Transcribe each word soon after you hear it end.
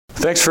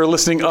Thanks for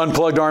listening,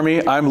 Unplugged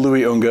Army. I'm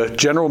Louis Unga,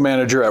 General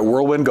Manager at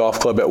Whirlwind Golf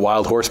Club at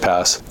Wild Horse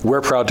Pass.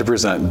 We're proud to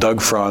present Doug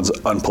Franz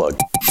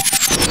Unplugged.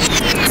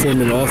 Form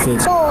an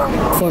offense.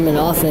 Form an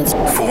offense.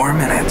 4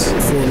 minutes.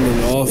 Form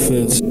an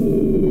offense.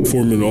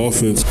 Form an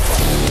offense.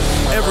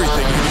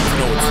 Everything you need to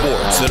know in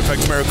sports that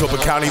affects Maricopa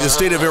County, the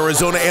state of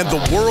Arizona, and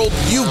the world,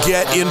 you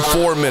get in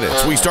 4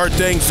 minutes. We start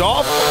things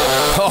off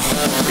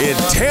in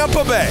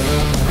Tampa Bay.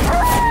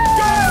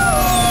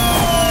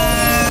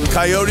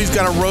 Coyotes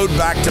got a road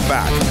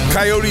back-to-back.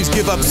 Coyotes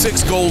give up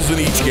 6 goals in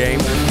each game.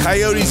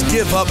 Coyotes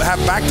have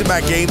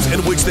back-to-back games in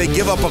which they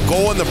give up a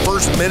goal in the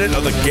first minute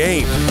of the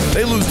game.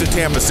 They lose to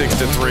Tampa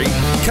 6-3.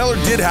 Keller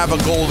did have a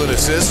goal and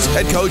assist.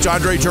 Head coach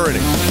Andre Turner.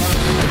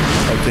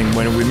 I think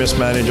when we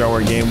mismanage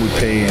our game, we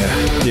pay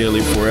dearly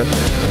for it.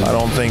 I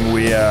don't think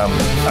we.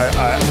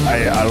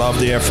 I love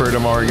the effort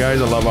of our guys.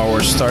 I love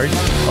our start.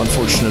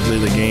 Unfortunately,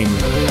 the game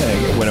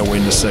went away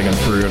in the second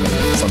period,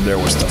 and from there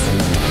was tough.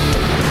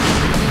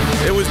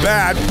 It was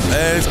bad,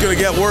 and it's going to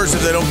get worse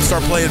if they don't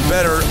start playing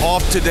better.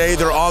 Off today,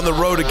 they're on the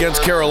road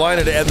against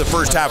Carolina to end the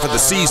first half of the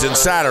season.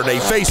 Saturday,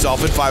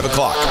 face-off at 5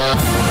 o'clock.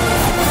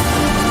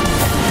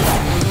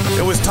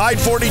 It was tied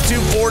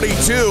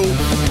 42-42,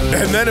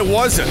 and then it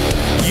wasn't.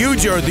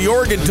 The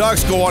Oregon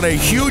Ducks go on a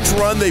huge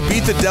run. They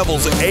beat the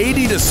Devils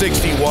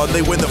 80-61.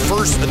 They win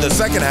the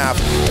second half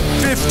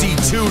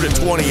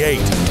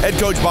 52-28. Head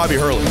coach Bobby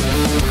Hurley.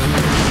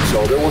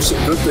 So there were some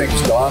good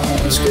things done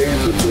in this game.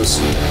 It just,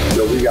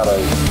 we got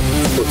to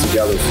put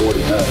together 40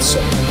 minutes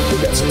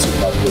against a team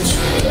like this.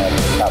 And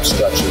have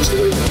stretches the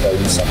way we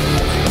played something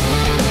like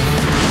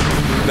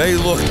that. They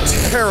looked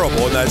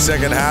terrible in that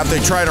second half. They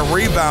try to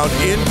rebound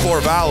in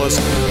Corvallis.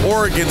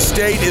 Oregon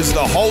State is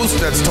the host.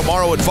 That's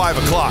tomorrow at 5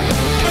 o'clock.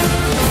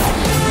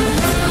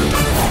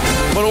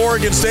 But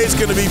Oregon State's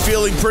going to be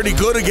feeling pretty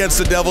good against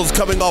the Devils,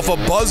 coming off a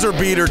buzzer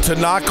beater to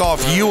knock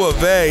off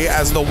UofA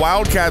as the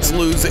Wildcats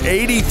lose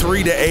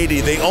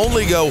 83-80. They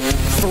only go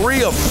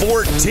 3 of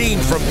 14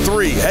 from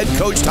 3. Head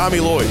coach Tommy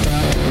Lloyd.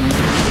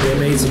 They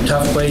made some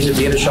tough plays at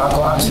the end of shot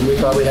clocks, and we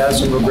probably had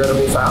some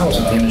regrettable fouls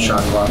at the end of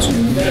shot clocks.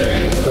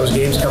 Those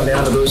games come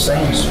down to those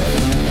things.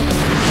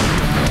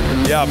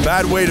 Yeah,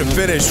 bad way to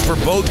finish for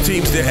both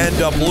teams to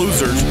end up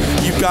losers.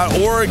 You've got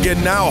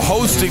Oregon now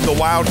hosting the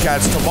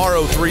Wildcats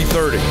tomorrow,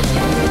 3:30.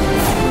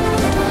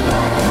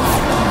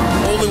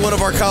 Only one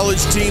of our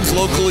college teams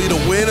locally to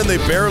win, and they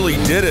barely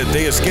did it.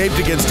 They escaped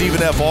against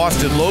Stephen F.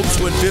 Austin. Lopes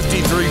win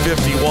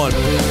 53-51.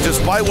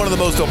 Despite one of the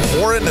most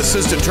abhorrent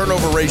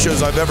assist-to-turnover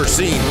ratios I've ever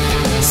seen,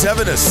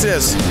 7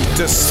 assists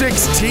to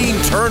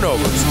 16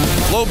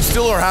 turnovers. Lopes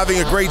still are having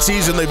a great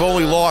season. They've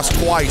only lost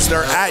twice.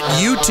 They're at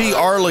UT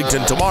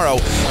Arlington tomorrow.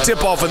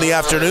 Tip-off in the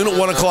afternoon at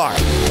 1 o'clock.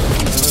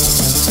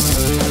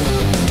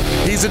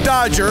 He's a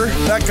Dodger.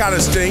 That kind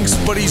of stinks,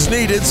 but he's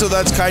needed, so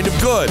that's kind of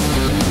good.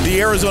 The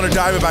Arizona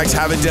Diamondbacks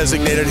have a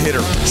designated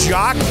hitter,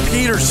 Jock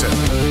Peterson,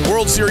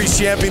 World Series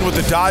champion with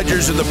the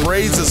Dodgers, and the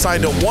Braves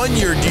assigned a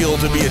 1-year deal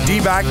to be a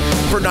D-back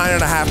for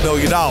 $9.5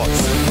 million.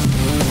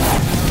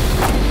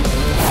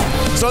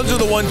 Suns are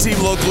the one team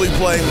locally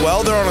playing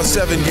well. They're on a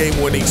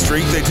 7-game winning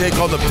streak. They take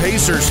on the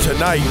Pacers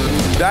tonight.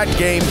 That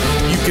game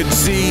you can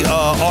see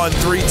on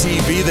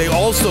 3TV. They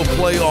also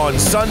play on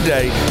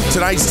Sunday.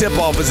 Tonight's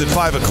tip-off is at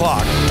 5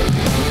 o'clock.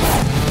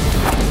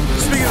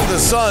 Speaking of the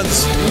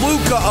Suns,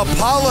 Luka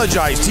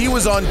apologized. He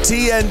was on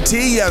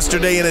TNT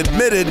yesterday and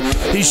admitted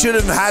he should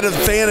have had a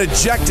fan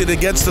ejected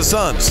against the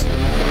Suns.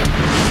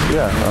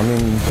 Yeah, I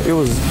mean, it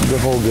was the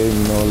whole game,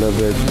 a little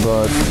bit,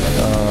 but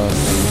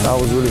I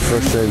was really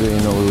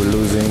frustrated, we were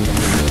losing.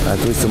 I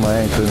twisted my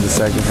ankle in the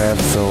second half,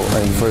 so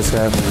in the first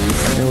half,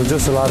 it was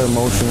just a lot of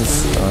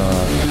emotions.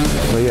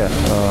 But yeah,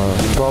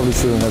 probably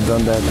shouldn't have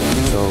done that.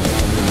 So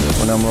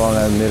when I'm wrong,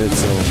 I admit it,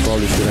 so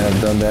probably shouldn't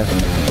have done that.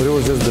 But it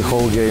was just the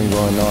whole game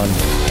going on.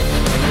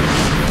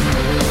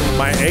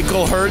 My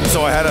ankle hurt,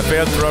 so I had a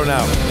fan thrown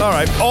out. All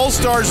right,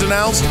 All-Stars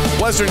announced.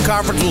 Western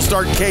Conference will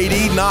start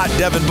KD, not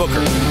Devin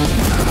Booker.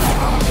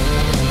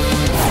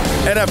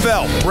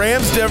 NFL,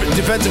 Rams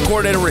defensive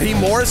coordinator Raheem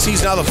Morris,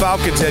 he's now the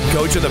Falcons head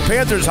coach, and the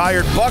Panthers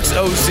hired Bucs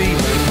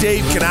OC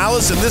Dave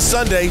Canales, and this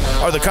Sunday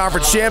are the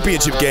conference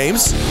championship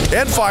games.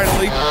 And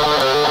finally,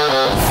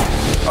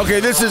 okay,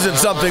 this isn't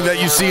something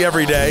that you see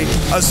every day,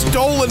 a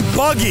stolen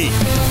buggy.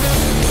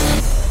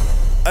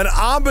 An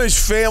Amish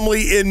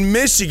family in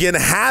Michigan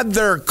had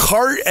their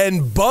cart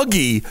and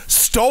buggy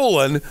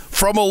stolen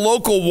from a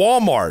local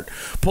Walmart.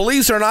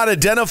 Police are not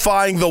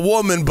identifying the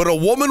woman, but a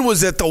woman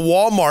was at the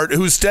Walmart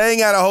who's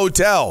staying at a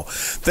hotel.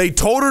 They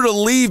told her to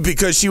leave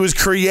because she was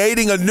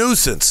creating a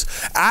nuisance.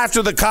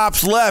 After the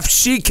cops left,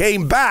 she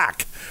came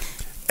back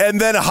and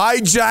then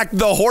hijacked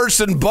the horse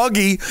and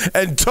buggy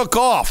and took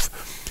off.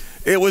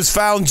 It was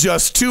found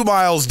just 2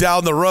 miles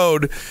down the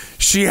road.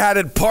 She had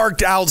it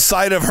parked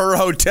outside of her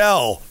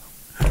hotel.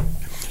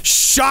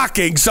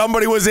 Shocking,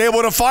 somebody was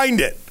able to find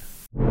it.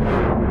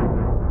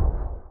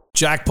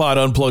 Jackpot,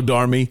 Unplugged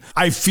Army.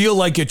 I feel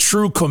like a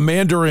true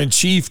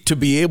commander-in-chief to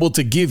be able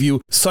to give you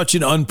such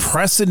an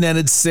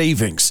unprecedented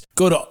savings. Go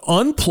Go to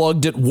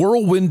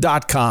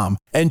unplugged@whirlwind.com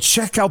and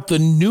check out the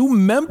new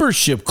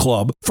membership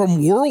club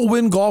from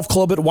Whirlwind Golf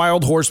Club at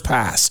Wild Horse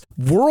Pass,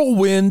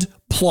 Whirlwind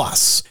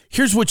Plus.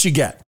 Here's what you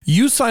get.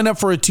 You sign up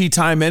for a tee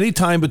time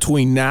anytime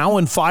between now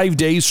and 5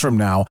 days from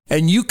now,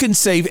 and you can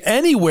save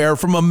anywhere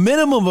from a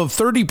minimum of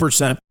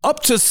 30%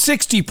 up to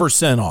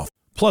 60% off.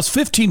 Plus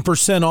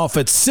 15% off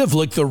at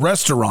Civlik, the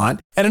restaurant,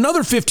 and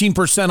another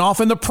 15%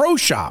 off in the pro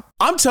shop.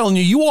 I'm telling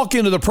you, you walk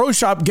into the pro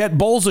shop, get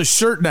Bowles a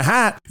shirt and a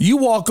hat. You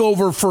walk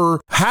over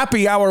for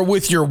happy hour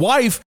with your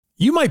wife.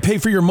 You might pay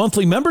for your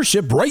monthly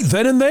membership right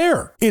then and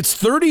there. It's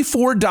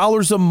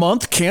 $34 a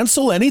month,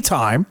 cancel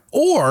anytime.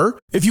 Or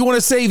if you want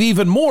to save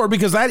even more,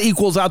 because that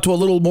equals out to a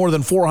little more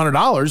than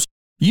 $400,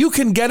 you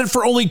can get it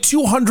for only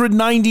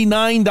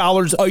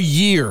 $299 a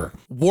year.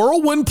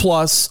 Whirlwind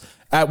Plus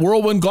at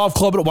Whirlwind Golf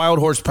Club at Wild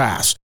Horse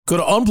Pass. Go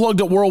to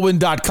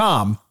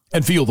unplugged@whirlwind.com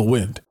and feel the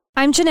wind.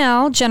 I'm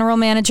Janelle, General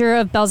Manager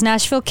of Bell's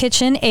Nashville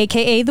Kitchen,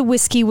 a.k.a. the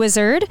Whiskey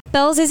Wizard.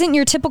 Bell's isn't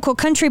your typical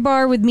country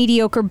bar with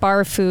mediocre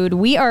bar food.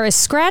 We are a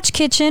scratch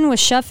kitchen with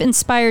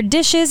chef-inspired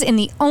dishes, and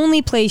the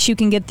only place you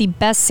can get the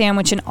best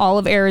sandwich in all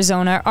of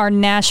Arizona, our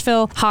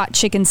Nashville hot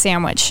chicken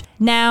sandwich.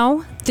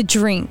 Now, the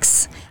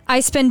drinks. I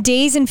spend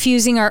days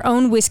infusing our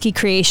own whiskey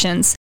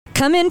creations.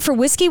 Come in for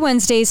Whiskey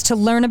Wednesdays to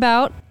learn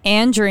about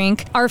and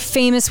drink our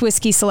famous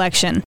whiskey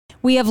selection.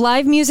 We have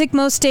live music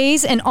most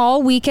days and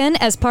all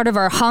weekend as part of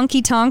our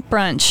Honky Tonk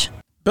Brunch.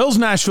 Bell's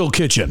Nashville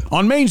Kitchen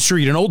on Main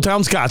Street in Old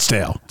Town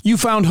Scottsdale. You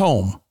found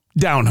home,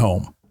 down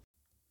home.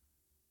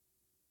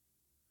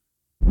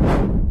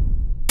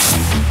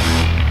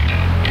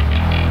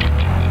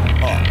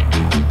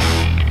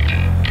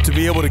 To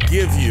be able to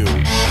give you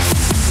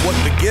what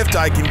the gift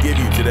I can give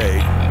you today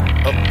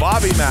of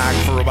Bobby Mack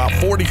for about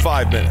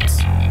 45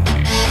 minutes.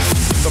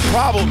 The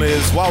problem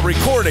is, while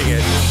recording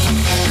it,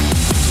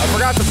 I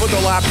forgot to put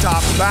the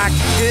laptop back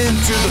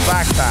into the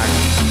backpack.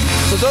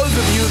 So those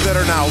of you that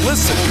are now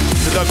listening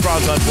to Doug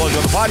Franz Unplugged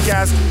on the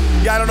podcast,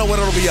 I don't know when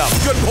it'll be up.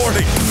 Good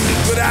morning,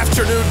 good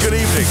afternoon, good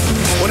evening.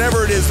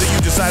 Whenever it is that you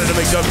decided to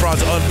make Doug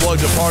Franz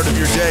Unplugged a part of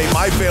your day,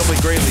 my family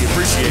greatly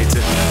appreciates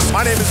it.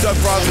 My name is Doug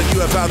Franz, and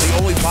you have found the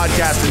only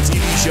podcast and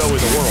TV show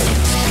in the world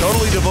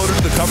totally devoted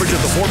to the coverage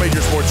of the four major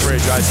sports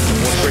franchises in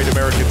one great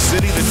American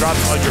city that drops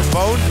on your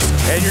phone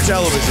and your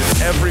television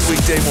every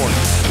weekday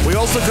morning. We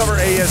also cover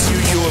ASU,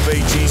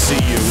 UofA,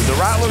 GCU, the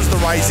Rattlers,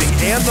 the Rising,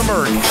 and the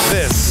Merc.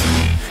 This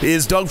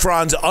is Doug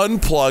Franz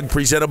Unplugged,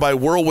 presented by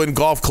Whirlwind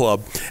Golf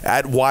Club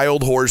at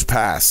Wild Horse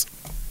Pass.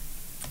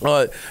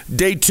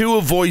 Day 2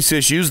 of voice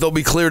issues. They'll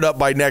be cleared up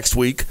by next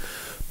week,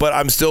 but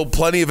I'm still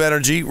plenty of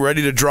energy,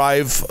 ready to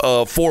drive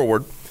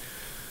forward.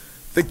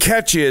 The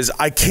catch is,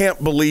 I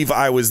can't believe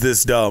I was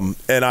this dumb,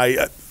 and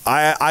I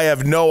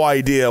have no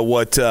idea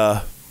what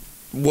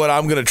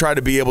I'm going to try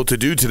to be able to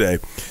do today.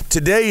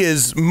 Today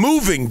is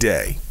moving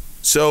day,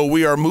 so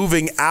we are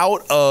moving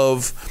out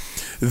of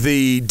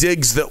the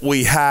digs that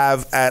we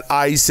have at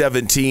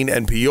I-17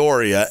 and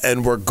Peoria,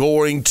 and we're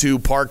going to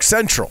Park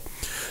Central.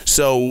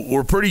 So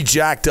we're pretty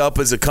jacked up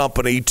as a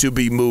company to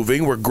be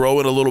moving. We're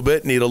growing a little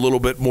bit, need a little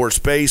bit more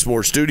space,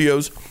 more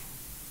studios.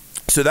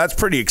 So that's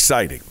pretty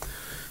exciting.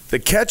 The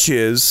catch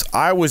is,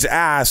 I was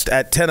asked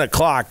at 10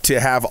 o'clock to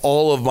have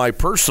all of my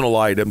personal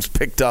items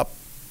picked up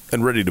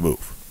and ready to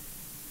move.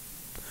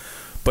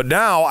 But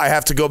now I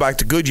have to go back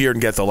to Goodyear and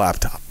get the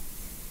laptop.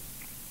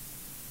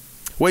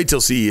 Wait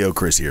till CEO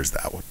Chris hears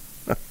that one.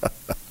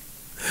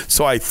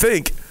 So I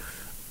think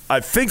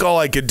all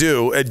I could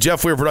do, and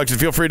Jeff Weir Production,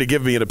 feel free to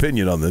give me an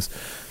opinion on this.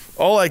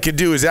 All I could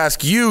do is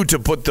ask you to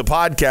put the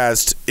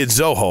podcast in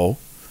Zoho.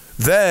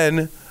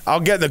 Then I'll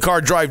get in the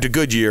car, drive to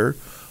Goodyear,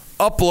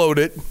 upload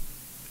it,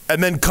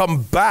 and then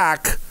come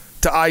back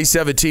to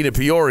I-17 in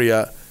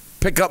Peoria,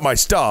 pick up my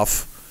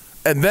stuff,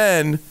 and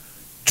then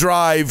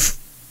drive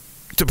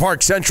to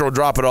Park Central,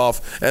 drop it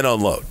off, and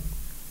unload.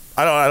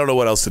 I don't know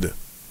what else to do,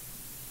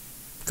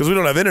 because we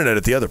don't have internet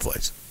at the other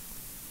place.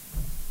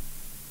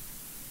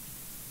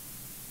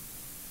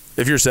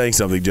 If you're saying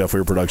something, Jeff, for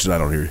your production, I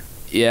don't hear you.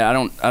 Yeah,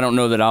 I don't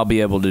know that I'll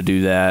be able to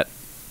do that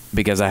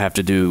because I have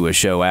to do a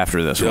show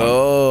after this one.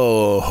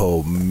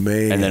 Oh,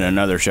 man. And then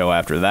another show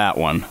after that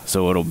one.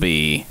 So it'll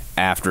be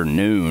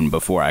afternoon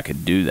before I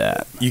could do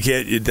that. You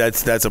can't.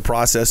 That's a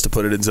process to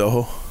put it in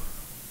Zoho?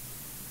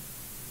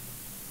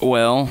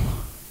 Well,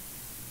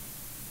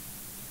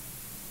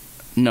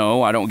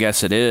 no, I don't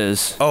guess it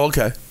is. Oh,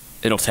 okay.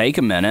 It'll take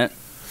a minute.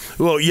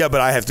 Well, yeah,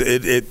 but I have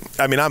to.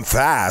 I mean, I'm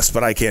fast,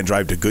 but I can't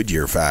drive to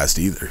Goodyear fast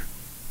either.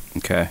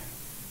 Okay.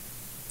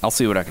 I'll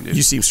see what I can do.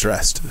 You seem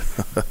stressed.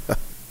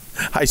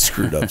 I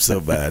screwed up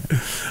so bad.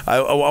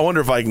 I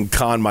wonder if I can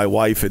con my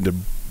wife into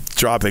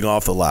dropping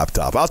off the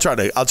laptop. I'll try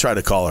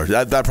to call her.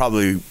 That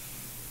probably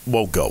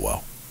won't go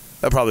well.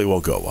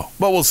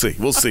 But we'll see.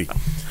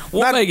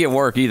 We'll make it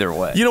work either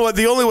way. You know what?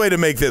 The only way to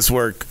make this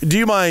work, do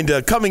you mind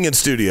coming in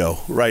studio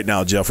right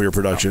now, Jeff, for your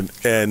production,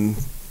 and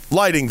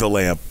lighting the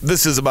lamp?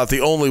 This is about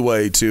the only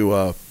way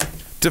to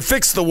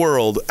fix the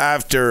world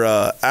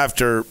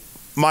after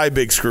my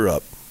big screw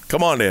up.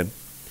 Come on in.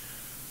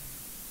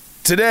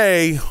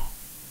 Today,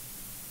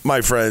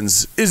 my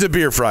friends, is a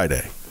Beer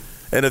Friday.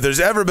 And if there's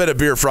ever been a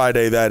Beer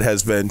Friday that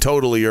has been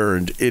totally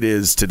earned, it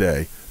is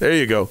today. There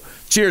you go.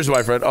 Cheers,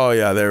 my friend. Oh,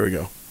 yeah, there we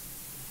go.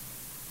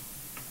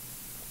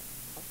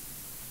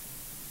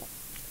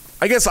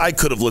 I guess I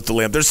could have lit the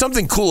lamp. There's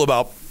something cool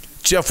about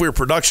Jeff Weir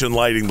Production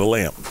lighting the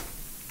lamp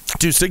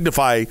to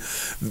signify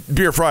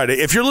Beer Friday.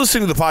 If you're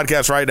listening to the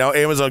podcast right now,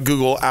 Amazon,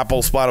 Google,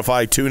 Apple,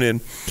 Spotify,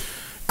 TuneIn.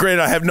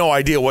 Granted, I have no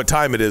idea what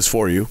time it is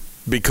for you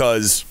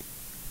because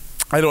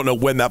I don't know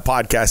when that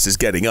podcast is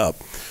getting up.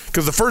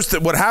 Because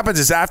what happens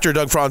is after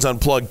Doug Franz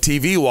Unplugged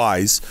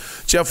TV-wise,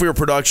 Jeff Weir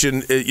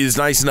Production is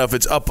nice enough.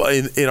 It's up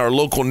in our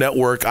local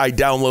network. I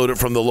download it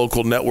from the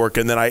local network,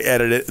 and then I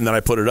edit it, and then I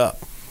put it up.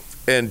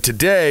 And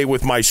today,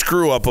 with my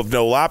screw-up of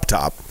no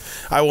laptop,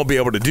 I won't be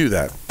able to do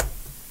that.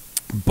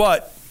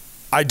 But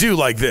I do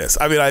like this.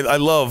 I mean, I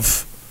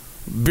love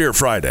Beer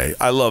Friday.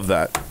 I love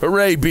that.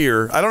 Hooray,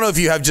 beer. I don't know if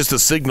you have just a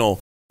single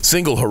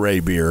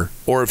hooray beer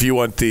or if you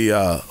want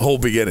the whole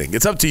beginning.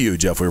 It's up to you,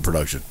 Jeff Weir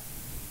Production.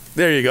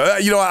 There you go.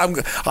 You know what?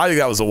 I think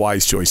that was a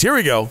wise choice. Here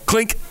we go.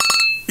 Clink.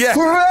 Yeah.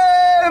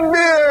 Hooray,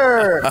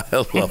 beer! I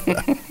love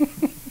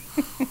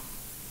that.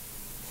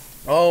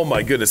 Oh,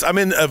 my goodness. I'm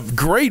in a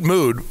great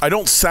mood. I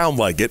don't sound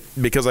like it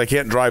because I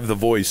can't drive the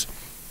voice,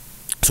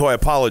 so I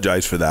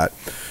apologize for that.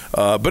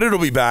 But it'll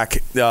be back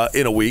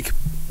in a week.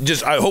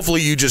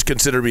 Hopefully you just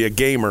consider me a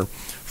gamer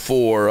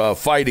for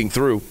fighting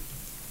through.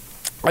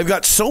 I've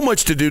got so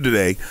much to do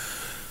today.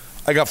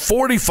 I got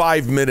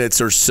 45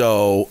 minutes or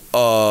so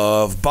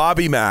of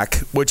Bobby Mack,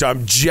 which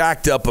I'm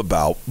jacked up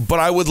about. But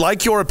I would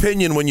like your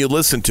opinion when you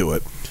listen to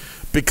it,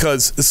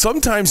 because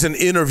sometimes an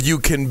interview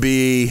can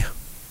be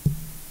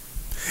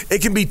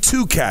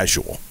too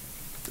casual.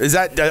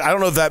 I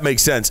don't know if that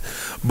makes sense,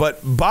 but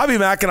Bobby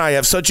Mack and I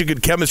have such a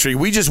good chemistry.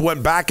 We just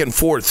went back and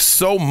forth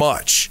so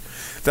much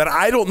that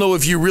I don't know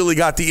if you really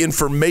got the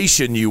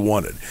information you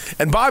wanted.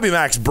 And Bobby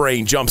Mack's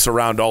brain jumps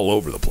around all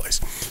over the place.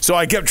 So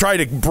I kept trying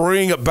to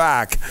bring it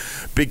back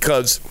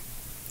because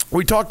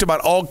we talked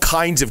about all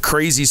kinds of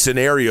crazy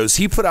scenarios.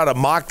 He put out a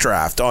mock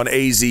draft on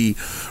AZ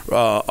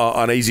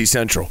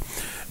Central.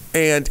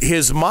 And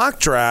his mock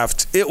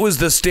draft, it was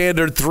the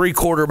standard 3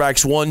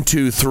 quarterbacks, 1,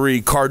 2,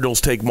 3, Cardinals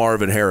take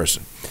Marvin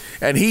Harrison.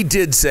 And he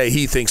did say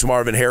he thinks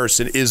Marvin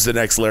Harrison is the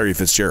next Larry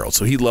Fitzgerald.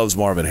 So he loves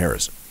Marvin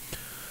Harrison.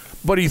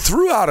 But he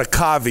threw out a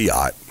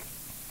caveat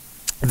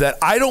that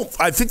I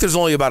think there's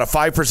only about a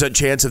 5%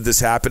 chance of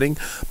this happening,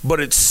 but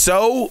it's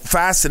so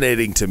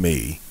fascinating to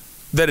me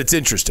that it's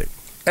interesting.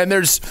 And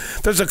there's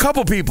a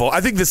couple people,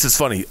 I think this is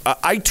funny.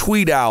 I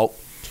tweet out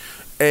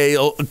a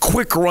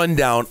quick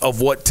rundown of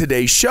what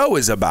today's show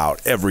is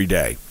about every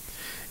day.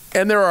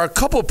 And there are a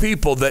couple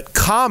people that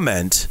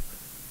comment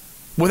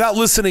without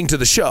listening to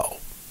the show.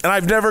 And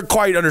I've never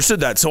quite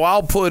understood that. So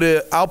I'll put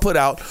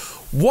out,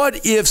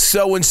 what if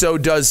so-and-so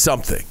does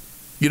something?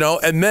 You know,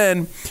 and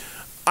then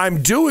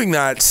I'm doing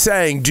that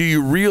saying, do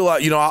you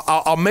realize,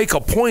 I'll make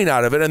a point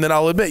out of it, and then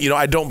I'll admit,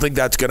 I don't think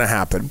that's going to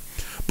happen.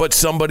 But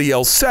somebody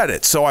else said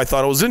it, so I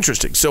thought it was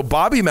interesting. So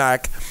Bobby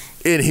Mack,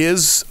 in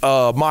his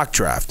mock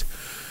draft,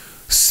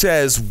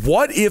 says,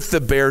 what if the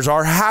Bears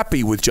are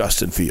happy with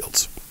Justin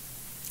Fields?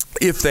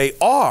 If they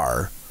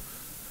are,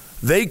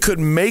 they could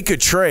make a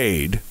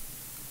trade,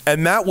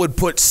 and that would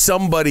put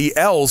somebody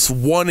else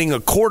wanting a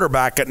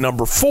quarterback at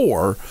number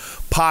 4,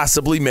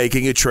 possibly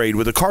making a trade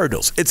with the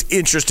Cardinals. It's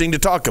interesting to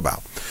talk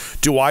about.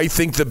 Do I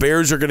think the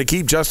Bears are going to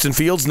keep Justin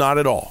Fields? Not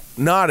at all.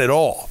 Not at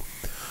all.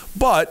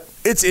 But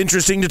it's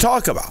interesting to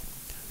talk about.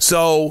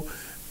 So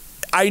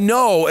I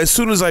know as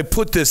soon as I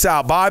put this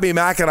out, Bobby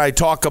Mack and I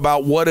talk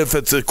about what if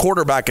it's a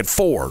quarterback at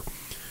 4.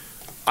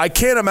 I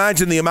can't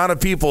imagine the amount of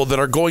people that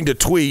are going to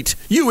tweet,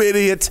 you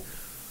idiot.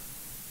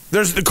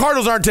 The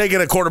Cardinals aren't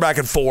taking a quarterback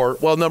at 4.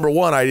 Well, number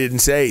one, I didn't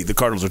say the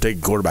Cardinals are taking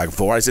a quarterback at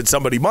 4. I said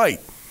somebody might.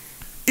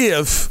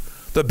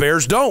 If the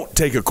Bears don't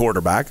take a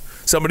quarterback,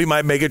 somebody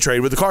might make a trade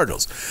with the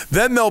Cardinals.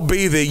 Then there'll be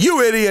you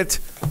idiot.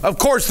 Of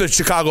course the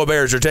Chicago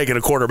Bears are taking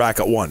a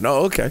quarterback at 1. No,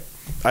 okay.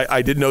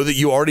 I didn't know that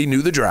you already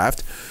knew the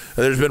draft.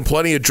 There's been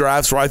plenty of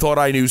drafts where I thought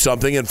I knew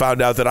something and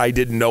found out that I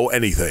didn't know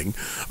anything.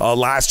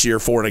 Last year,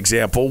 for an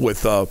example,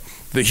 with the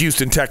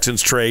Houston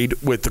Texans trade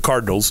with the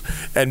Cardinals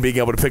and being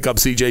able to pick up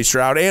C.J.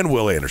 Stroud and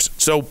Will Anderson.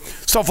 So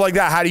stuff like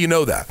that, how do you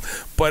know that?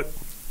 But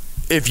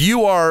if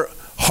you are a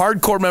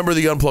hardcore member of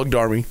the Unplugged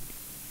Army,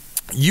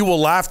 you will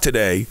laugh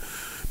today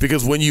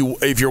because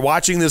if you're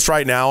watching this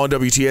right now on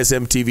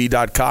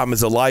WTSMTV.com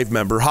as a live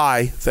member,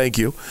 hi, thank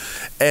you.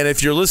 And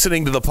if you're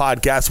listening to the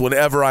podcast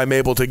whenever I'm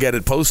able to get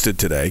it posted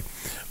today,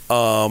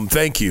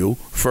 thank you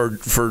for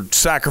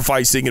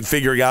sacrificing and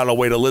figuring out a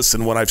way to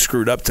listen when I've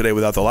screwed up today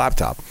without the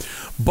laptop.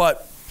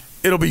 But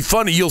it'll be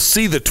funny. You'll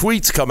see the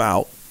tweets come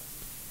out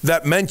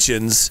that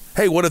mentions,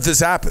 hey, what if this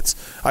happens?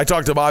 I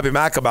talked to Bobby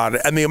Mack about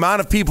it, and the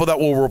amount of people that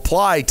will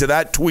reply to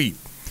that tweet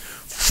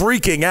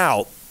freaking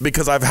out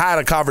because I've had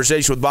a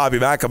conversation with Bobby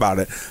Mack about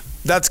it,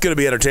 that's going to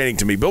be entertaining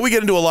to me. But we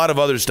get into a lot of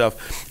other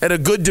stuff and a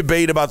good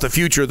debate about the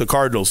future of the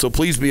Cardinals. So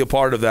please be a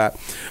part of that.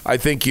 I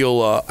think you'll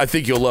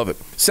love it.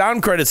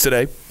 Sound credits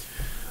today.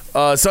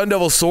 Sun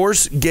Devil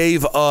Source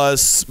gave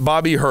us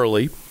Bobby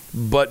Hurley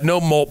but no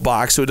malt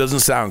box, so it doesn't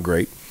sound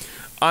great.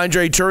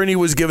 Andre Tourney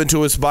was given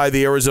to us by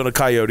the Arizona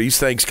Coyotes.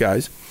 Thanks,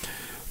 guys.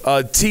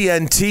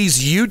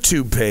 TNT's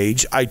YouTube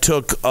page, I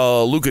took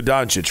Luka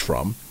Doncic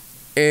from.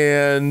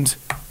 And,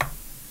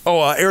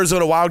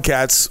 Arizona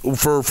Wildcats,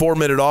 for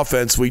 4-minute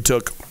offense, we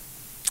took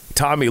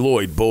Tommy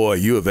Lloyd. Boy,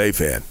 UofA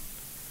fan.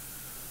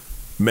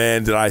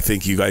 Man, did I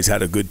think you guys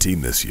had a good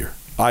team this year.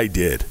 I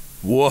did.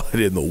 What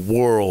in the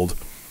world?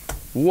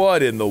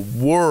 What in the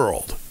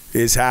world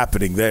is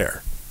happening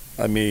there?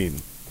 I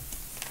mean,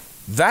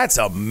 that's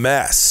a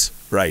mess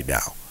right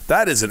now.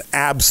 That is an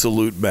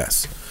absolute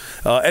mess.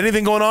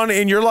 Anything going on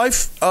in your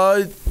life,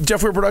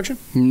 Jeff Weir Production?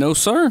 No,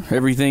 sir.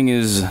 Everything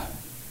is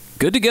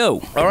good to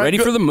go. All right, ready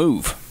good. for the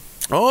move.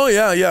 Oh,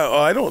 yeah.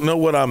 I don't know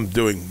what I'm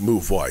doing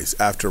move-wise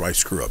after my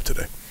screw-up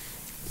today.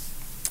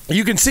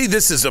 You can see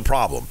this is a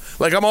problem.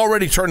 Like, I'm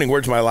already turning,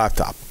 where's my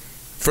laptop?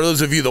 For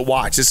those of you that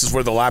watch, this is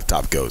where the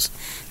laptop goes.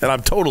 And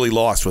I'm totally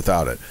lost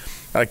without it.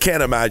 I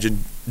can't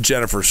imagine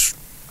Jennifer's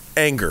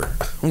anger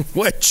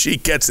when she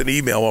gets an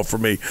email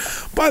from me.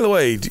 By the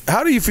way,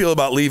 how do you feel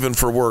about leaving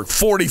for work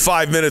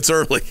 45 minutes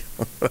early?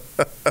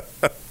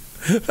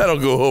 That'll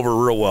go over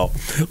real well.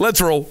 Let's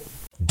roll.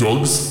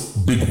 Doug's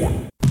Big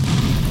One.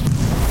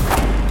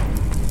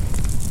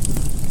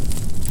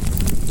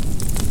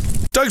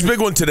 Doug's Big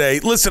One today.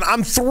 Listen,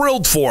 I'm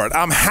thrilled for it.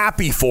 I'm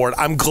happy for it.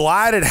 I'm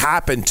glad it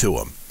happened to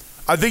him.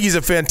 I think he's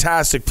a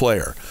fantastic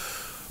player.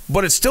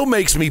 But it still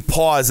makes me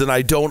pause and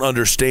I don't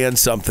understand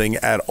something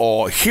at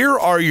all. Here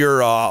are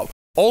your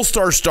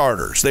all-star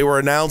starters. They were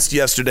announced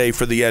yesterday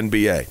for the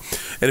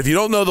NBA. And if you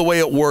don't know the way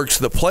it works,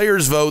 the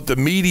players vote, the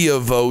media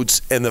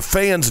votes, and the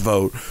fans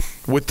vote,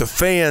 with the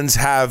fans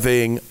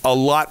having a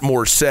lot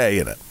more say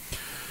in it.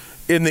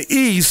 In the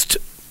East,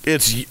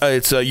 it's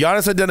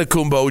Giannis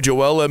Antetokounmpo,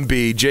 Joel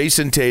Embiid,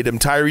 Jason Tatum,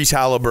 Tyrese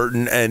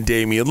Halliburton, and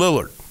Damian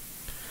Lillard.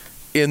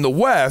 In the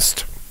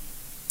West,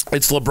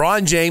 it's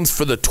LeBron James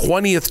for the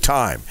 20th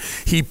time.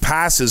 He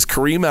passes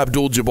Kareem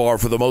Abdul-Jabbar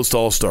for the most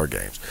All-Star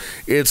games.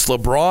 It's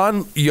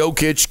LeBron,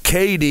 Jokic,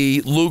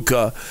 KD,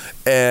 Luka,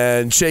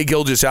 and Shai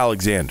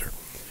Gilgeous-Alexander.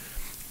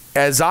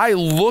 As I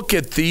look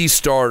at these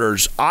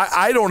starters,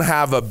 I don't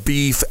have a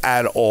beef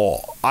at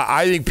all.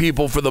 I think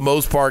people, for the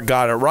most part,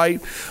 got it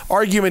right.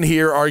 Argument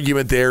here,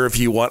 argument there if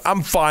you want.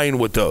 I'm fine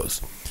with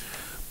those.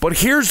 But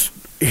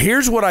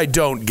here's what I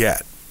don't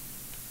get.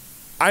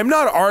 I'm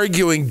not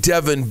arguing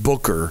Devin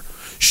Booker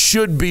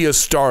should be a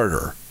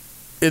starter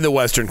in the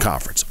Western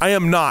Conference. I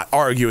am not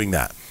arguing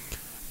that.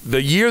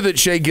 The year that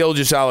Shai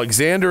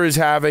Gilgeous-Alexander is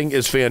having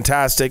is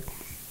fantastic.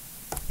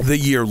 The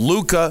year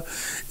Luka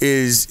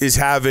is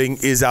having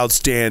is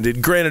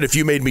outstanding. Granted, if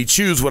you made me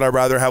choose, would I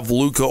rather have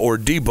Luka or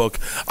D-Book,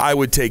 I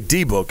would take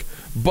D-Book.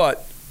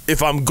 But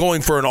if I'm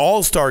going for an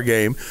all-star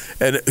game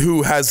and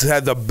who has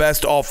had the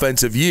best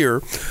offensive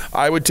year,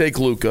 I would take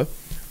Luka.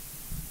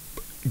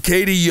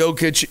 KD,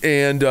 Jokic,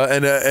 and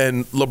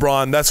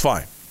LeBron, that's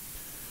fine.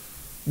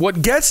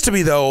 What gets to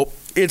me, though,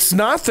 it's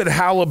not that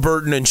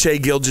Halliburton and Shai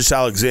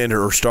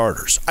Gilgeous-Alexander are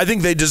starters. I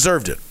think they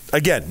deserved it.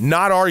 Again,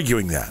 not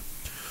arguing that.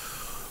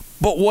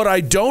 But what I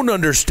don't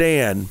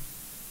understand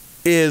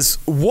is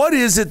what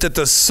is it that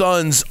the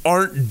Suns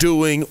aren't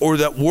doing or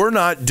that we're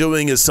not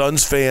doing as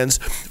Suns fans,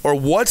 or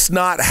what's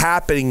not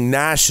happening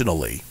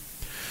nationally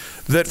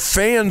that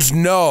fans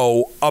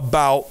know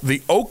about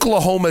the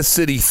Oklahoma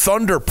City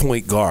Thunder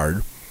point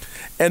guard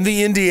and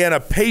the Indiana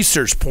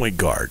Pacers point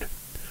guard,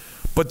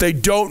 but they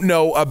don't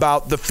know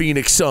about the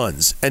Phoenix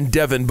Suns and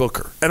Devin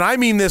Booker. And I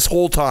mean this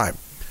whole time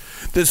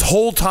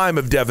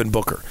of Devin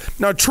Booker.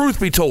 Now, truth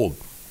be told,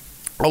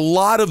 a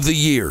lot of the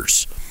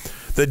years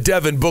that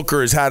Devin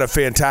Booker has had a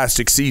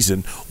fantastic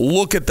season,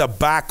 look at the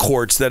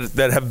backcourts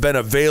that have been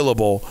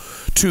available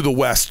to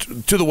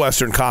the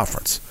Western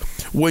Conference.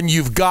 When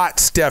you've got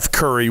Steph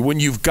Curry,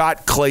 when you've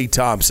got Klay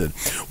Thompson,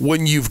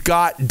 when you've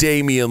got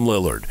Damian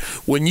Lillard,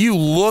 when you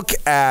look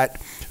at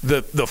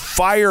the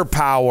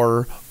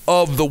firepower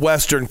of the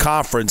Western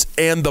Conference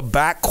and the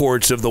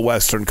backcourts of the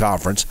Western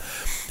Conference,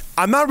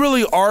 I'm not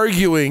really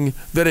arguing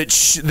that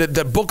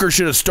that Booker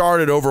should have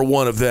started over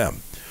one of them.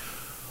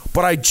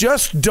 But I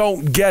just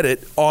don't get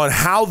it on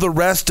how the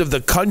rest of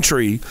the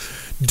country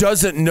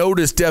doesn't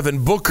notice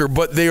Devin Booker,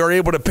 but they are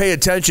able to pay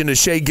attention to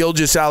Shai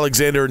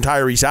Gilgeous-Alexander and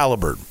Tyrese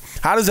Halliburton.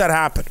 How does that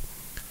happen?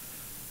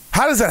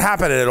 How does that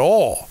happen at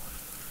all?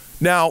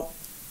 Now,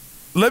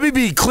 let me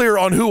be clear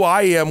on who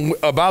I am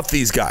about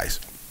these guys.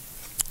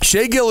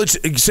 Shai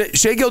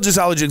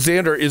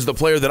Gilgeous-Alexander is the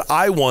player that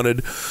I wanted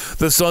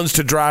the Suns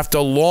to draft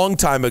a long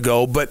time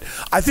ago, but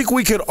I think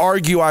we could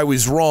argue I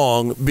was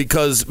wrong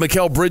because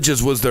Mikal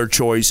Bridges was their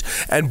choice,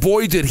 and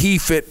boy, did he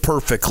fit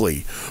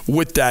perfectly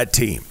with that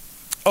team.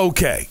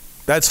 Okay,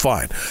 that's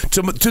fine.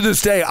 To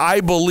this day, I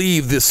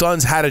believe the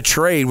Suns had a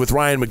trade with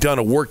Ryan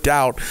McDonough worked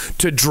out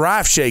to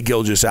draft Shai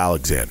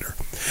Gilgeous-Alexander,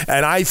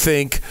 and I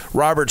think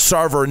Robert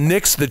Sarver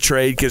nixed the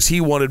trade because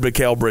he wanted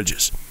Mikal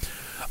Bridges.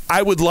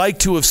 I would like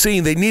to have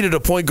seen. They needed a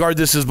point guard.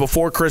 This is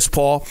before Chris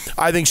Paul.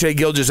 I think Shai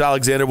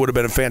Gilgeous-Alexander would have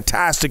been a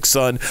fantastic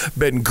son,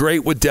 been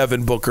great with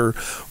Devin Booker,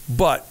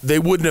 but they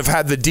wouldn't have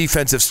had the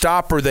defensive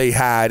stopper they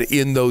had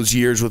in those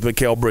years with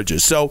Mikal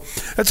Bridges. So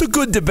that's a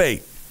good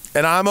debate,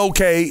 and I'm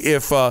okay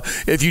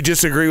if you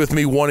disagree with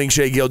me wanting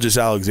Shai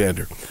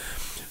Gilgeous-Alexander.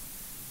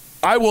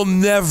 I will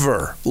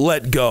never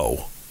let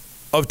go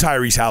of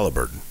Tyrese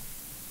Halliburton,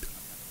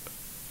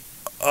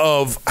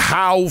 of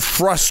how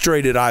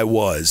frustrated I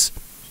was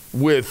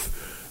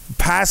with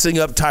passing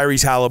up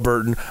Tyrese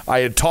Halliburton. I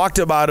had talked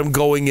about him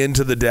going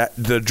into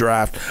the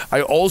draft.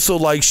 I also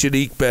like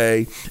Sadiq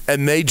Bey,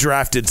 and they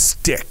drafted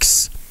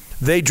sticks.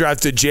 They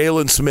drafted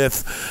Jalen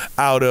Smith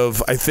out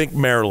of, I think,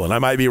 Maryland. I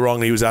might be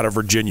wrong. He was out of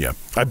Virginia.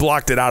 I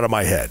blocked it out of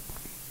my head.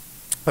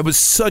 It was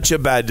such a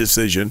bad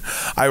decision.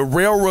 I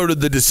railroaded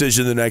the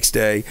decision the next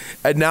day,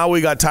 and now we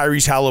got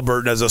Tyrese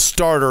Halliburton as a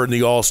starter in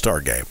the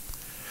All-Star game.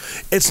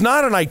 It's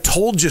not an I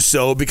told you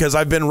so, because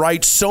I've been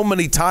right so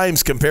many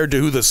times compared to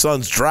who the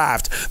Suns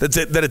draft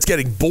that it's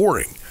getting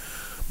boring.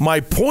 My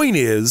point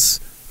is,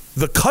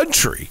 the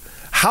country,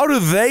 how do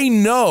they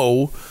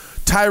know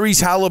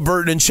Tyrese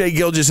Halliburton and Shai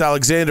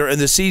Gilgeous-Alexander and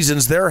the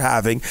seasons they're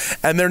having,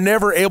 and they're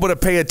never able to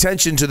pay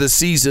attention to the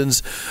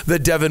seasons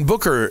that Devin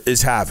Booker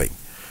is having?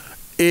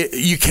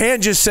 You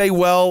can't just say,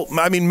 well,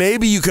 I mean,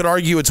 maybe you could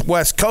argue it's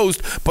West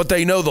Coast, but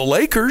they know the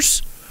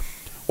Lakers,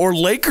 or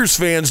Lakers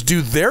fans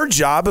do their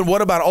job. And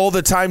what about all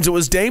the times it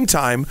was Dame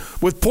time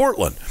with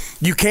Portland?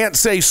 You can't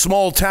say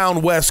small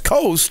town West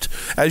Coast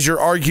as your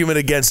argument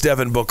against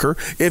Devin Booker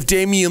if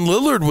Damian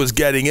Lillard was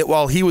getting it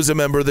while he was a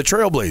member of the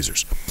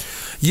Trailblazers.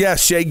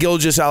 Yes, Shai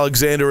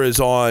Gilgeous-Alexander is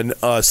on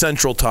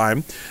Central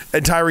Time,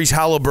 and Tyrese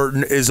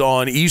Halliburton is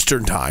on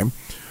Eastern Time,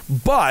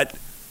 but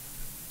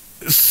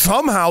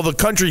somehow the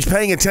country's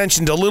paying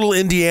attention to little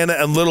Indiana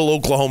and little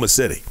Oklahoma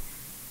City.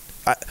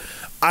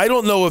 I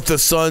don't know if the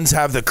Suns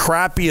have the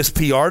crappiest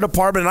PR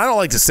department, and I don't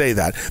like to say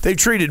that. They've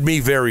treated me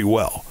very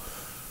well.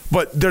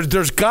 But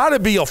there's got to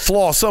be a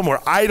flaw somewhere.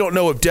 I don't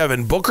know if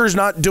Devin Booker's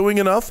not doing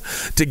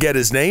enough to get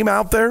his name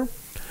out there.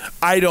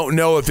 I don't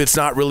know if it's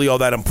not really all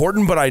that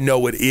important, but I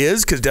know it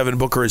is, because Devin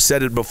Booker has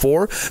said it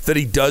before, that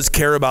he does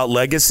care about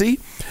legacy,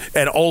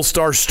 and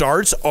all-star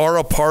starts are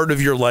a part of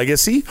your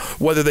legacy.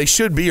 Whether they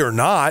should be or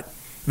not,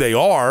 they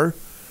are.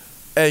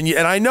 And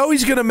I know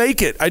he's going to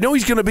make it. I know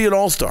he's going to be an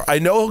all-star. I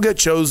know he'll get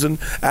chosen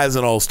as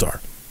an all-star.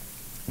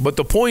 But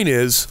the point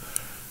is,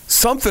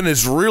 something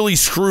is really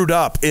screwed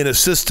up in a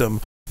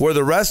system where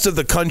the rest of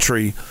the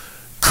country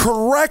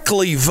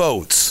correctly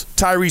votes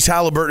Tyrese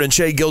Halliburton and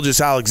Shai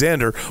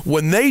Gilgeous-Alexander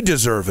when they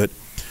deserve it,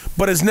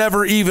 but has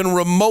never even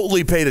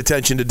remotely paid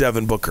attention to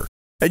Devin Booker.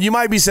 And you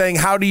might be saying,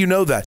 how do you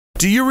know that?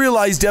 Do you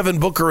realize Devin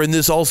Booker in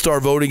this all-star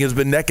voting has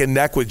been neck and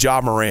neck with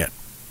Ja Morant?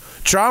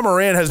 Ja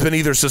Morant has been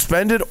either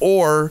suspended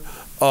or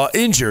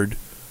injured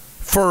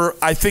for,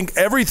 I think,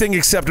 everything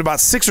except about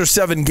 6 or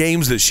 7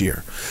 games this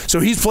year. So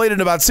he's played in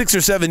about 6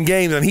 or 7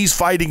 games, and he's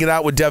fighting it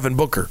out with Devin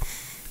Booker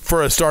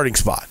for a starting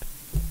spot.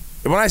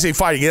 And when I say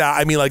fighting it out,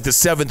 I mean like the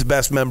 7th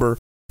best member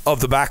of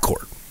the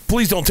backcourt.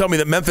 Please don't tell me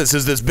that Memphis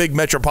is this big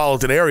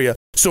metropolitan area,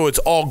 so it's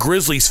all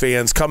Grizzlies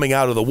fans coming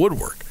out of the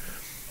woodwork.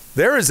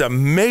 There is a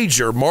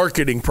major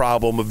marketing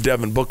problem of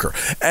Devin Booker.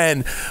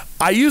 And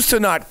I used to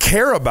not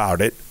care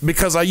about it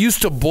because I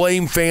used to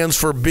blame fans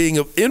for being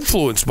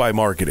influenced by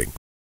marketing.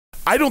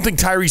 I don't think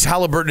Tyrese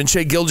Halliburton and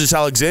Shai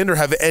Gilgeous-Alexander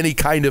have any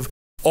kind of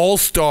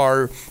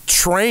all-star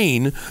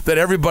train that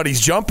everybody's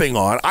jumping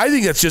on. I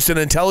think that's just an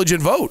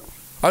intelligent vote.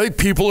 I think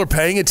people are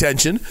paying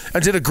attention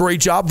and did a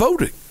great job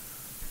voting.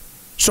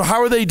 So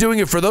how are they doing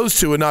it for those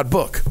two and not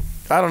Book?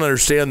 I don't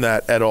understand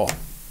that at all.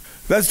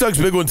 That's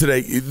Doug's big one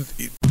today.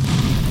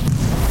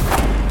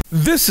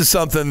 This is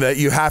something that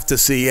you have to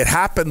see. It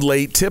happened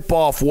late.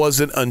 Tip-off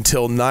wasn't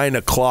until 9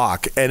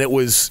 o'clock, and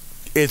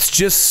it's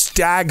just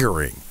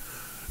staggering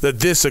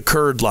that this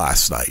occurred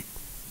last night.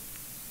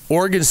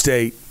 Oregon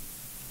State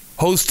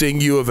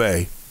hosting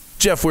UofA.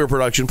 Jeff Weir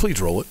production,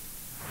 please roll it.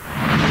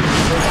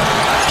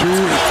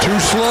 Too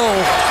slow.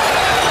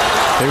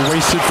 They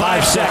wasted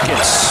 5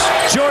 seconds.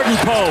 Jordan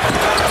Pope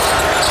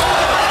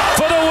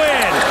for the win.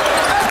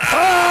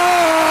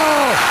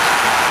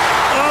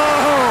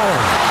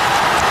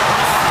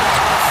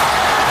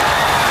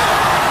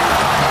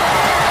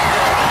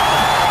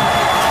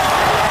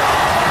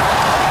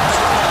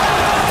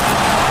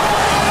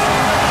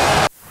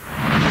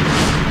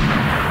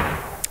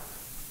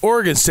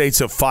 Oregon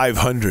State's a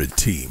 500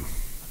 team.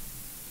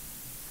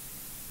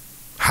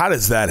 How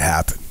does that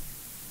happen?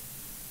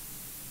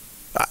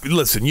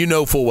 Listen, you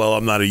know full well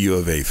I'm not a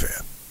UofA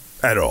fan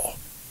at all.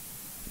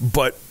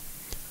 But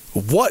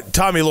what,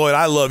 Tommy Lloyd,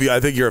 I love you. I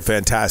think you're a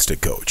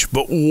fantastic coach.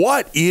 But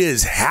what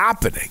is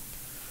happening?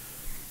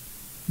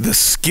 The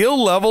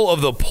skill level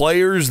of the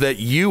players that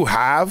you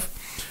have,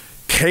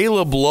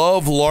 Caleb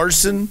Love,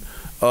 Larson,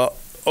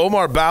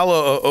 Umar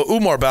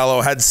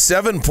Ballo had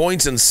 7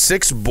 points and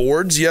 6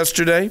 boards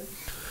yesterday.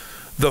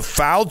 The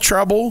foul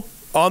trouble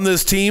on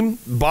this team,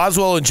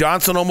 Boswell and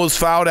Johnson almost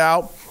fouled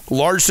out.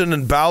 Larson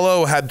and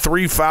Ballo had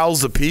 3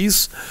 fouls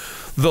apiece.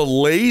 the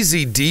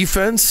lazy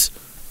defense,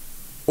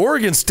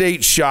 Oregon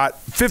State shot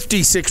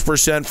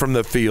 56% from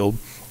the field.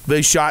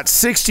 They shot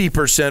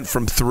 60%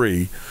 from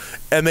three,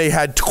 and they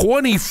had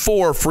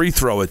 24 free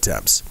throw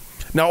attempts.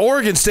 Now,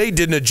 Oregon State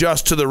didn't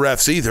adjust to the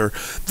refs either.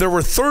 There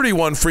were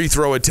 31 free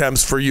throw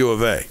attempts for U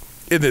of A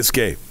in this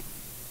game.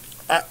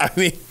 I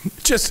mean,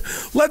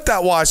 just let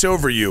that wash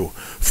over you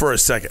for a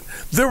second.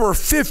 There were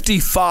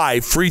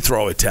 55 free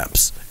throw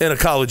attempts in a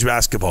college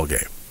basketball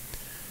game.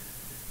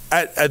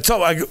 Let's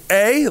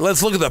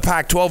look at the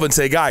Pac-12 and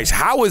say, guys,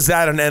 how is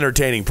that an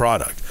entertaining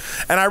product?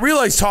 And I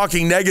realize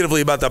talking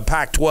negatively about the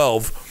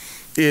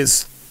Pac-12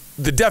 is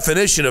the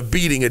definition of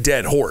beating a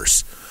dead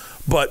horse.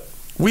 But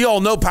we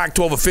all know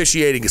Pac-12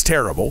 officiating is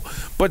terrible.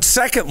 But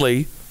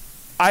secondly,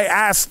 I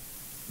asked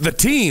the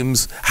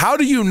teams, how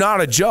do you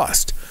not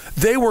adjust?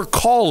 They were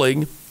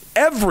calling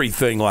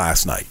everything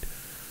last night.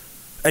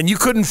 And you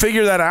couldn't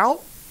figure that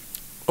out?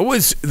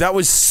 That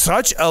was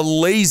such a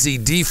lazy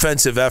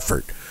defensive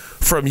effort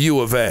from U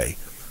of A.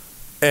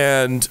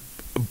 And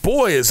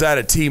boy, is that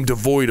a team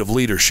devoid of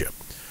leadership.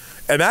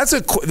 And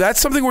that's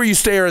something where you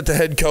stare at the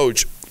head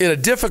coach in a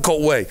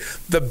difficult way.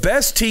 The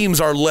best teams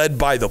are led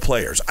by the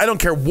players. I don't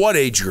care what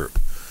age group.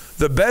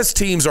 The best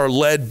teams are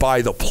led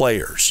by the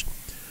players.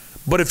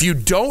 But if you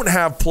don't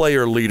have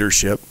player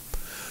leadership,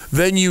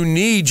 then you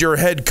need your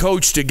head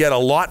coach to get a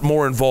lot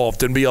more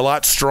involved and be a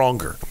lot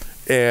stronger.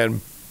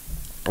 And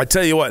I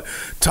tell you what,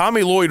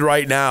 Tommy Lloyd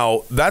right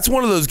now, that's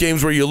one of those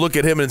games where you look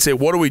at him and say,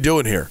 what are we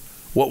doing here?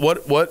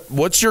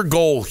 What's your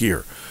goal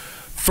here?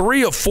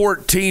 3 of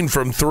 14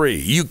 from three.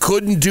 You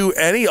couldn't do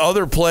any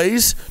other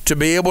plays to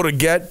be able to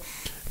get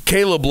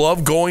Caleb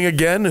Love going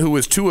again, who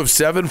was 2 of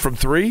 7 from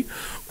three?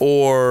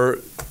 Or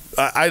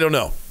I don't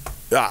know.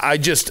 I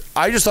just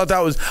thought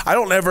that was I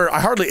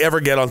hardly ever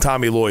get on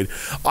Tommy Lloyd.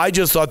 I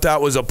just thought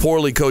that was a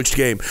poorly coached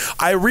game.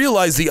 I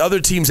realize the other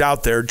teams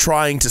out there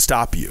trying to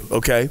stop you,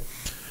 okay?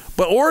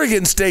 But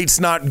Oregon State's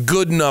not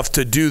good enough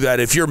to do that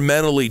if you're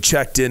mentally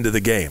checked into the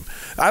game.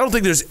 I don't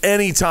think there's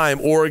any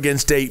time Oregon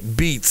State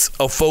beats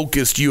a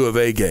focused U of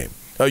A team.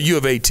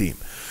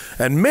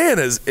 And man,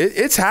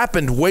 it's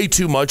happened way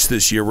too much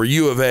this year where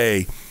U of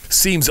A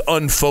seems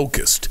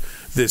unfocused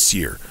this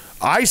year.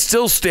 I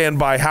still stand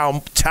by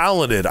how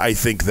talented I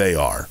think they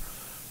are.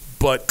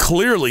 But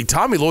clearly,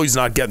 Tommy Lloyd's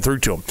not getting through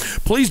to them.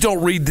 Please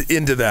don't read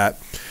into that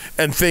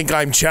and think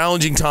I'm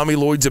challenging Tommy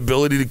Lloyd's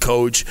ability to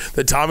coach,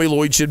 that Tommy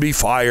Lloyd should be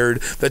fired,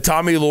 that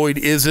Tommy Lloyd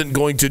isn't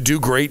going to do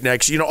great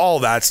next year, all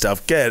that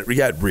stuff. Get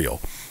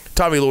real.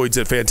 Tommy Lloyd's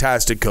a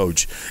fantastic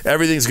coach.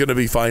 Everything's going to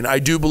be fine. I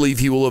do believe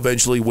he will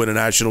eventually win a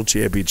national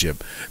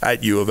championship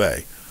at U of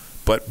A.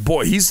 But,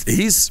 boy,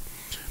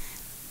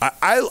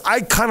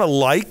 I kind of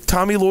like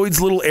Tommy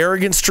Lloyd's little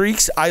arrogant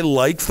streaks. I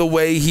like the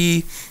way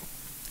he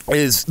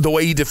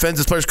defends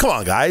his players. Come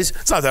on, guys.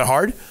 It's not that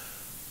hard.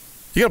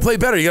 You got to play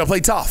better. You got to play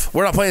tough.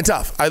 We're not playing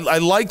tough. I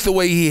like the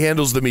way he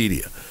handles the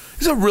media.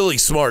 He's a really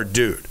smart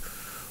dude.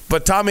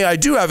 But, Tommy, I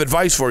do have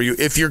advice for you.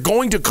 If you're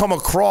going to come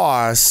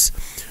across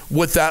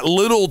with that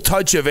little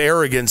touch of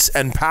arrogance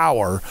and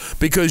power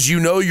because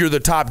you know you're the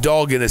top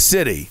dog in a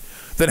city,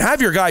 then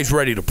have your guys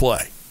ready to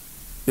play.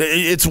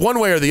 It's one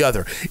way or the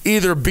other.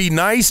 Either be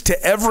nice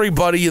to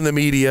everybody in the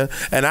media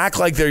and act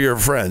like they're your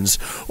friends,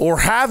 or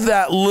have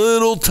that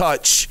little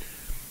touch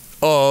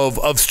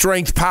of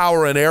strength,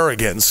 power, and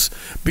arrogance,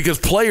 because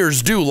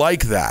players do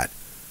like that.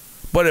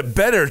 But it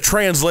better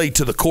translate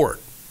to the court,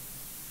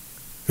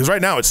 because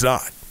right now it's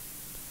not.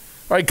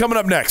 All right, coming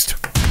up next,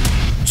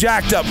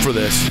 jacked up for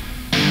this,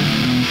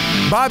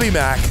 Bobby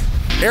Mack,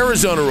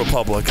 Arizona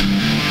Republic,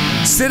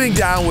 sitting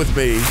down with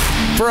me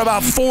for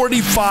about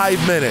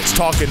 45 minutes,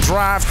 talking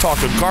draft,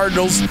 talking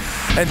Cardinals,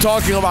 and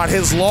talking about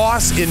his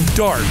loss in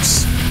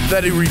darts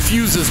that he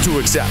refuses to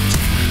accept.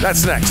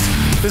 That's next.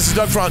 This is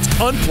Doug Franz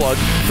Unplugged,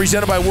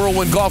 presented by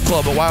Whirlwind Golf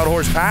Club at Wild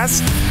Horse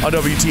Pass on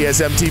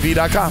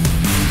WTSMTV.com.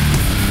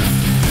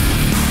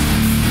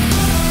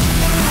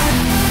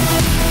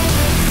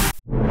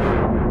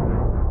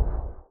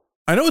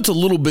 I know it's a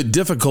little bit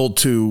difficult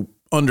to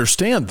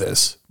understand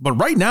this, but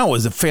right now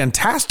is a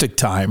fantastic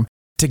time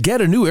to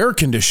get a new air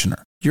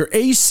conditioner. Your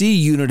AC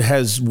unit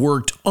has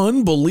worked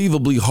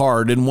unbelievably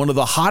hard in one of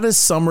the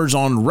hottest summers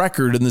on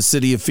record in the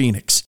city of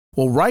Phoenix.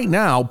 Well, right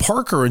now,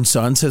 Parker &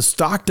 Sons has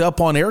stocked up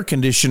on air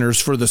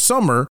conditioners for the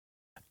summer,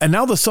 and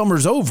now the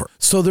summer's over.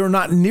 So they're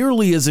not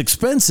nearly as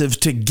expensive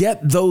to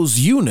get those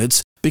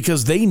units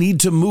because they need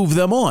to move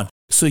them on.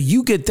 So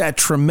you get that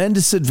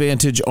tremendous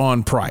advantage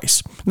on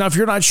price. Now, if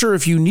you're not sure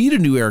if you need a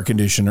new air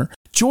conditioner,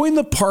 join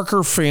the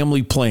Parker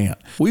Family Plan.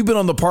 We've been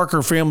on the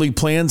Parker Family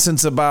Plan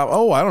since about,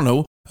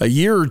 a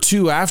year or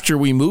two after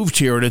we moved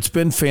here, and it's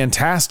been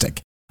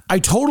fantastic. I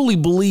totally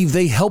believe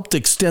they helped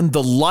extend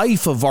the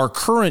life of our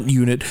current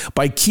unit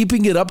by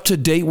keeping it up to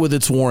date with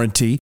its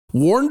warranty,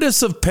 warned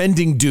us of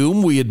pending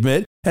doom, we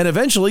admit, and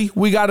eventually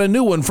we got a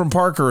new one from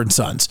Parker &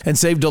 Sons and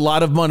saved a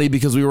lot of money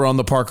because we were on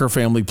the Parker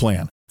Family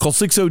Plan. Call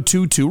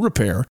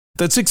 602-2-REPAIR.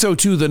 That's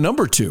 602, the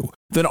number 2,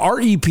 then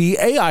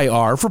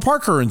REPAIR for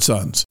Parker &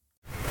 Sons.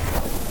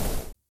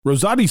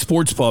 Rosati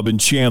Sports Pub in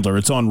Chandler.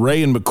 It's on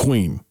Ray and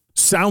McQueen.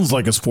 Sounds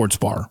like a sports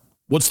bar.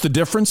 What's the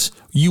difference?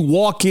 You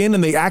walk in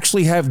and they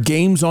actually have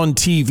games on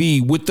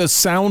TV with the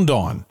sound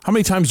on. How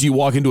many times do you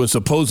walk into a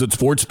supposed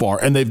sports bar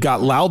and they've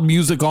got loud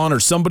music on or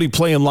somebody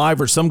playing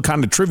live or some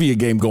kind of trivia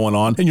game going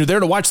on and you're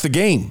there to watch the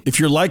game? If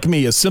you're like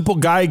me, a simple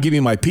guy, give me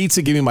my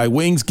pizza, give me my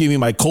wings, give me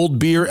my cold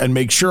beer, and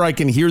make sure I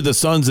can hear the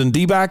Suns and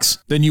D-backs,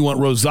 then you want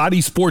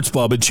Rosati Sports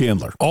Pub in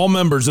Chandler. All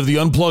members of the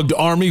Unplugged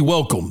Army,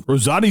 welcome.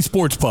 Rosati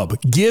Sports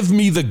Pub. Give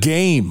me the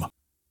game.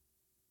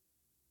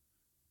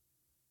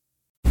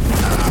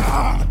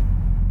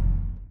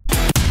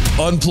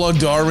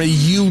 Unplugged Army,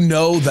 you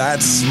know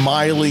that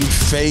smiling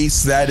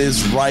face that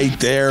is right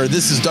there.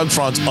 This is Doug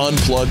Franz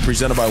Unplugged,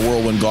 presented by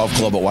Whirlwind Golf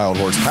Club at Wild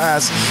Horse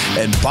Pass.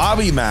 And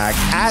Bobby Mack,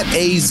 at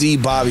AZ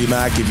Bobby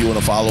Mack, if you want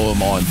to follow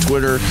him on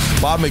Twitter.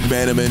 Bob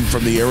McManaman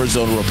from the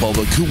Arizona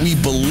Republic, who we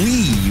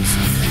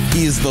believe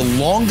is the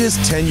longest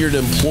tenured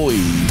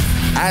employee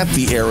at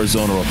the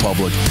Arizona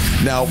Republic.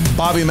 Now,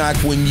 Bobby Mack,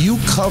 when you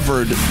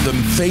covered the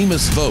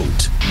famous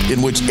vote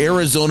in which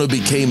Arizona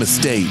became a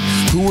state,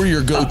 who were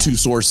your go-to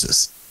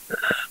sources?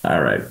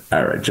 All right.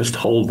 Just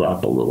hold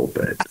up a little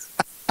bit.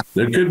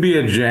 There could be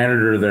a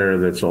janitor there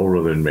that's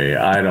older than me.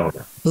 I don't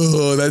know.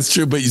 Oh, that's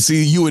true. But you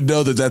see, you would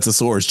know that that's a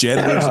source.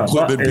 Janitors,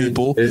 equipment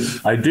people.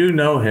 I do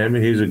know him.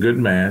 He's a good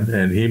man,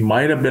 and he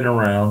might have been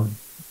around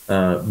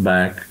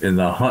back in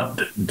the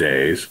Hunt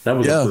days. That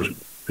was the first,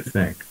 I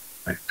think.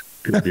 I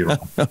could be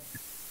wrong.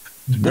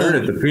 He's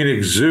buried at the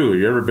Phoenix Zoo.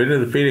 You ever been to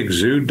the Phoenix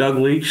Zoo, Doug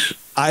Leach?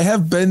 I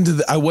have been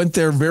to I went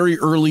there very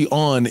early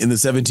on in the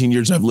 17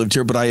 years I've lived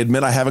here, but I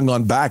admit I haven't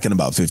gone back in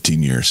about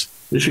 15 years.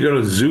 You should go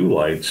to Zoo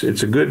Lights.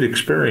 It's a good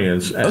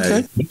experience.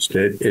 Okay.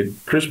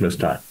 At Christmas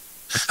time.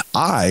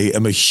 I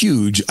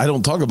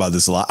don't talk about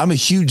this a lot. I'm a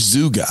huge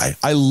zoo guy.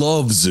 I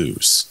love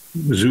zoos.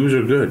 Zoos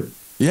are good.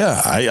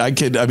 Yeah, I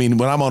mean,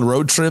 when I'm on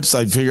road trips,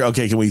 I figure,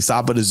 okay, can we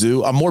stop at a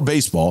zoo? I'm more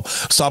baseball.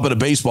 Stop at a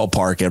baseball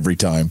park every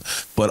time.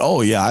 But, oh,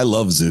 yeah, I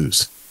love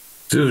zoos.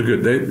 Zoos are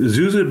good.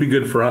 Zoos would be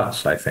good for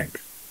us, I think.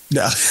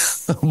 Yeah.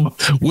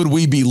 Would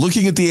we be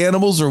looking at the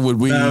animals, or would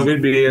we? No,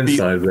 we'd be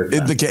inside.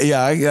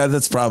 Yeah,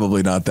 that's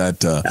probably not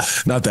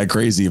that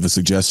crazy of a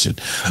suggestion.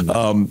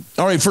 All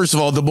right, first of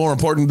all, the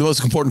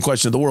most important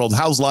question in the world: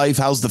 how's life?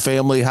 How's the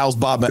family? How's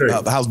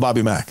how's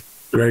Bobby Mack?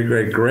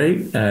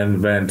 Great, and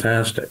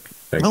fantastic.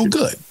 Thank you.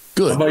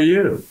 Good. How about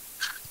you?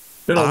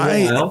 Been a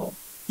while.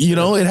 You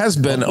know, it has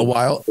been a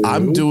while.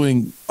 I'm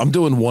doing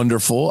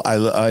wonderful.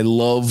 I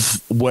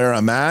love where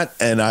I'm at,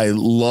 and I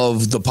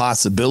love the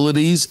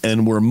possibilities.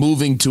 And we're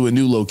moving to a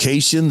new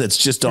location that's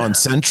just on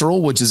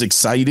Central, which is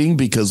exciting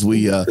because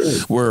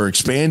we're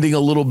expanding a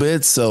little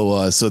bit.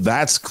 So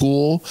that's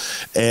cool,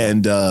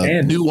 and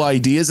new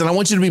ideas. And I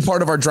want you to be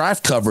part of our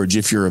draft coverage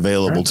if you're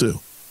available too.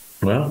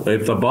 Well,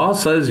 if the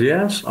boss says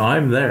yes,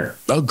 I'm there.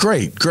 Oh,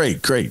 great.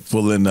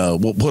 Well, then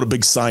we'll put a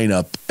big sign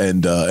up,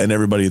 and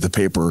everybody at the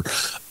paper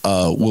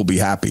will be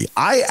happy.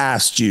 I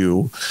asked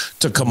you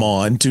to come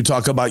on to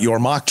talk about your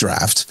mock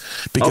draft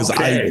because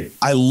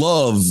I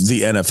love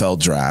the NFL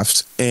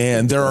draft,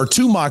 and there are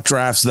two mock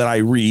drafts that I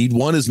read.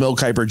 One is Mel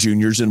Kiper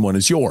Jr.'s and one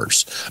is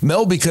yours.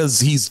 Mel,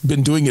 because he's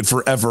been doing it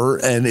forever,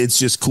 and it's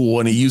just cool,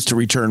 and he used to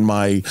return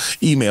my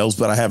emails,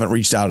 but I haven't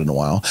reached out in a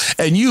while.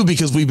 And you,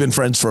 because we've been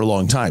friends for a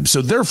long time.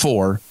 So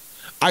therefore,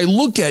 I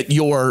look at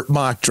your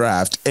mock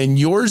draft, and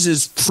yours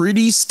is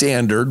pretty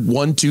standard.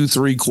 1, 2,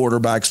 3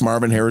 quarterbacks,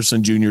 Marvin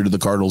Harrison Jr. to the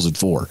Cardinals at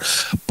 4.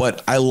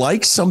 But I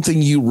like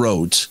something you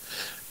wrote,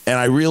 and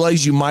I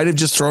realize you might have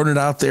just thrown it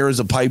out there as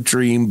a pipe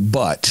dream,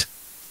 but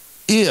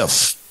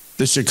if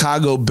the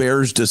Chicago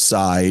Bears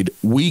decide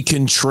we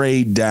can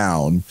trade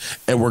down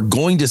and we're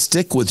going to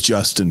stick with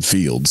Justin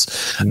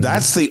Fields,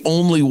 that's the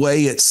only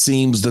way it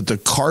seems that the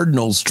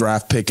Cardinals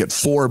draft pick at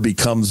 4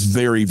 becomes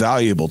very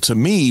valuable. To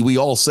me, we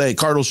all say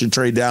Cardinals should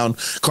trade down.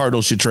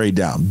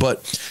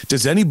 But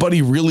does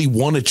anybody really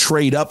want to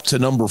trade up to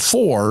number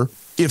 4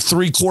 if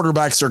 3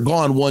 quarterbacks are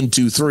gone, 1,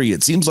 2, 3?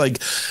 It seems like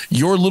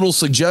your little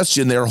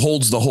suggestion there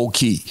holds the whole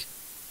key.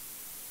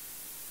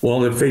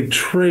 Well, if they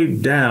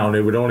trade down,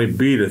 it would only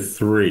be to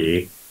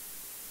 3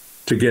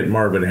 to get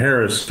Marvin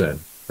Harrison,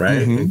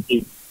 right? And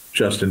keep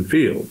Justin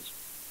Fields.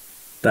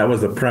 That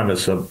was the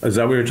premise of, is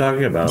that what you're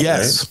talking about?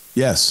 Yes, right?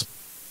 Yes.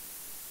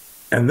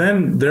 And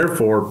then,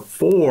 therefore,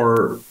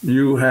 4,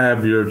 you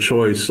have your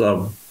choice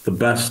of the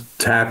best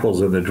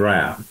tackles in the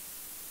draft.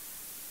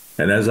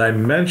 And as I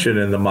mentioned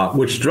in the mock,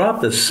 which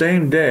dropped the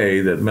same day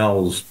that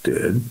Mel's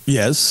did.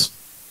 Yes.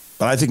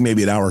 But I think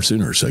maybe an hour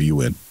sooner, so you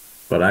win.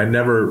 But I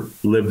never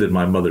lived in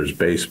my mother's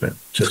basement,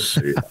 just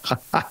so you know.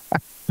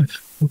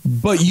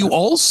 But you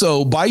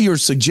also, by your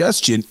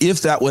suggestion,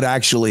 if that would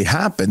actually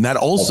happen, that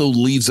also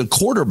leaves a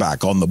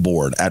quarterback on the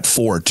board at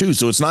 4 too.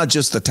 So it's not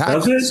just the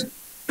tackles. Does it?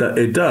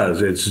 It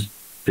does. It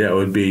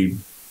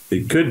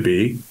could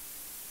be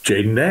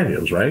Jaden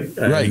Daniels, right?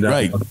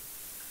 Right.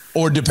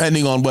 Or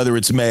depending on whether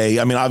it's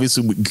May. I mean,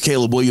 obviously,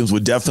 Caleb Williams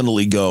would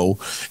definitely go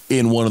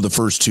in one of the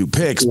first 2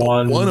 picks.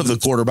 But one of the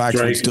quarterbacks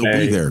would still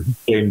be there.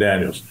 Jaden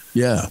Daniels.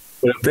 Yeah.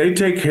 But if they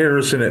take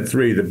Harrison at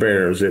 3, the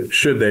Bears,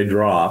 should they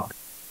drop,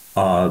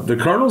 the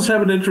Cardinals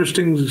have an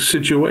interesting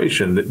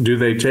situation. Do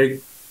they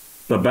take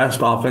the best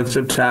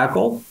offensive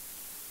tackle,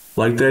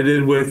 like they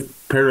did with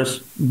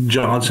Paris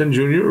Johnson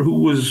Jr.,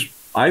 who was,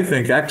 I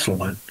think,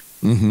 excellent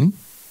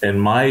in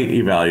my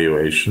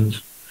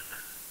evaluations,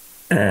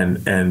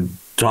 and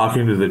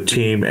talking to the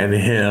team and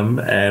him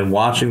and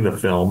watching the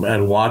film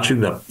and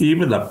watching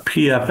even the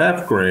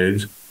PFF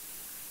grades,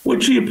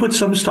 which you put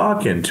some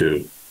stock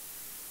into.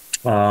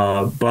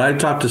 But I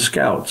talked to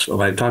scouts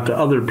and I talked to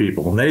other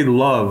people, and they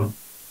love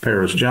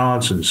Paris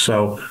Johnson.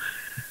 So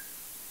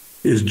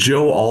is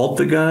Joe Alt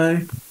the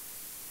guy?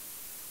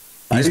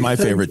 He's my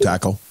favorite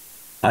tackle.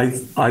 I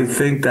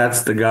think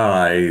that's the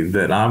guy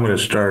that I'm going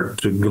to start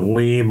to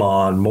gleam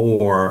on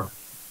more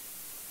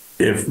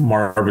if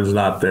Marvin's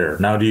not there.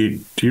 Now, do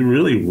you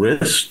really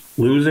risk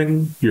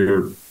losing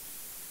your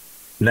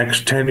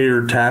next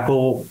 10-year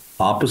tackle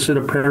opposite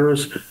of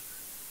Paris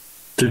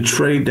to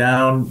trade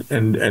down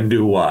and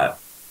do what?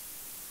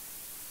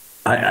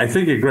 I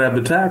think you grab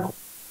the tackle.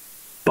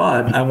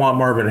 But I want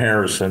Marvin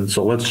Harrison,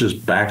 so let's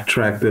just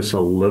backtrack this a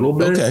little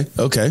bit.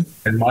 Okay.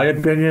 In my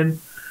opinion,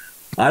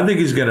 I think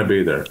he's going to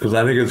be there because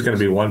I think it's going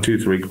to be 1, 2,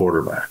 3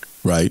 quarterback.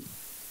 Right.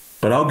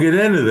 But I'll get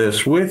into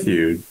this with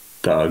you,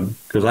 Doug,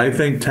 because I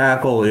think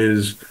tackle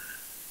is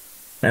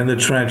in the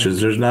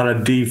trenches. There's not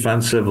a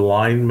defensive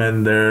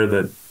lineman there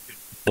that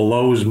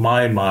blows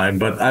my mind,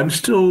 but I'm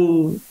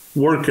still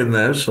working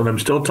this and I'm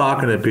still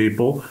talking to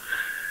people.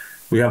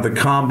 We have the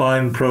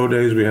Combine Pro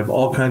Days. We have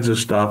all kinds of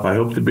stuff. I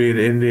hope to be in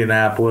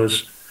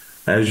Indianapolis,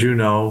 as you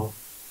know,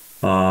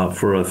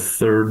 for a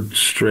third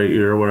straight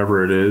year,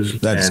 whatever it is.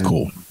 That's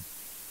cool.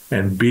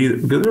 And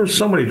because there's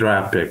so many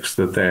draft picks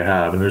that they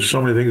have, and there's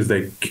so many things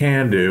they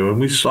can do. And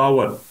we saw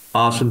what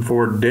Austin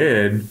Ford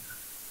did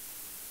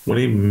when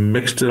he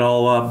mixed it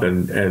all up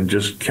and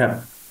just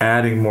kept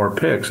adding more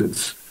picks.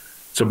 It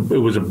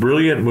was a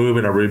brilliant move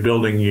in a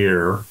rebuilding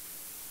year.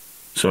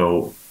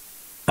 So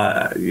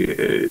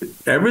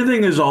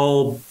everything is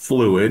all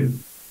fluid,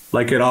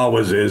 like it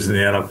always is in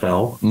the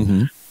NFL.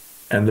 Mm-hmm.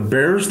 And the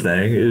Bears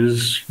thing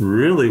is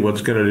really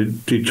what's going to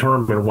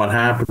determine what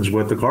happens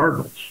with the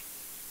Cardinals.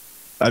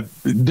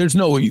 There's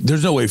no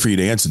way for you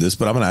to answer this,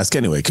 but I'm going to ask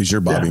anyway because you're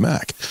Bobby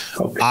Mack.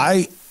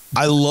 Okay.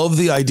 I love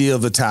the idea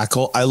of a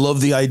tackle. I love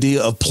the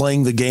idea of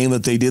playing the game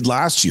that they did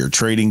last year,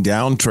 trading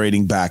down,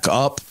 trading back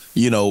up,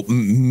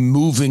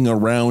 moving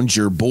around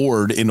your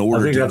board in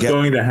order to I think that's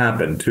going to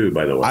happen too,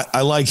 by the way.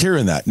 I like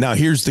hearing that. Now,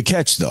 here's the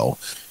catch, though.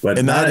 But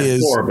and not that at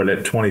is 4, but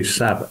at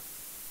 27.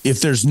 If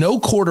there's no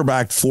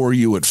quarterback for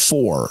you at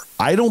 4,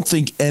 I don't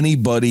think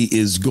anybody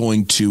is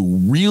going to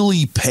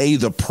really pay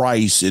the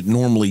price it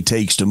normally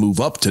takes to move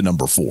up to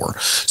number 4.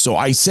 So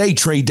I say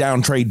trade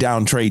down, trade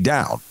down, trade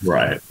down.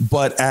 Right.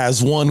 But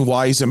as one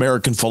wise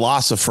American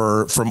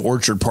philosopher from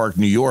Orchard Park,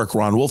 New York,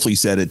 Ron Wolfley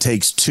said, it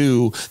takes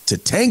 2 to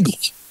tangle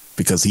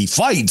because he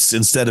fights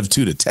instead of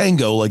 2 to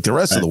tango like the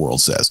rest of the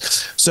world says.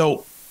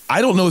 So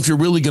I don't know if you're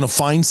really going to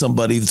find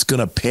somebody that's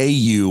going to pay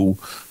you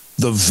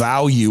the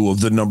value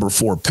of the number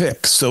 4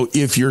 pick. So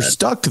if you're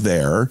stuck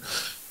there,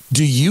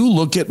 do you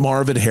look at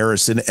Marvin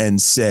Harrison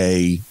and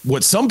say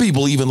what some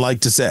people even like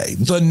to say,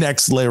 the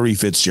next Larry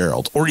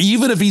Fitzgerald, or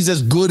even if he's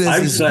as good as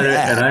I've said it,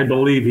 and I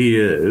believe he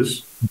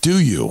is. Do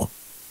you?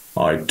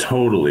 I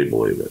totally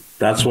believe it.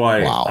 That's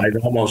why I'd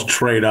almost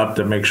trade up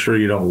to make sure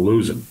you don't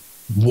lose him.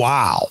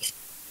 Wow.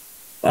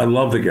 I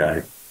love the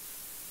guy.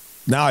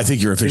 Now I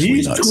think you're officially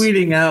He's nuts.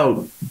 tweeting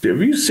out.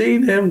 Have you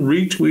seen him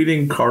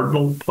retweeting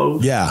Cardinal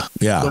posts? Yeah.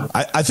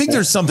 I think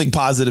there's something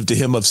positive to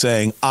him of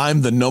saying,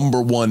 I'm the number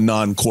 1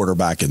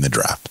 non-quarterback in the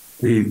draft.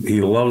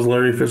 He loves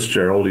Larry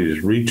Fitzgerald.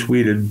 He's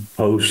retweeted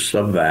posts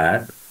of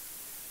that.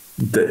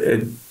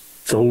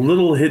 It's a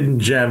little hidden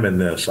gem in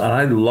this. And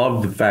I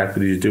love the fact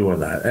that he's doing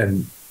that.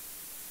 And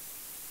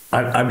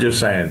I'm just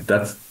saying,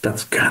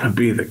 that's got to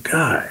be the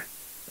guy.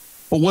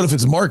 But what if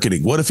it's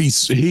marketing? What if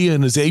he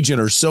and his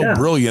agent are so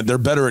brilliant, they're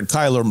better at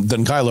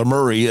than Kyler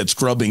Murray at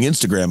scrubbing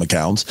Instagram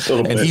accounts?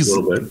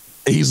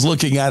 He's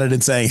looking at it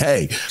and saying,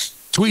 hey,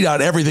 tweet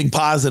out everything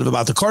positive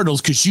about the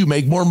Cardinals because you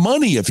make more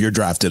money if you're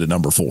drafted at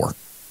number 4.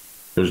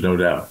 There's no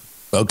doubt.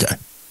 Okay.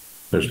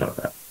 There's no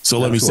doubt. So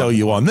let me sell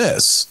you on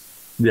this.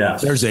 Yeah.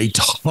 There's a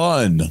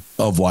ton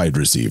of wide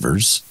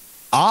receivers.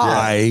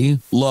 I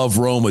love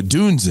Rome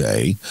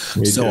Odunze.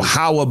 So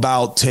how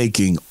about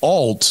taking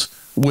Alt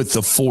with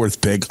the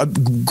 4th pick?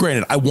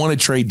 Granted, I want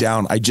to trade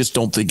down. I just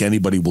don't think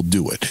anybody will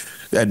do it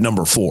at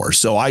number 4.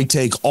 So I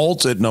take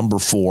Alt at number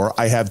 4.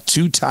 I have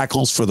 2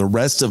 tackles for the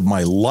rest of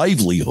my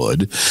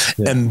livelihood.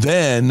 And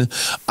then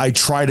I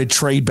try to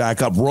trade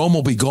back up. Rome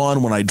will be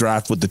gone when I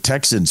draft with the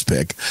Texans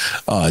pick.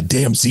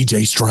 Damn,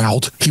 CJ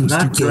Stroud. He was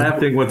not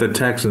drafting with the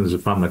Texans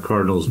if I'm the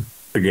Cardinals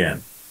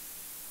again.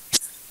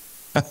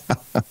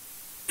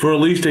 For at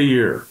least a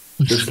year.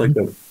 Just like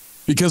the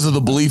because of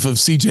the belief of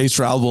CJ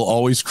Stroud will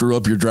always screw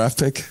up your draft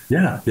pick?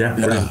 Yeah.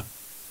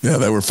 Yeah,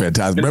 they were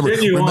fantastic. Remember at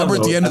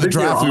the end of the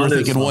draft, we were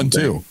thinking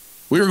 1-2.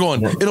 We were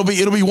going, it'll be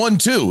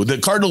 1-2. The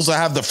Cardinals will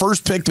have the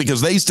first pick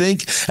because they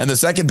stink and the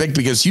second pick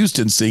because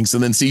Houston stinks,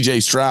 and then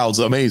CJ Stroud's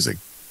amazing.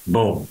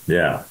 Boom.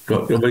 Yeah.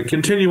 But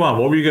continue on.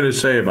 What were you going to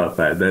say about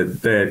that?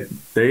 That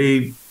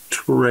they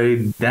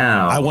trade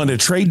down. I want to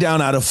trade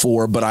down out of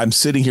 4, but I'm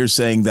sitting here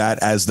saying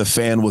that as the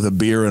fan with a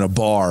beer in a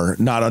bar,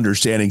 not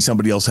understanding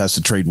somebody else has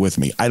to trade with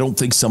me. I don't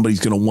think somebody's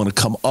going to want to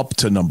come up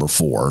to number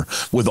 4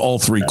 with all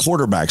 3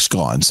 quarterbacks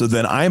gone. So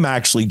then I'm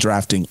actually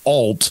drafting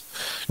Alt,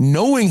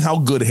 knowing how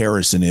good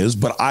Harrison is,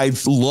 but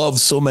I've loved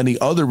so many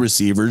other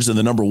receivers, and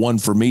the number 1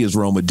 for me is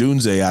Roma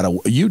Dunze out of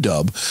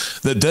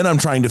UW, that then I'm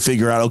trying to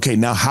figure out, okay,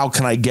 now how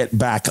can I get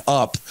back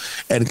up,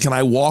 and can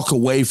I walk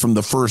away from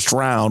the first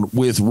round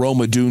with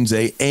Roma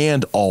Dunze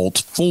and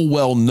Alt, full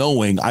well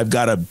knowing I've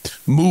got to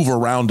move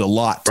around a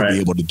lot to be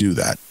able to do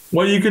that.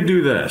 Well, you could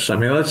do this. I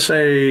mean, let's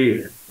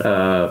say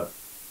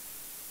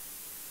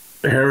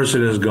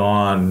Harrison is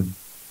gone,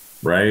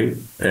 right,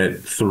 at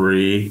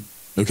 3.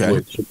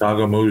 Okay.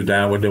 Chicago moves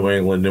down with New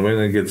England. New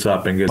England gets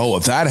up and gets. Oh,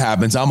 if that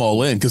happens, I'm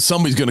all in because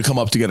somebody's going to come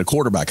up to get a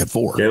quarterback at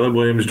 4. Caleb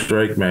Williams,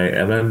 Drake May,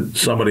 and then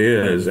somebody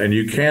is, and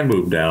you can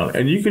move down,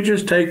 and you can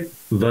just take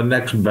the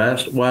next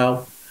best.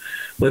 Well,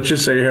 let's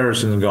just say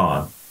Harrison's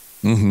gone.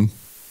 Mm-hmm.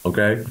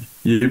 Okay,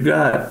 you've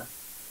got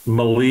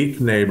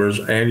Malik Neighbors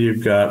and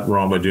you've got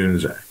Roma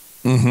Dunze.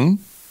 Mm-hmm.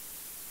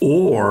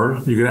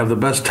 Or you can have the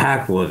best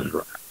tackle in the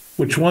draft.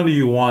 Which one do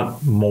you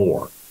want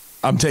more?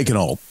 I'm taking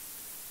Alt.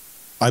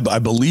 I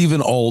believe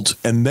in Alt,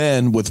 and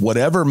then with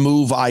whatever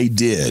move I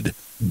did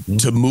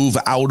to move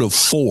out of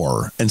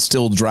 4 and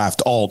still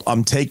draft Alt,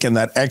 I'm taking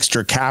that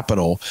extra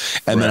capital,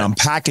 and then I'm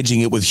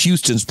packaging it with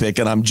Houston's pick,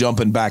 and I'm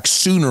jumping back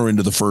sooner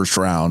into the first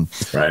round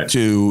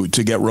to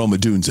get Roma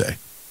Dunze.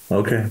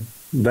 Okay.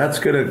 That's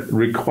going to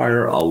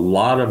require a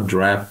lot of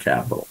draft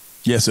capital.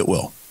 Yes, it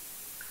will.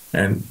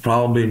 And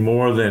probably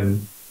more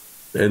than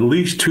at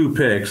least 2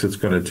 picks it's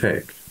going to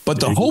take. But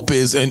the hope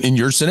is, in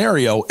your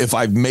scenario, if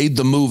I've made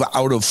the move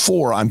out of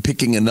 4, I'm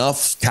picking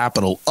enough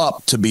capital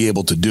up to be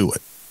able to do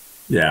it.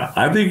 Yeah,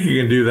 I think you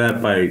can do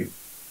that by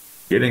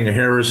getting a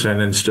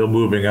Harrison and still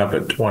moving up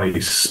at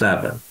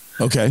 27.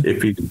 Okay.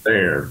 If he's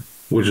there,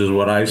 which is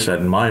what I said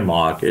in my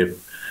mock.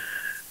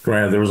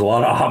 Granted, there was a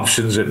lot of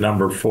options at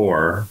number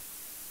 4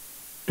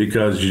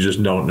 because you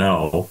just don't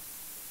know.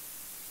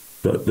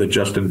 The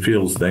Justin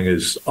Fields thing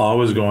is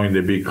always going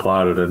to be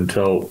clouded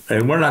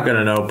and we're not going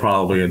to know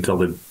probably until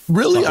the.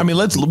 Really? I mean,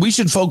 we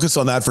should focus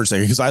on that for a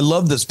second because I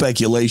love the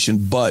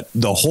speculation, but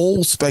the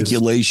whole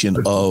speculation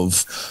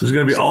of. There's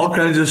going to be all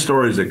kinds of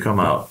stories that come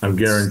out, I'm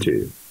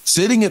guaranteed.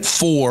 Sitting at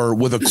 4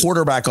 with a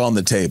quarterback on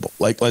the table.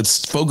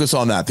 Let's focus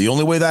on that. The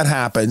only way that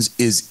happens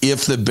is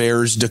if the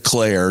Bears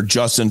declare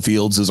Justin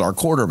Fields is our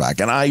quarterback.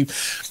 And I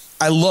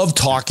love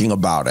talking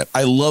about it.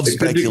 I love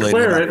speculating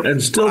about it.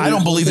 And still I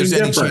don't believe there's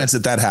any chance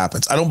that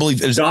happens. I don't believe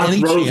there's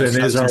any chance. Josh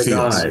Rosen is our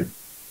guy.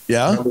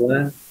 Yeah?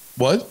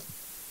 What?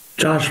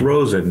 Josh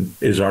Rosen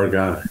is our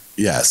guy.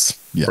 Yes.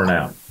 Yeah. For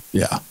now.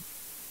 Yeah.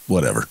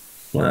 Whatever.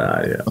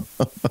 Yeah.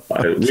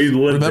 We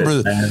lived Remember,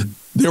 it, man.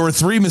 There were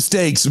 3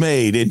 mistakes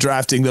made in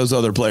drafting those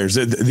other players.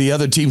 The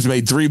other teams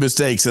made 3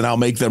 mistakes, and I'll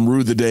make them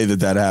rue the day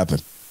that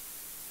happened.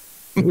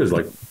 It was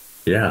like,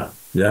 yeah,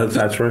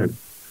 that's right.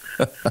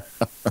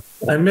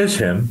 I miss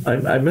him.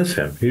 I miss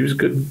him. He was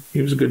good.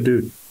 He was a good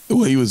dude.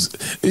 Well, he was.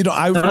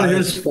 Not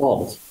his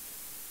fault.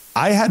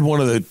 I had one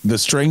of the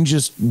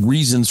strangest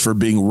reasons for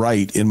being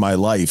right in my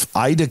life.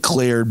 I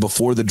declared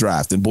before the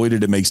draft, and boy,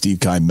 did it make Steve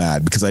Keim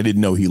mad because I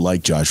didn't know he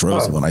liked Josh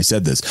Rosen when I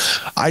said this.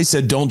 I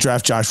said, don't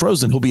draft Josh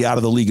Rosen. He'll be out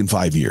of the league in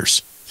 5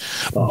 years.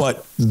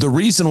 But the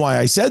reason why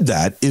I said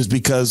that is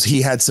because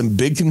he had some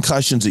big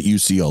concussions at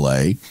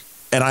UCLA,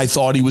 and I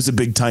thought he was a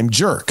big-time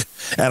jerk.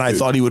 And I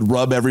thought he would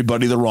rub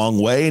everybody the wrong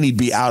way, and he'd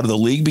be out of the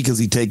league because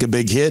he'd take a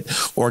big hit,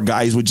 or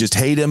guys would just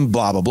hate him,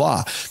 blah, blah,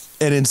 blah.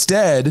 And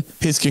instead,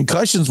 his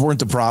concussions weren't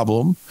the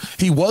problem.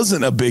 He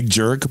wasn't a big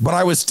jerk, but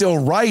I was still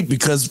right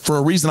because for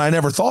a reason I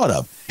never thought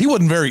of. He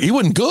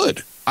wasn't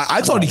good.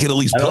 I thought he could at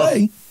least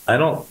play.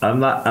 I'm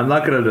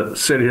not going to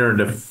sit here and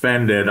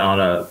defend it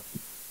on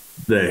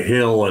the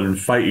hill and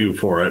fight you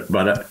for it,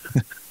 but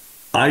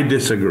I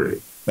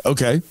disagree.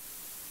 Okay.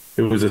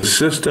 It was a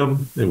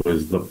system. It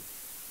was the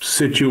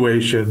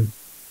situation.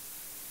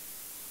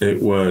 It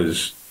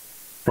was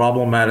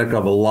problematic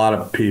of a lot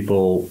of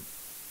people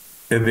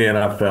in the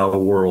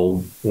NFL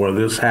world where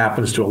this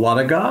happens to a lot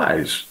of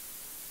guys,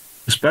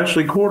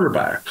 especially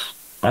quarterbacks.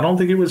 I don't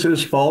think it was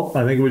his fault.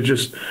 I think it was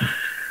just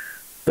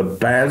the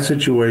bad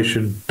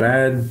situation,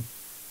 bad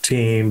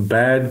team,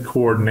 bad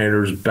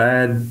coordinators,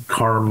 bad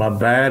karma,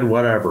 bad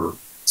whatever.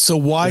 So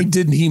why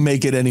didn't he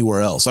make it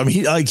anywhere else? I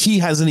mean, he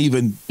hasn't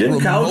even.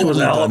 Jim Couch was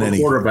a hell of a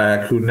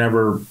quarterback who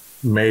never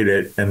made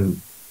it, and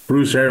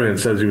Bruce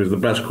Arians says he was the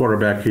best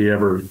quarterback he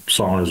ever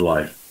saw in his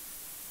life.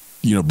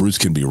 You know, Bruce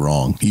can be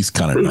wrong. He's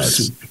kind of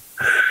nuts.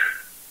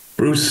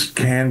 Bruce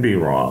can be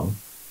wrong.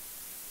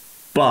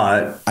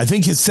 But I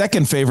think his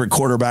second favorite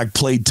quarterback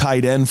played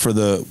tight end for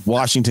the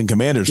Washington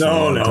Commanders for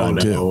a long time,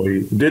 too.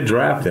 He did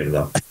draft him,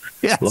 though.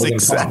 Yes,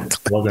 exactly.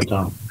 Logan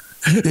Thomas.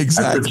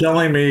 Exactly. After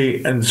telling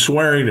me and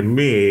swearing to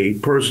me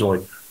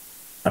personally,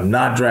 I'm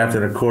not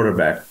drafting a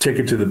quarterback. Take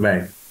it to the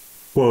bank.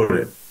 Quote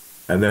it.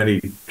 And then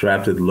he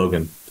drafted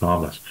Logan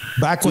Thomas.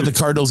 Back when the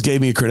Cardinals gave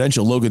me a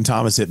credential, Logan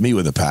Thomas hit me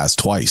with a pass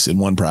twice in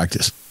one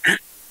practice.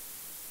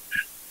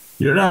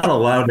 You're not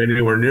allowed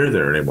anywhere near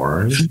there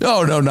anymore, are you?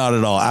 No, not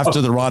at all.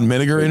 After the Ron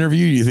Miniger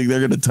interview, you think they're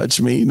going to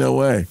touch me? No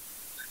way.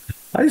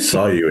 I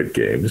saw you at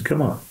games.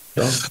 Come on.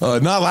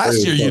 Not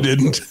last year, you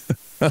didn't.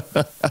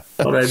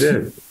 But I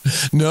did.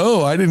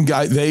 No, I didn't.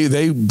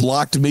 They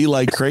blocked me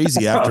like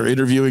crazy after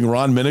interviewing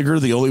Ron Miniger,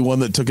 the only one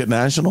that took it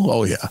national.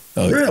 Oh, yeah.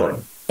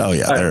 Really? Oh,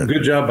 yeah.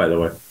 Good job, by the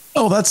way.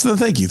 Oh,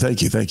 thank you.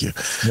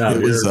 No,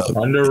 it was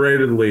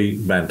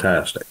underratedly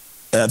fantastic.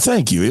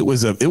 Thank you. It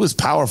was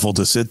powerful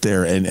to sit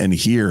there and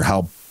hear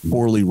how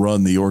poorly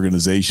run the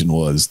organization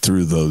was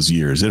through those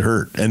years. It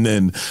hurt. And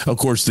then, of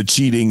course, the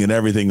cheating and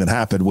everything that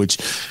happened, which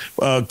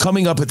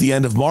coming up at the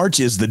end of March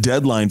is the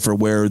deadline for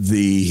where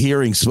the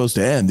hearing's supposed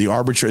to end. The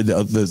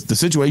arbitrator, the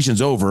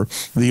situation's over.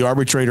 The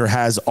arbitrator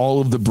has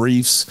all of the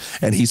briefs,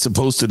 and he's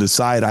supposed to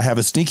decide. I have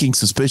a sneaking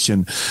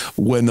suspicion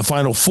when the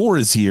Final Four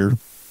is here,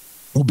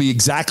 will be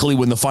exactly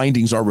when the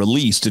findings are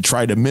released to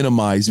try to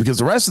minimize, because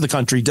the rest of the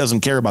country doesn't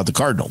care about the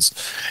Cardinals.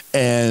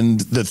 And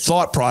the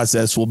thought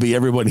process will be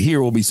everyone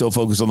here will be so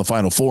focused on the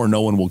Final Four,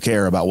 no one will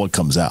care about what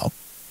comes out.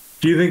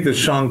 Do you think the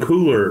Sean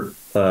Cooler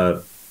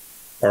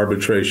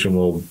arbitration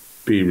will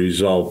be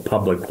resolved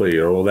publicly,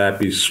 or will that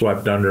be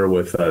swept under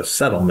with a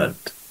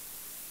settlement?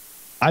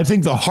 I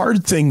think the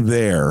hard thing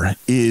there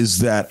is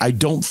that I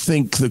don't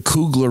think the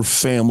Kugler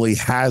family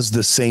has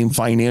the same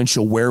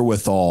financial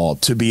wherewithal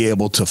to be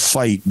able to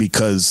fight,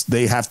 because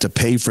they have to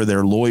pay for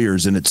their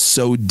lawyers, and it's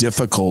so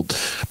difficult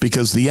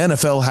because the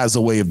NFL has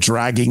a way of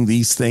dragging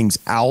these things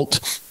out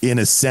in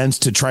a sense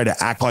to try to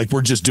act like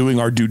we're just doing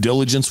our due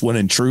diligence when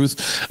in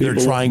truth they're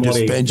trying to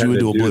spend you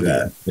into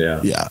oblivion.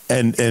 Yeah.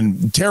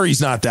 And Terry's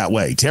not that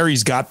way.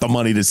 Terry's got the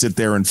money to sit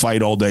there and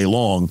fight all day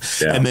long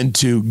and then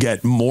to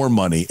get more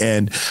money.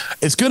 And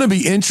it's going to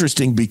be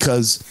interesting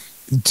because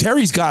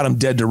Terry's got him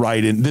dead to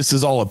right, and this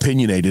is all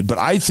opinionated, but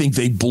I think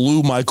they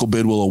blew Michael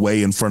Bidwill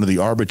away in front of the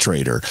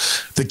arbitrator.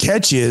 The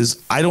catch is,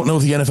 I don't know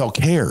if the NFL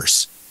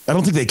cares. I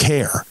don't think they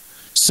care.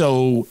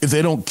 So if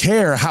they don't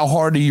care, how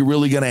hard are you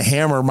really going to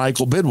hammer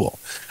Michael Bidwill?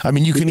 I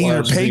mean, you can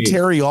either pay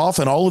Terry off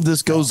and all of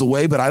this goes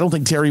away, but I don't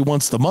think Terry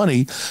wants the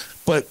money.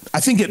 But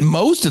I think at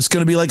most it's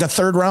going to be like a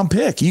third-round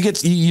pick.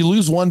 You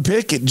lose one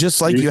pick,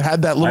 just like you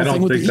had that little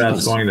thing with the Eagles. I don't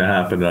think that's going to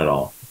happen at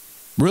all.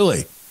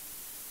 Really?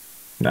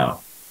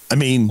 No. I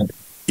mean,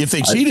 if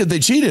they cheated, they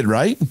cheated,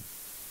 right?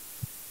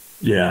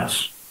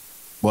 Yes.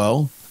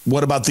 Well,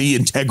 what about the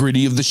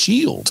integrity of the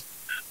Shield?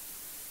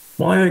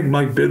 Well, I think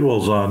Mike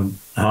Bidwill's on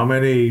how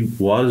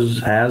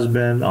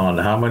been on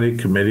how many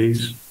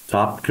committees,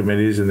 top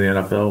committees in the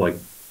NFL, like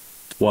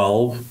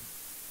 12.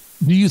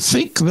 Do you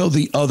think, though,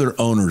 the other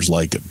owners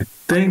like him?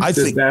 I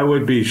think that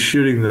would be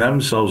shooting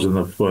themselves in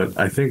the foot.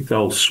 I think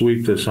they'll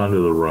sweep this under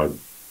the rug.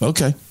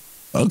 Okay.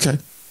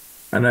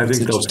 And I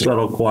think they'll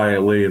settle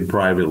quietly and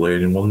privately,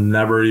 and we'll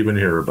never even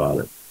hear about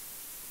it.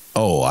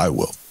 Oh, I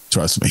will.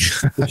 Trust me.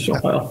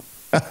 Well,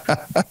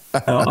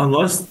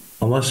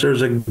 unless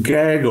there's a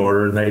gag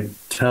order and they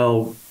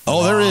tell.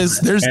 Oh, there is.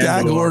 There's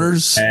gag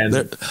orders.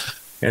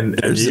 And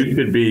you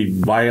could be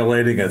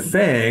violating a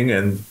thing,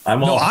 and I'm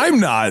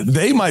not.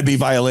 They might be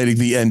violating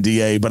the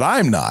NDA, but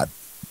I'm not.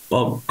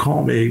 Well,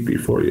 call me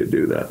before you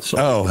do that. So.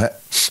 Oh,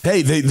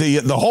 hey,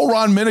 the whole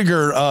Ron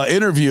Miniger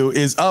interview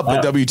is up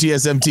at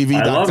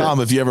WTSMTV.com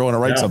if you ever want to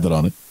write something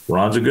on it.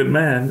 Ron's a good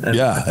man.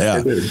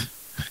 Yeah.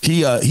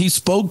 He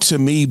spoke to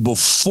me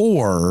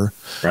before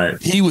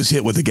he was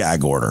hit with a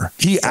gag order.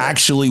 He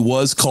actually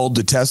was called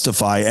to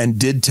testify and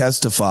did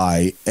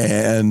testify,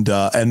 and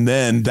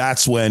then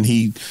that's when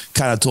he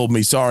kind of told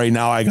me, sorry,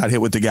 now I got hit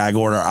with the gag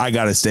order. I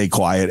got to stay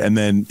quiet. And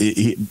then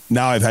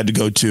now I've had to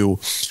go to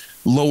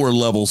lower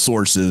level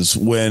sources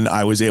when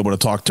I was able to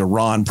talk to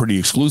Ron pretty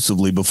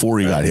exclusively before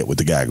he got hit with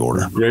the gag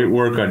order. Great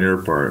work on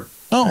your part.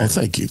 Oh,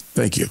 thank you.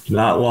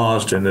 Not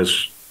lost in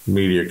this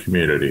media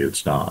community.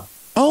 It's not.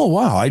 Oh,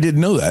 wow. I didn't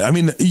know that. I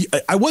mean,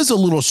 I was a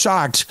little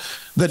shocked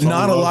that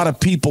not a lot of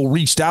people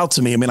reached out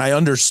to me. I mean, I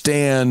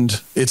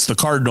understand it's the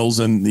Cardinals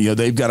and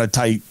they've got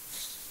to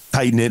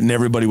tighten it, and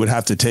everybody would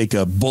have to take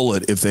a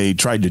bullet if they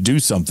tried to do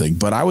something.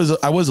 But I was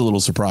a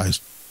little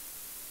surprised.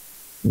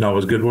 No, it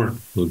was good work.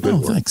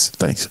 Thanks.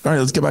 All right,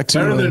 let's get back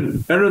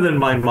to better than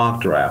my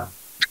mock draft.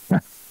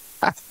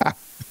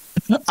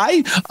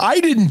 I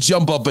didn't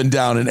jump up and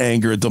down in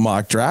anger at the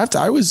mock draft.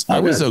 I was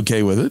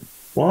okay with it.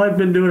 Well, I've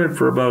been doing it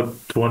for about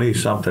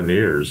 20-something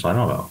years. I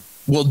don't know.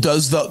 Well,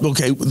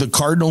 the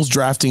Cardinals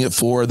drafting at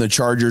 4 and the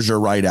Chargers are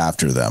right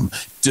after them.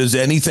 Does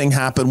anything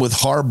happen with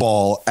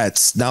Harbaugh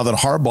now that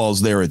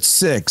Harbaugh's there at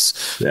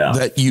 6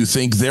 that you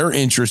think they're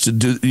interested?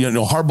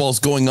 Harbaugh's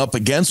going up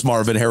against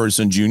Marvin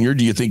Harrison Jr.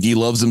 Do you think he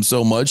loves him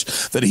so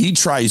much that he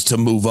tries to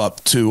move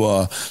up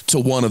to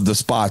one of the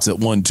spots at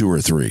 1, 2, or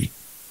 3?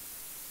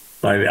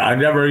 I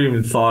never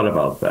even thought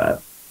about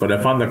that. But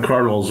if I'm the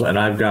Cardinals and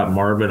I've got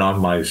Marvin on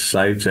my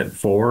sights at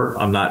 4,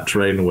 I'm not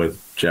trading with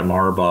Jim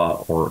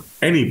Harbaugh or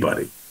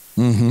anybody.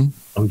 Mm-hmm.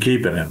 I'm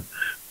keeping him.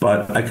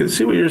 But I can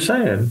see what you're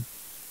saying.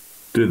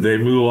 Did they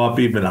move up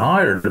even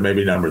higher to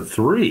maybe number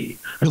 3?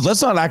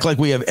 Let's not act like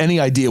we have any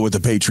idea what the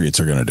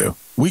Patriots are going to do.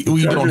 We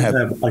don't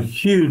have a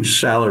huge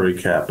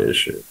salary cap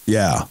issue.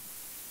 Yeah.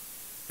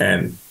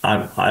 And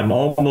I'm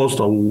almost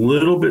a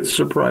little bit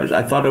surprised.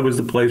 I thought it was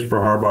the place for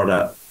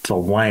Harbaugh to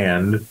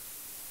land,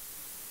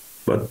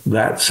 but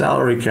that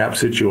salary cap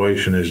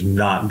situation is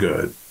not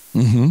good.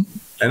 Mm-hmm.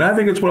 And I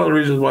think it's one of the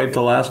reasons why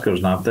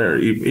Telesco's not there,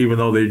 even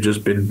though they've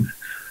just been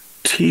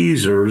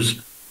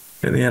teasers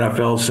in the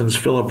NFL since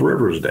Phillip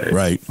Rivers' days.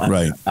 Right.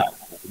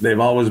 They've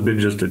always been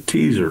just a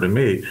teaser to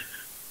me.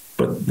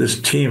 But this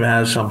team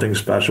has something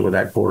special with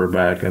that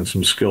quarterback and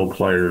some skilled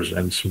players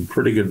and some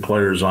pretty good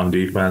players on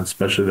defense,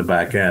 especially the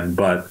back end.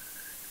 But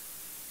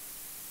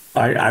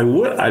I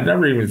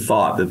never even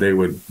thought that they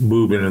would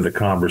move into the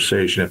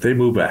conversation. If they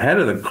move ahead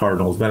of the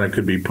Cardinals, then it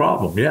could be a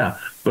problem, yeah.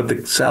 But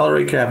the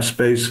salary cap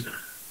space,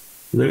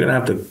 they're going to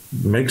have to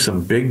make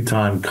some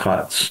big-time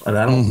cuts. And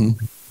I don't...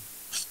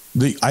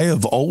 I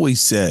have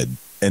always said,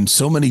 and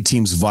so many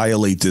teams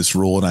violate this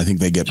rule, and I think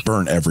they get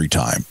burnt every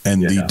time.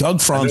 And the Doug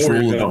Franz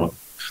rule...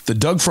 The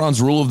Doug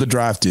Franz rule of the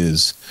draft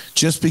is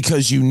just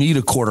because you need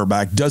a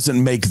quarterback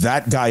doesn't make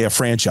that guy a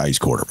franchise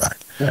quarterback.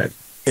 Right.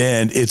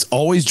 And it's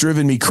always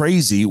driven me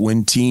crazy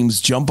when teams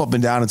jump up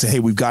and down and say, hey,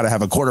 we've got to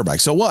have a quarterback.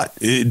 So what?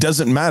 It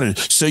doesn't matter.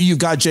 So you've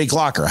got Jake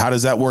Locker. How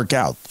does that work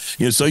out?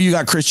 So you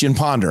got Christian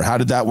Ponder. How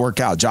did that work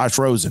out? Josh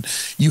Rosen.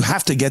 You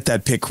have to get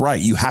that pick right.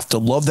 You have to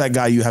love that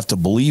guy. You have to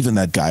believe in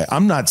that guy.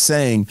 I'm not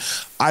saying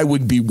I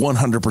would be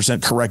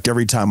 100% correct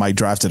every time I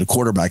drafted a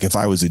quarterback if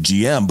I was a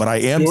GM, but I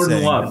am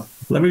saying... Love.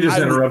 Let me just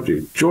interrupt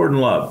you. Jordan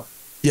Love.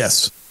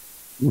 Yes.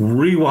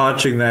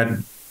 Rewatching that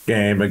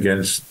game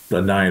against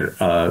the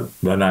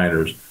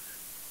Niners,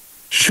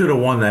 should have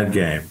won that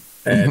game.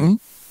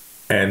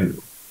 And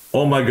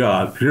oh my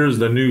God, here's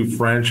the new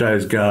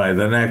franchise guy,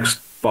 the next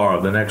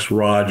Favre, the next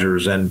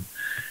Rodgers, and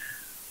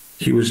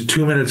he was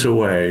 2 minutes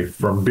away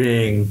from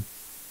being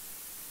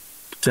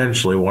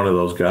potentially one of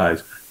those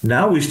guys.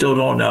 Now we still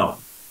don't know.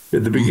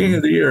 At the beginning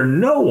of the year,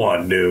 no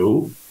one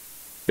knew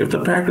if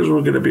the Packers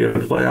were going to be a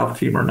playoff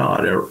team or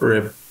not, or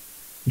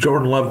if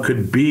Jordan Love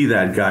could be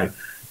that guy.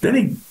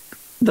 Then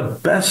the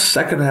best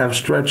second half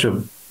stretch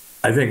of,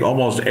 I think,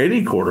 almost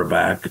any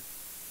quarterback,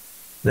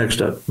 next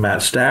to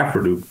Matt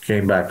Stafford, who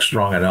came back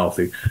strong and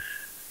healthy,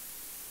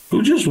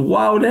 who just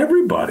wowed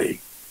everybody.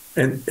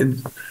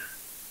 And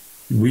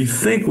we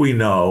think we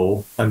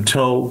know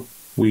until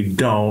we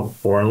don't,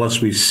 or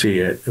unless we see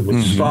it, and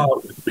we saw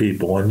it with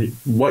people. And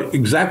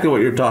exactly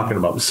what you're talking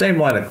about, the same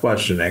line of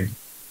questioning.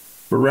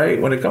 But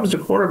right, when it comes to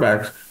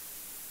quarterbacks,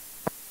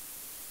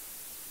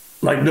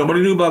 like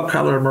nobody knew about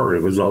Kyler Murray.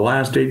 Was the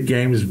last 8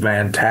 games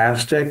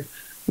fantastic?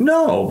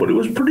 No, but it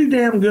was pretty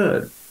damn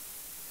good.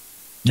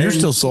 You're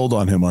still sold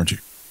on him, aren't you?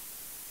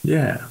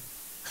 Yeah,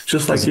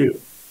 just like you.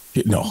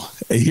 No,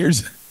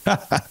 here's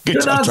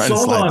you're not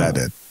sold on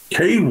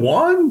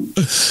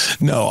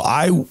K1? No,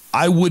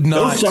 I would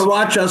not. No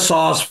sriracha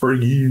sauce for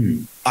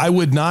you. I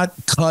would not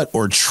cut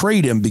or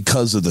trade him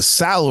because of the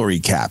salary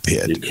cap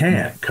hit. You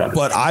can't cut him.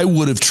 But I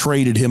would have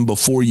traded him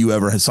before you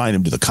ever had signed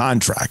him to the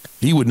contract.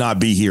 He would not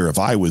be here if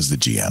I was the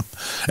GM.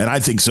 And I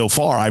think so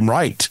far I'm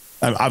right.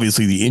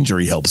 Obviously, the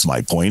injury helps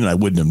my point, and I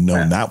wouldn't have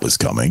known that was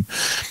coming.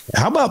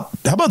 How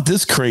about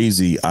this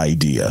crazy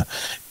idea?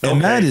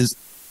 And that is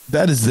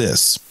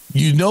this.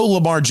 You know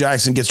Lamar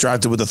Jackson gets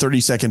drafted with a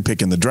 32nd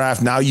pick in the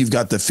draft. Now you've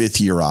got the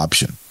 5th-year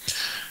option.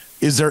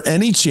 Is there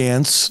any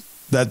chance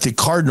that the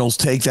Cardinals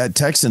take that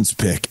Texans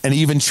pick and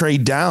even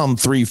trade down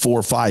 3,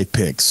 4, 5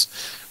 picks?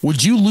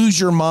 Would you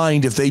lose your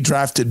mind if they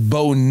drafted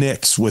Bo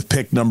Nix with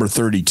pick number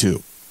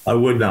 32? I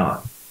would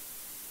not.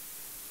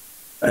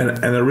 And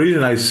the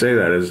reason I say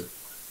that is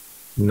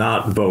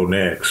not Bo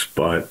Nix,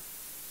 but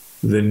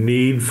the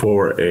need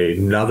for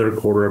another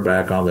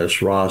quarterback on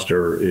this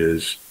roster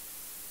is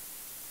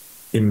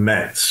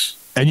immense.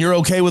 And you're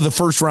okay with the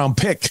first-round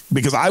pick?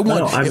 Because I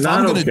want, if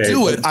I'm going to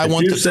do it, I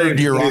want the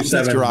 3rd-year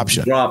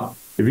option.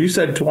 If you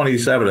said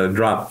 27 and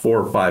dropped 4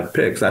 or 5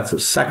 picks, that's a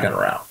second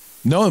round.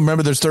 No,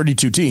 remember there's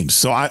 32 teams,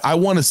 so I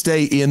want to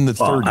stay in the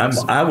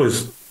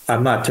 30s.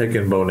 I'm not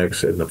taking Bo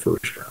Nix in the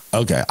first round.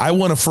 Okay, I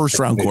want a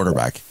first-round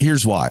quarterback.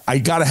 Here's why: I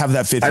got to have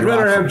that 5th. I'd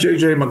rather have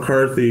J.J.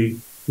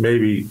 McCarthy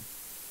maybe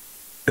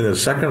in the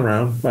second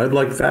round. I'd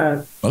like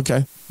that.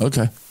 Okay.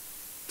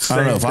 I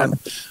don't know if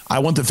I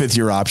want the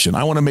 5th-year option.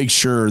 I want to make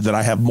sure that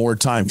I have more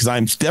time because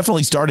I'm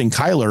definitely starting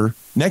Kyler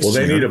next year.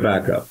 Well, they need a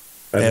backup.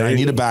 And I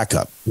need a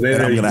backup. They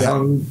need a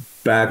young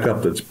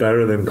backup that's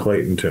better than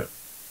Clayton too.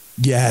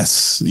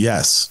 Yes.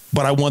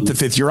 But I want the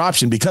 5th-year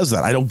option because of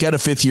that. I don't get a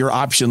 5th-year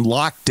option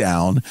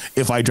lockdown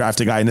if I draft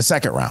a guy in the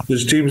 2nd round.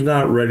 This team's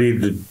not ready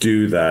to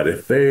do that.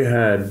 If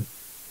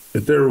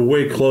they're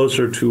way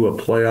closer to a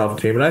playoff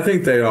team, and I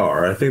think they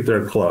are. I think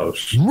they're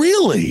close.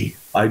 Really?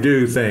 I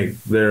do think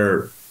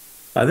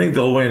I think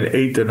they'll win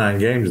 8 to 9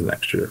 games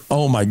next year.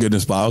 Oh my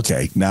goodness, Bob.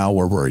 Okay, now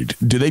we're worried.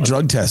 Do they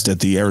drug test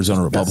at the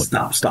Arizona Republic?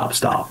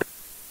 Stop.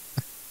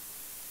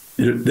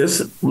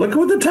 Look at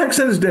what the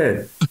Texans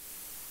did.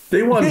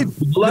 They won 11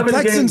 games. The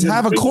Texans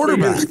have a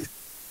quarterback.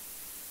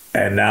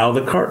 And now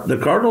the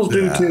Cardinals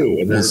do too.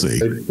 And we'll see.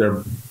 They're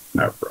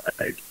all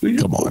right.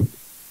 Come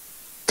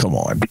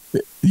on.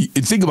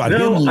 Think about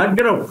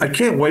it. I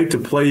can't wait to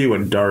play you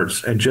in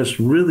darts and just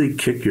really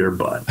kick your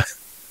butt.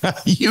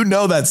 You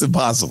know that's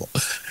impossible.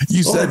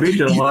 You said I beat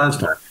you the last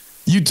time.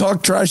 You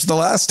talked trash the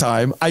last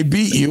time. I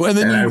beat you, and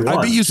then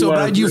I beat you so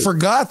bad you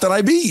forgot that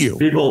I beat you.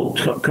 People,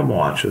 come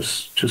watch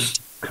us.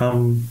 Just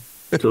come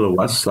to the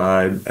west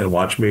side and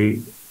watch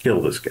me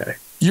kill this guy.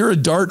 You're a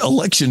dart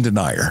election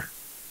denier.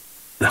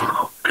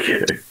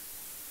 Okay.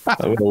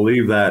 I'm going to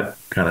leave that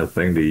kind of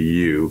thing to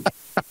you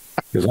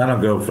because I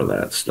don't go for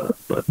that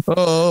stuff. But I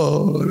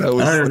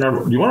don't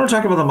remember. You want to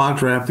talk about the mock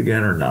draft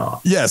again or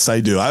not? Yes, I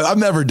do. I'm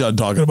never done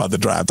talking about the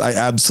draft. I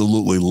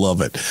absolutely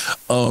love it.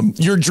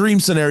 Your dream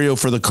scenario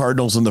for the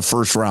Cardinals in the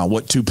first round,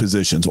 what 2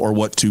 positions or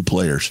what 2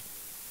 players?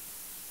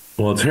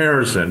 Well, it's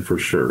Harrison for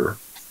sure.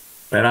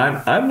 And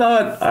I'm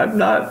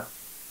not.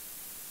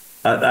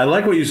 I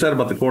like what you said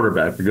about the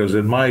quarterback because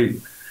in my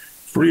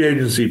free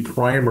agency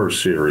primer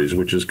series,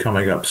 which is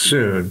coming up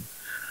soon,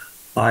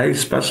 I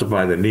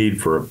specify the need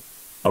for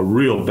a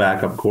real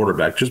backup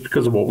quarterback just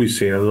because of what we've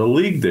seen in the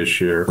league this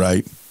year.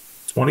 Right.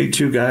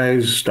 22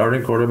 guys,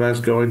 starting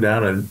quarterbacks going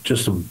down, and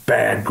just some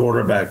bad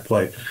quarterback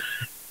play.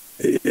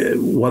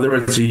 Whether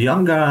it's a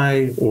young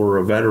guy or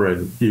a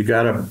veteran, you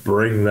got to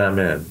bring them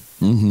in.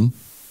 Mm-hmm.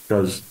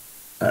 Because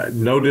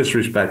no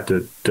disrespect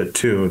to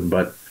Toon,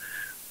 but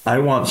I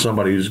want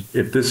somebody who's,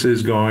 if this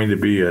is going to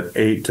be an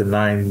 8 to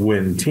 9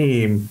 win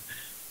team,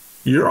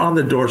 you're on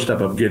the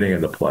doorstep of getting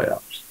in the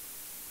playoffs.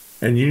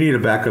 And you need a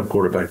backup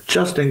quarterback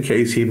just in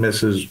case he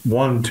misses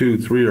 1, 2,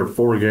 3, or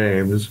 4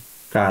 games,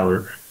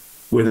 Kyler,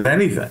 with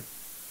anything.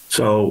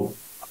 So,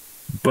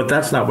 but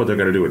that's not what they're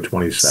going to do at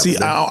 27. See,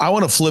 I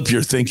want to flip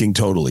your thinking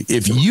totally.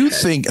 If you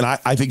think, and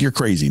I think you're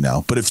crazy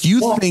now, but if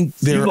you think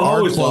they're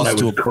close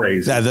to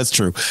crazy. Yeah, that's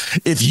true.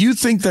 If you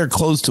think they're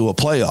close to a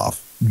playoff,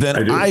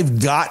 then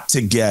I've got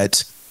to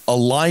get a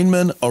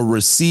lineman, a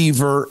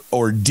receiver,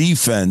 or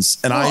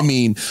defense, and I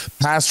mean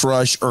pass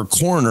rush or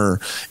corner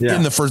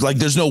in the first. Like,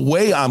 there's no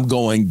way I'm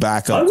going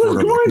back up. I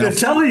was going to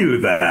tell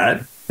you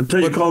that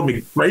until you called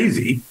me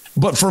crazy.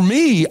 But for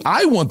me,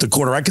 I want the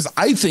quarterback because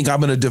I think I'm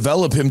going to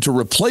develop him to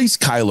replace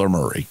Kyler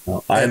Murray.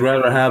 I'd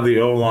rather have the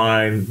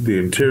O-line, the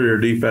interior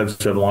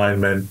defensive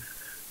lineman,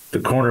 the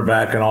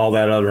cornerback, and all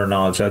that other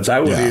nonsense. I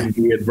wouldn't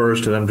even be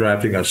adverse to them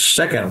drafting a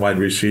second wide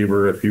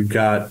receiver if you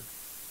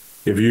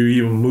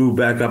even move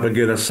back up and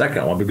get a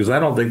second one, because I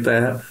don't think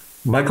that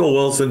Michael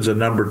Wilson's a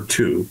number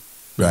 2.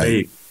 Right.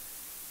 Maybe.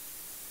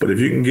 But if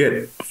you can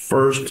get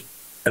first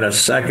and a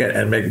second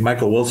and make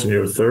Michael Wilson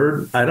your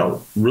third, I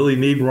don't really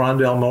need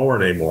Rondale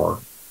Moore anymore.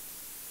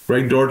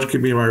 Greg Dortch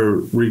can be my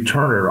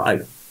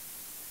returner.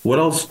 What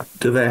else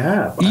do they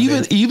have?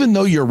 Even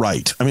though you're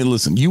right. I mean,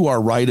 listen, you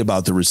are right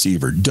about the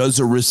receiver. Does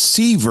a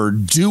receiver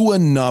do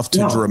enough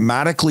to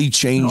dramatically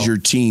change your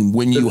team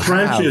when you have...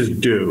 The trenches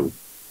do,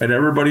 and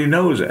everybody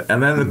knows it.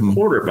 And then the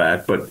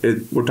quarterback, but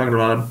we're talking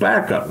about a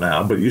backup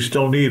now, but you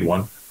still need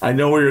one. I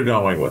know where you're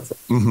going with it.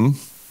 Mm-hmm.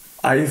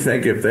 I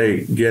think if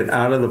they get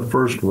out of the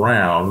first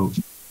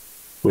round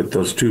with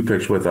those 2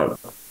 picks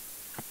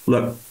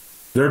look,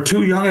 they're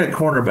too young at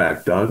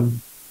cornerback, Doug.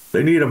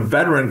 They need a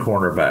veteran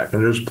cornerback,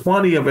 and there's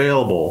plenty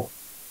available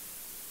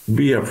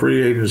via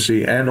free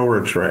agency and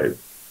or a trade.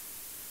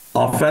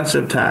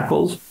 Offensive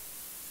tackles,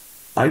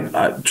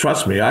 I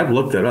trust me, I've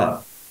looked it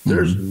up.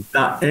 There's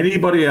not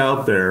anybody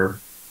out there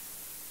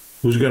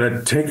who's going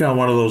to take on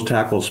one of those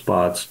tackle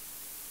spots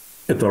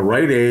at the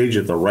right age,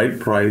 at the right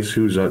price,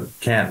 who's a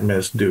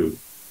can't-miss dude.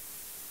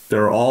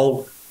 They're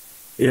all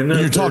in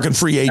their... You're talking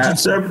free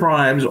agents? At their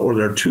primes, or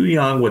they're too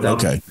young without...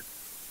 Okay.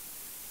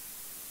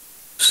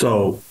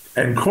 So,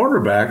 and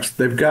quarterbacks,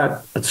 they've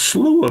got a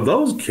slew of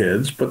those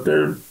kids, but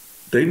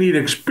they need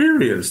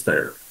experience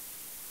there.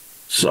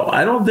 So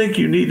I don't think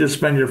you need to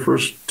spend your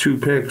first 2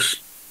 picks.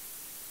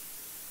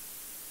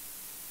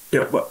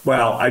 Yeah,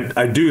 well,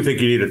 I do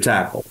think you need a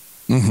tackle.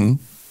 Mm-hmm.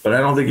 But I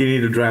don't think you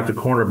need to draft a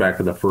cornerback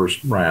in the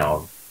first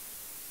round.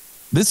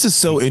 This is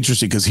so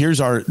interesting because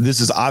this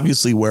is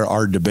obviously where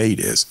our debate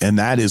is, and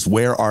that is,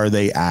 where are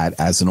they at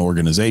as an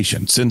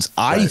organization? Since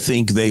I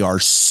think they are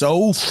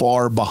so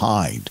far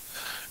behind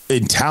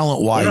in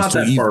talent-wise.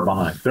 They're not that far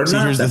behind.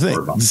 Here's the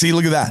thing. See,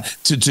 look at that.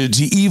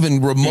 To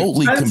even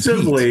remotely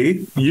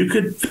compete. You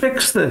could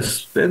fix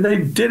this. And they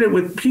did it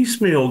with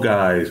piecemeal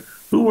guys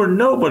who were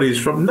nobodies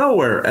from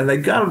nowhere, and they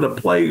got them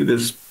to play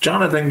this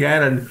Jonathan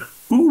Gannon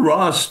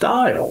hoorah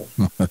style.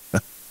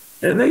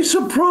 And they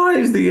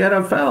surprised the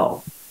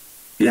NFL.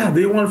 Yeah,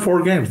 they won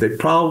 4 games. They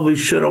probably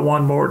should have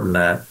won more than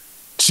that.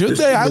 Should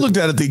they? I looked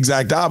at it the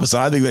exact opposite.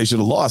 I think they should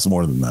have lost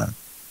more than that.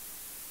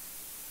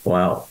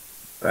 Well,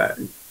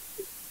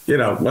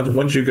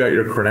 once you got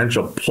your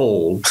credential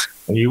pulled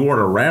and you weren't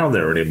around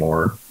there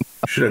anymore,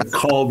 you should have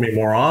called me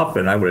more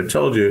often. I would have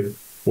told you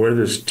where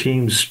this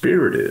team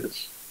spirit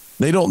is.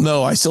 They don't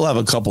know. I still have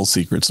a couple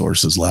secret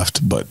sources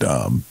left, but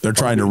they're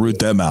trying to root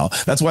them out.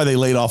 That's why they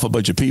laid off a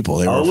bunch of people.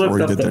 I'll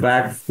lift up the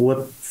back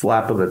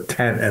flap of the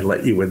tent and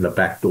let you in the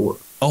back door.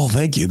 Oh,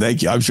 thank you.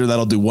 I'm sure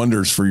that'll do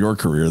wonders for your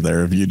career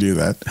there if you do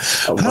that.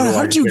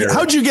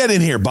 How'd you get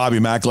in here, Bobby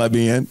Mack? Let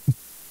me in.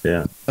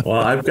 Yeah.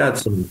 Well, I've got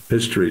some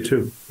history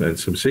too and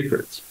some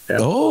secrets. Yeah.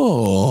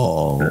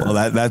 Oh, well,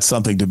 that's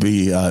something to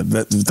be.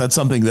 That's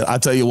something that I'll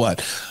tell you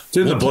what.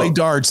 We'll play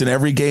darts, and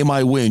every game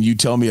I win, you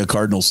tell me a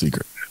Cardinal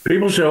secret.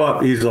 People show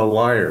up. He's a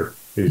liar.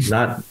 He's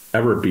not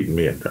ever beaten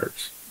me in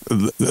darts.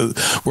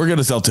 We're going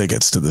to sell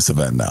tickets to this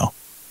event now,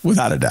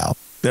 without a doubt.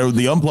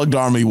 The Unplugged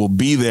Army will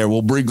be there.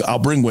 I'll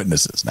bring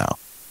witnesses now.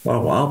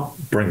 Well, I'll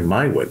bring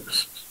my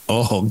witnesses.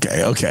 Oh,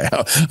 okay.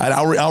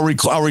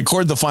 I'll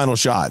record the final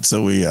shot.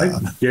 So I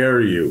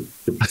dare you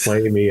to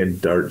play me in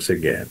darts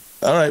again.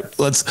 All right,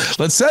 let's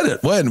set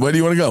it. When do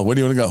you want to go? When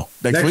do you want to go?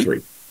 Next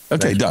week?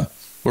 Okay, done.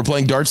 We're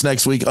playing darts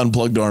next week.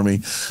 Unplugged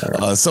Army,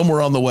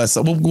 somewhere on the west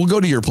side. We'll go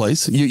to your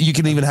place. You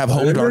can even have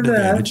home dart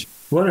advantage.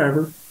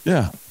 Whatever.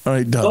 Yeah. All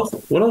right, done.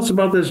 What else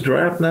about this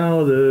draft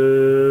now?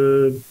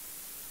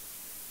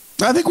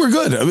 I think we're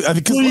good. I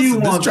think who do you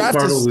want the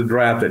Cardinals to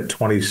draft at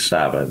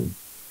 27?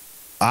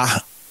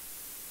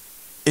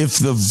 If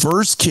the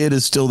Verse kid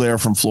is still there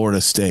from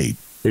Florida State,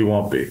 he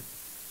won't be.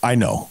 I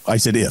know. I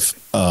said if.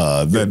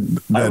 Then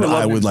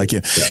I would like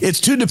it. Yeah. It's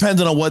too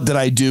dependent on what did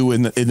I do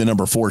in the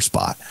number 4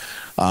 spot.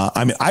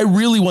 I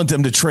really want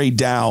them to trade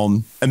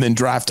down and then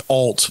draft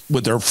Alt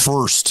with their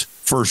first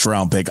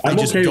round pick. I'm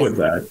okay with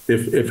that.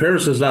 If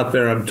Harrison's not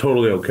there, I'm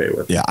totally okay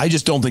with it. Yeah, I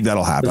just don't think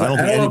that'll happen. I don't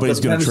think anybody's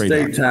going to trade down.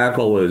 Penn State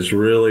tackle is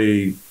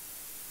really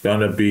going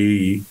to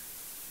be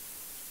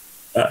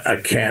a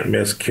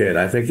can't-miss kid.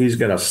 I think he's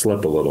going to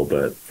slip a little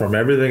bit. From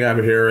everything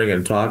I'm hearing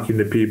and talking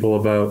to people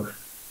about,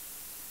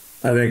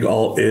 I think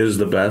Alt is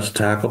the best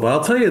tackle. But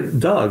I'll tell you,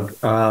 Doug,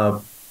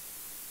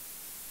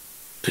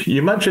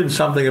 you mentioned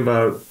something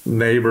about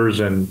Neighbors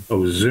and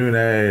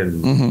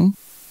Ozune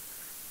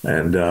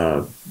and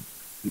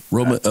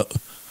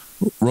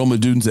Roma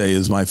Dunze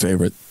is my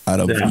favorite out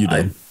of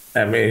UW.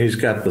 I mean, he's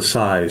got the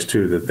size,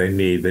 too, that they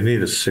need. They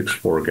need a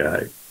 6'4"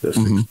 guy, the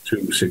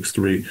 6'2",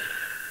 6'3".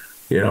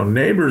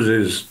 Neighbors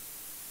is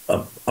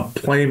a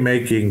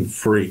playmaking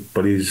freak,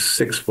 but he's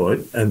 6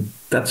 foot, and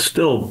that's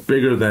still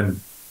bigger than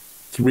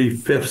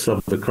 3/5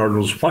 of the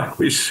Cardinals' wide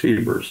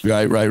receivers.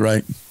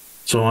 Right.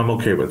 So I'm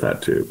okay with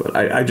that, too. But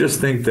I just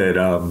think that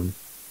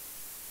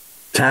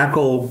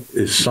tackle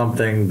is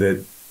something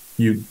that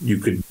you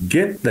could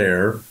get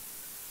there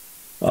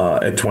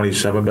at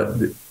 27, but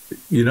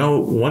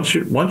once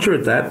you're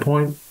at that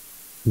point,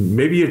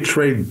 maybe you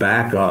trade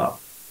back up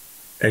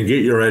and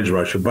get your edge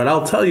rusher. But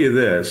I'll tell you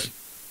this: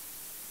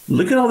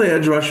 look at all the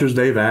edge rushers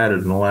they've added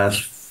in the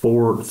last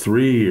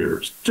 3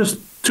 years, just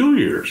 2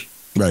 years.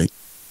 Right.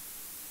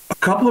 A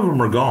couple of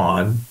them are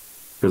gone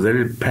because they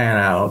didn't pan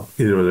out.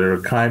 Either they're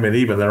Kaiman,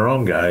 even their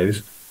own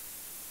guys.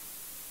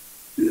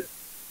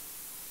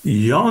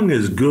 Young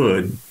is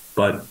good,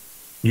 but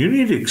you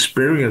need an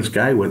experienced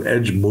guy with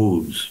edge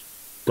moves,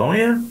 don't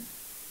you?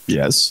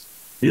 Yes.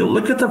 You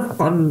look at the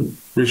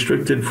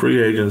unrestricted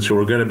free agents who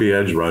are going to be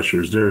edge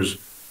rushers. There's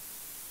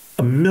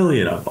a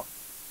million of them.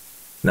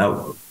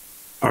 Now,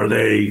 are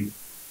they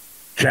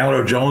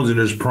Chandler Jones in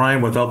his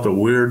prime without the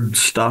weird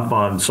stuff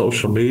on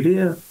social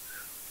media?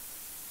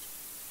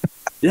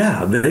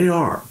 Yeah, they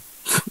are.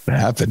 What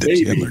happened to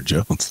Chandler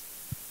Jones?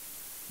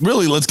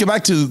 Really, let's get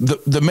back to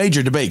the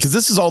major debate, because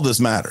this is all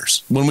this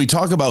matters. When we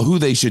talk about who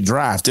they should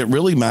draft, it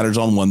really matters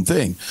on one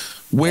thing.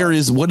 What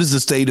is the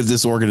state of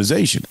this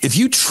organization? If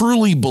you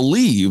truly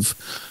believe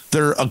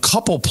they're a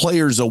couple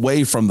players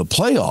away from the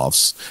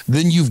playoffs,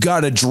 then you've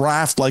got to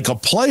draft like a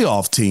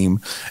playoff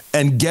team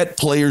and get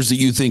players that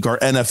you think are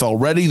NFL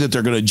ready, that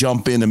they're going to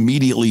jump in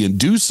immediately and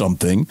do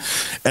something.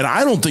 And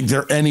I don't think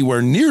they're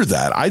anywhere near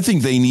that. I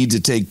think they need to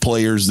take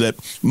players that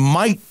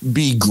might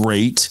be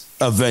great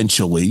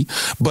eventually,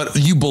 but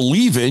you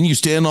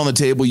stand on the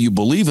table, you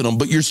believe in them,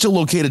 but you're still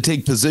okay to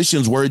take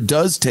positions where it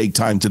does take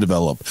time to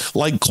develop,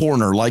 like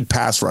corner, like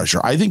pass rusher.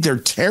 I think they're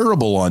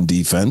terrible on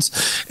defense,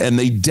 and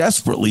they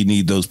desperately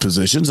need those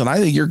positions, and I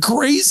think you're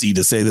crazy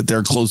to say that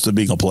they're close to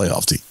being a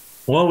playoff team.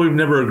 Well, we've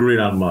never agreed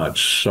on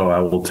much, so I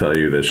will tell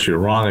you this. You're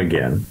wrong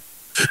again.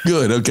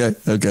 Good,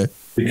 okay.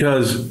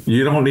 Because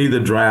you don't need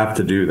the draft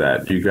to do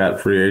that. You got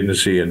free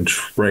agency and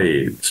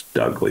trades,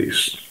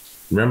 Douglas.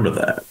 Remember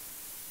that.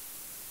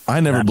 I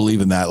never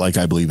believe in that like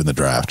I believe in the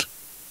draft.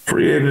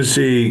 Free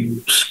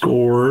agency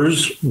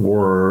scores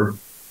were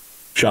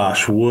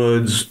Josh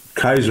Woods,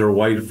 Kaiser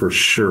White for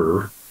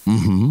sure.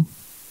 Mm-hmm.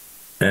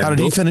 How did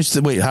he finish?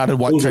 How did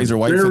Kaiser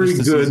White finish?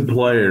 Very good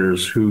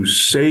players who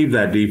saved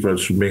that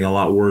defense from being a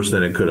lot worse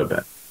than it could have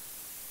been.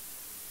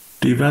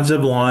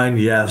 Defensive line,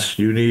 yes,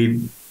 you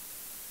need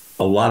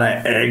a lot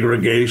of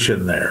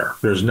aggregation there.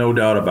 There's no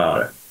doubt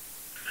about it.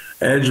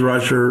 Edge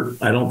rusher,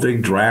 I don't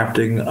think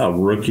drafting a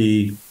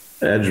rookie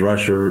edge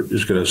rusher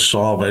is going to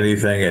solve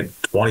anything at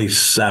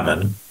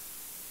 27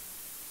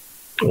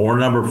 or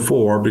number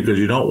 4, because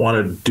you don't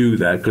want to do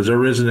that because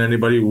there isn't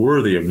anybody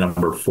worthy of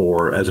number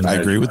 4 as an edge rusher.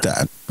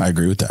 I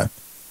agree with that.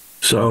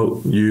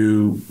 So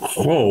you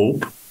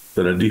hope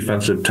that a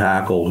defensive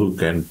tackle who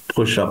can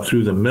push up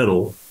through the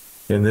middle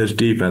in this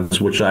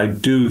defense, which I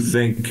do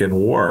think can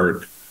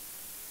work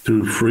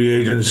through free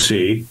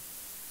agency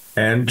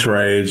and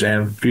trades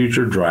and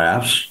future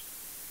drafts,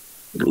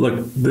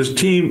 look, this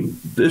team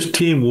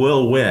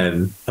will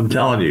win. I'm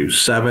telling you,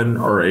 7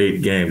 or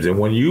 8 games. And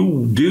when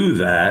you do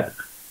that,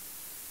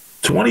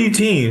 20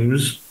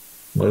 teams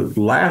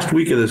last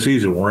week of the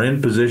season were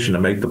in position to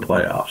make the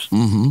playoffs.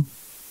 Mm-hmm.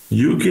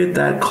 You get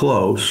that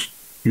close,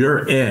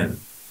 you're in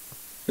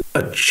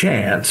a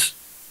chance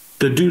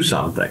to do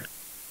something.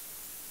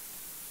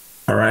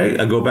 All right?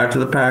 I go back to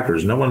the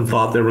Packers. No one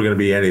thought they were going to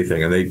be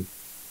anything, and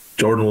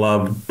Jordan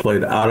Love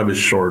played out of his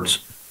shorts.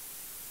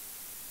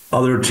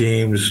 Other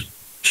teams,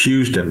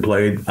 Houston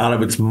played out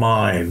of its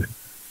mind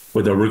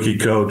with a rookie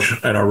coach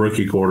and a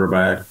rookie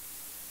quarterback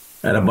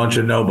and a bunch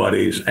of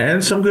nobodies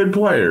and some good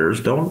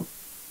players. Don't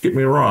get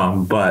me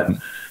wrong, but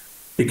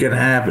it can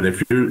happen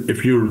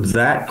if you're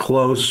that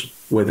close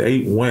with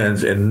 8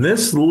 wins in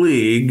this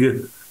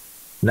league.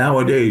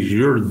 Nowadays,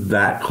 you're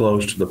that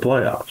close to the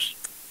playoffs.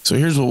 So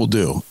here's what we'll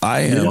do.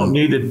 You don't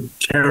need to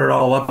tear it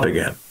all up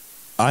again.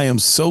 I am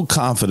so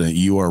confident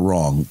you are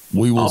wrong.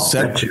 We will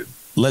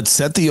let's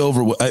set the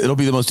over. It'll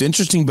be the most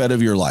interesting bet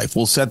of your life.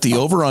 We'll set the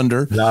over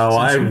under. No,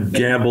 I've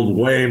gambled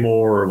way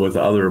more with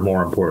other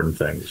more important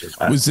things.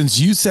 Since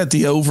you set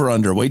the over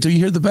under, wait till you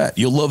hear the bet.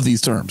 You'll love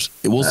these terms.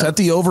 We'll set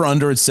the over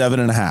under at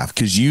 7.5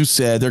 because you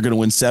said they're going to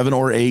win 7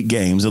 or 8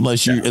 games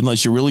unless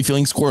you're really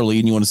feeling squirrely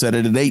and you want to set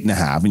it at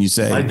 8.5 and you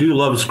say I do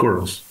love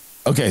squirrels.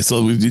 Okay,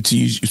 so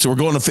we're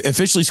going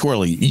officially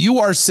squirrely. You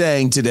are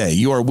saying today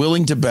you are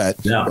willing to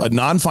bet a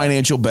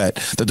non-financial bet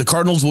that the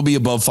Cardinals will be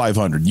above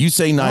 500. You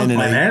say 9 and 8.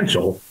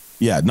 Non-financial?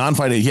 Yeah,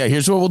 non-financial. Yeah,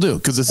 here's what we'll do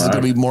because this is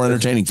going to be more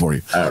entertaining for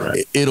you. All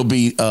right. It'll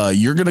be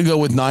you're going to go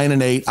with 9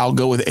 and 8. I'll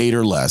go with 8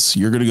 or less.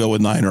 You're going to go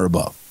with 9 or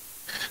above.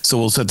 So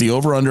we'll set the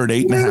over under at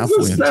 8.5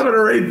 wins. 7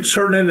 or 8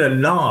 turn into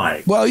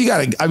 9. Well, you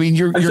got to. I mean,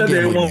 you're said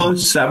they won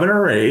 7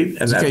 or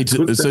 8, and okay.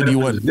 So do you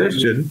want?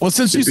 Well,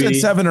 since you said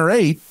 7 or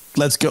 8.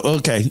 Let's go.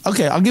 Okay.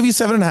 I'll give you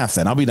 7.5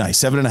 then. I'll be nice.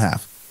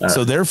 7.5.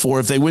 So therefore,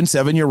 if they win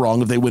 7, you're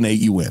wrong. If they win 8,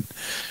 you win.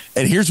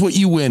 And here's what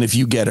you win if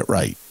you get it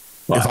right.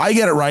 Wow. If I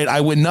get it right,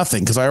 I win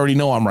nothing because I already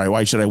know I'm right.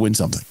 Why should I win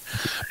something?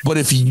 But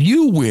if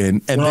you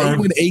win and they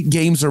win 8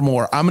 games or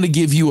more, I'm going to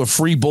give you a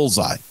free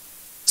bullseye.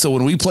 So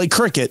when we play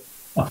cricket,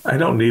 I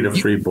don't need a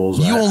free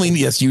bullseye.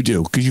 Yes, you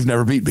do because you've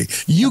never beat me.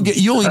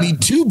 You only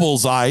need 2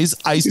 bullseyes.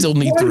 I still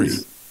need 3.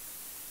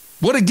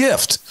 What a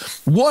gift!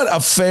 What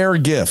a fair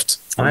gift!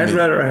 I'd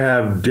rather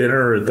have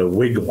dinner at the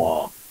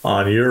Wigwam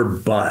on your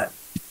butt.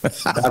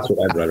 That's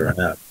what I'd rather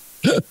have.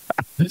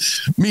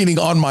 Meaning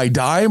on my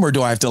dime, or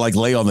do I have to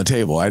lay on the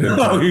table? I don't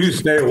know. You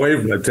stay away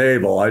from the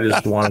table. I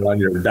just want it on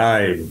your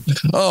dime.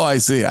 Oh, I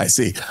see.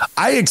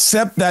 I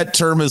accept that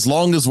term as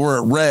long as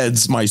we're at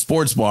Red's, my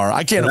sports bar.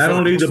 I can't. I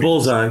don't need the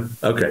bullseye.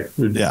 Okay.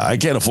 Yeah, I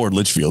can't afford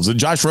Litchfield's. And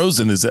Josh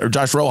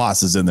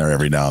Rojas is in there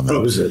every now and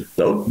then.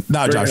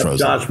 Not Josh Rosen.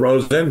 Josh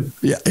Rosen.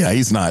 Yeah,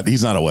 he's not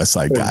a West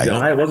Side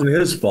guy. It wasn't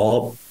his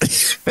fault.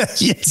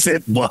 Yes,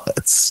 it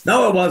was.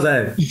 No, it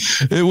wasn't.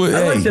 It was.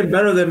 I liked him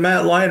better than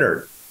Matt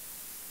Leinart.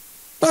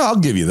 Well, I'll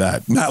give you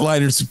that. Matt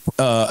Leinert's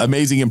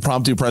amazing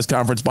impromptu press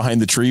conference behind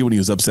the tree when he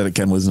was upset at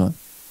Ken Wisnot.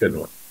 Good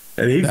one.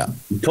 And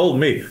he told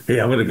me, hey,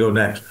 I'm going to go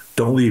next.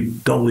 Don't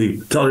leave.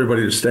 Tell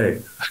everybody to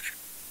stay.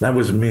 That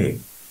was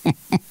me.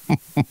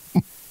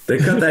 They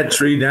cut that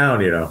tree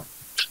down,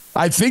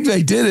 I think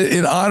they did it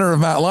in honor of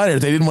Matt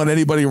Leinart. They didn't want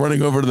anybody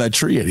running over to that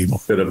tree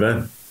anymore. Could have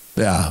been.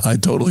 Yeah, I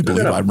totally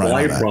believe I'm right on that.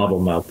 There's a blight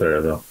problem out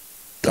there, though.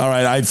 All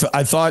right,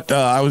 I thought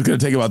I was going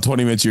to take about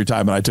 20 minutes of your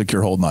time, and I took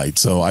your whole night.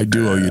 So I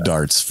do owe you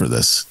darts for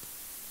this.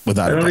 I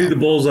don't need the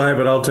bullseye,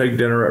 but I'll take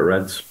dinner at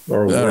Red's.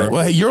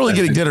 Well, hey, you're only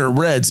getting dinner at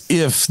Red's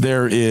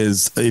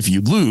if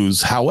you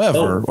lose.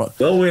 However,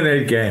 they'll win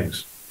 8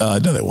 games. No,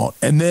 they won't.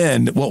 And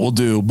then what we'll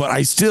do, but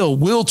I still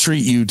will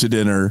treat you to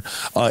dinner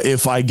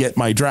if I get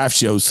my draft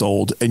show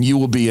sold, and you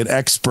will be an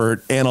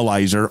expert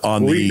analyzer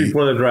on the week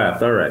before the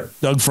draft. All right,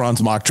 Doug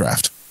Franz mock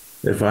draft.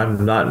 If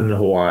I'm not in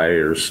Hawaii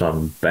or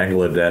some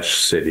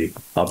Bangladesh city,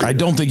 I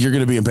don't think you're going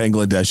to be in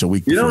Bangladesh a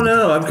week. You don't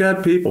know. I've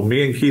got people.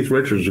 Me and Keith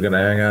Richards are going to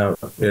hang out,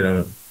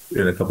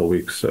 in a couple of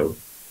weeks. So,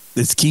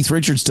 is Keith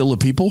Richards still a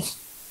people?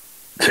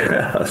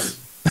 Yes,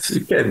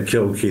 you can't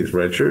kill Keith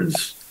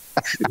Richards.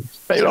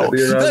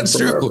 That's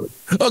true.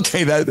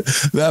 Okay,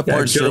 that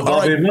part's true.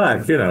 Bobby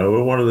Mack,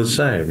 we're one of the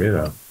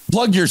same.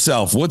 Plug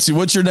yourself. What's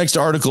your next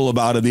article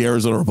about in the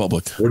Arizona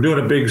Republic? We're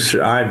doing a big.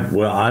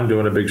 I'm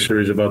doing a big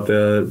series about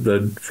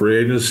the free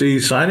agency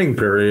signing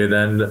period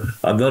and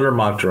another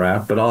mock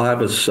draft. But I'll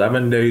have a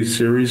 7-day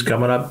series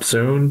coming up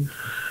soon.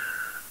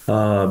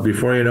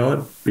 Before you know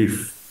it,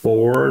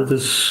 before the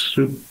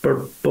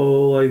Super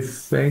Bowl, I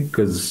think,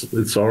 because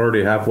it's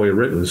already halfway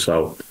written.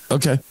 So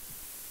okay.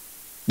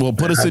 Well,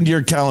 put us into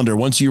your calendar.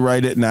 Once you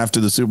write it and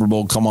after the Super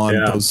Bowl, come on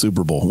post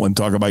Super Bowl and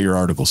talk about your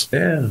articles.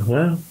 Yeah,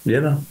 well,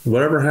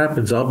 whatever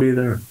happens, I'll be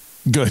there.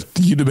 Good.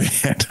 You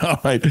demand. All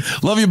right.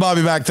 Love you,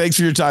 Bobby Mack. Thanks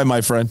for your time,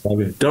 my friend.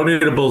 Don't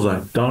need a bullseye.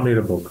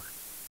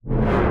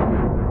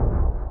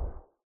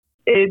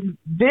 It's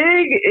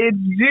big, it's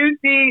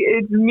juicy,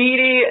 it's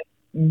meaty.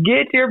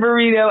 Get your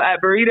burrito at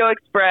Burrito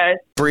Express.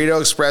 Burrito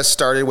Express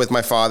started with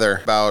my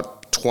father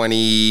about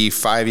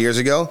 25 years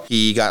ago.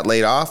 He got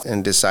laid off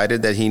and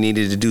decided that he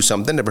needed to do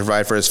something to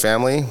provide for his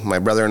family. My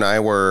brother and I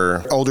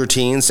were older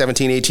teens,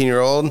 17,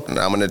 18-year-old, and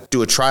I'm going to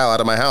do a trial out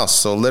of my house.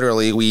 So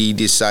literally, we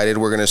decided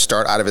we're going to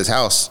start out of his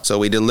house. So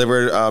we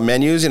delivered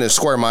menus in a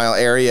square mile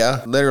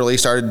area, literally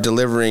started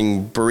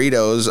delivering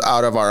burritos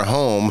out of our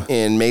home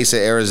in Mesa,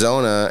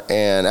 Arizona.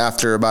 And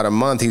after about a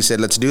month, he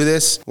said, let's do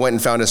this. Went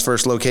and found his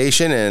first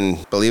location,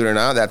 and believe it or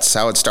not, that's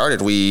how it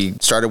started. We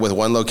started with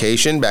one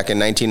location back in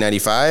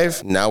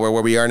 1995. Now we're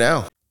where we are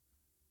now.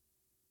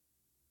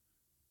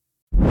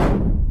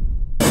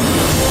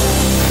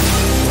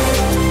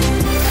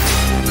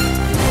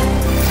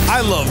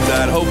 I love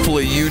that.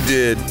 Hopefully you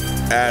did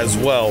as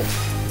well.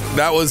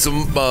 That was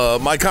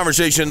my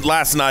conversation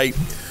last night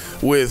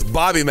with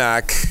Bobby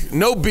Mack.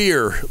 No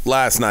beer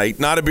last night,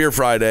 not a beer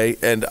Friday,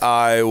 and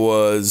I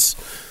was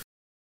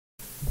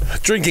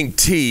drinking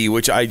tea,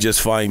 which I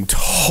just find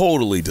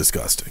totally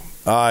disgusting.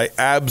 I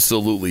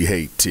absolutely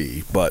hate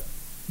tea, but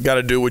got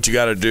to do what you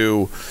got to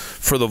do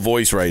for the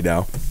voice right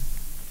now.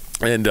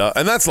 And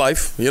that's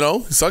life, you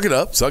know, suck it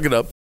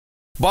up.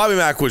 Bobby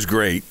Mack was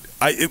great.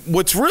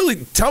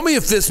 Tell me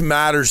if this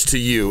matters to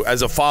you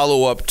as a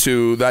follow-up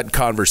to that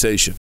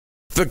conversation.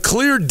 The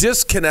clear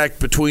disconnect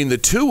between the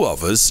two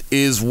of us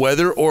is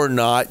whether or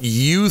not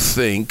you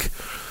think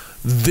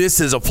this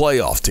is a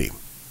playoff team.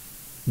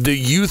 Do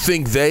you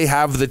think they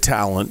have the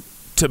talent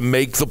to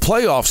make the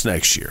playoffs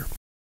next year?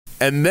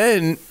 And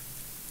then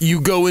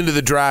you go into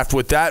the draft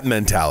with that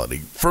mentality.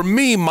 For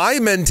me, my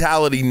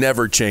mentality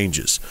never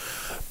changes.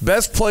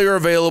 Best player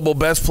available,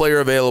 best player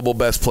available,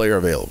 best player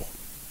available.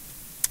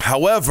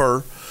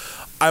 However,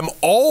 I'm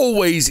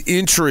always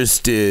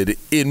interested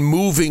in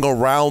moving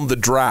around the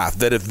draft,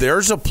 that if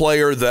there's a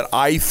player that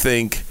I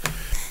think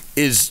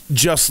is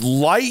just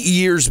light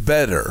years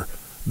better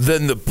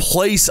than the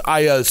place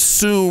I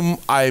assume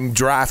I'm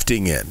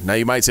drafting in. Now,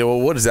 you might say,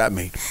 well, what does that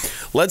mean?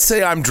 Let's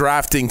say I'm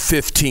drafting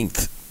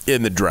 15th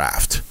in the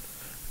draft,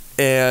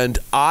 and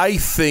I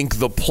think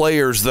the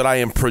players that I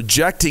am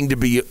projecting to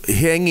be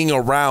hanging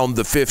around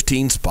the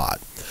 15 spot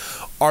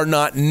are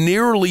not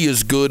nearly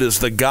as good as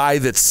the guy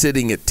that's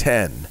sitting at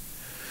 10.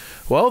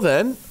 Well,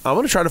 then, I'm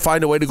going to try to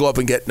find a way to go up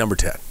and get number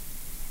 10.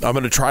 I'm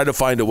going to try to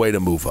find a way to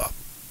move up.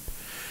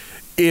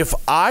 If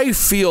I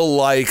feel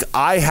like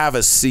I have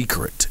a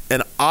secret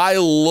and I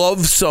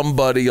love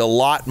somebody a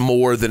lot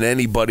more than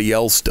anybody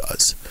else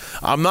does,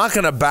 I'm not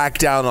going to back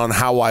down on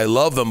how I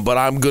love them, but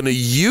I'm going to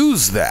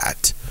use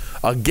that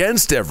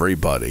against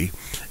everybody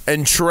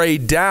and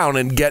trade down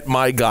and get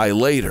my guy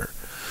later.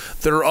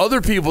 There are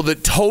other people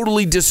that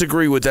totally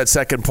disagree with that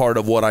second part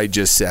of what I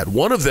just said.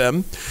 One of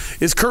them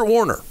is Kurt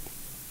Warner.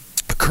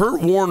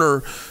 Kurt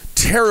Warner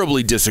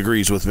terribly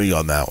disagrees with me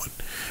on that one.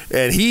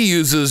 And he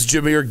uses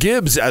Jahmyr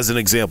Gibbs as an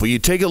example. You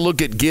take a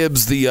look at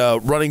Gibbs, the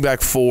running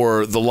back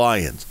for the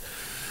Lions.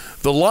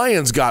 The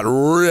Lions got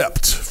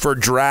ripped for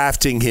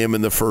drafting him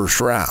in the first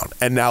round.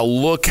 And now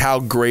look how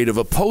great of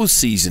a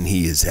postseason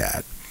he has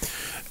had.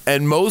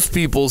 And most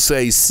people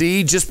say,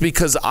 see, just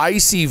because I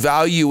see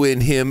value in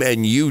him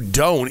and you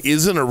don't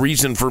isn't a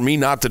reason for me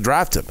not to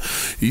draft him.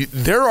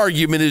 Their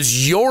argument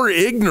is your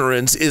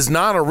ignorance is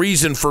not a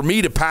reason for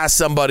me to pass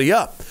somebody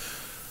up.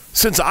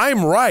 Since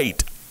I'm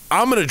right,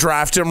 I'm going to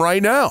draft him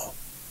right now.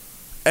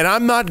 And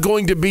I'm not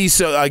going to be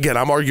so, again,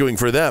 I'm arguing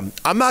for them.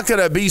 I'm not going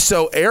to be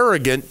so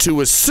arrogant to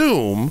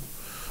assume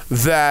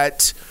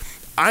that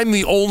I'm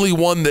the only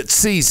one that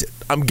sees it.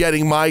 I'm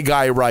getting my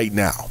guy right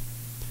now.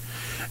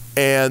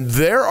 And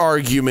their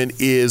argument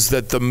is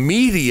that the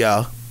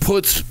media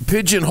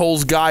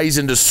pigeonholes guys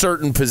into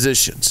certain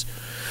positions.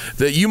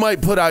 That you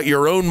might put out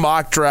your own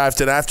mock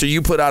draft, and after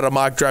you put out a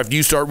mock draft,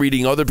 you start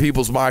reading other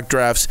people's mock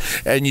drafts,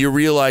 and you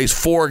realize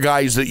four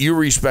guys that you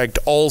respect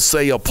all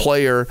say a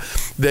player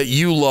that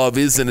you love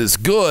isn't as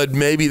good.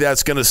 Maybe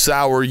that's going to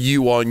sour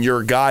you on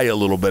your guy a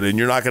little bit, and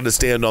you're not going to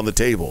stand on the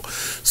table.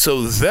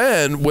 So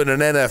then when an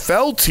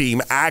NFL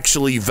team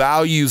actually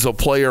values a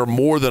player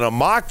more than a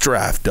mock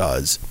draft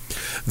does,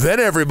 then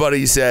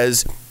everybody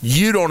says,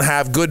 you don't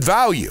have good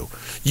value.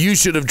 You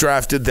should have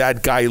drafted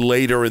that guy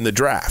later in the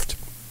draft.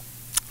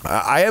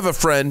 I have a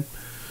friend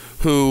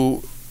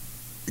who,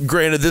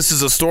 granted, this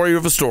is a story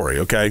of a story,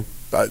 okay?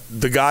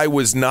 The guy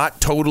was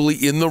not totally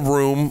in the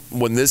room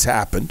when this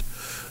happened.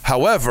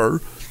 However,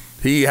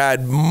 he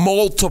had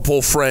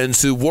multiple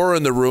friends who were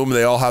in the room.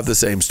 They all have the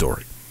same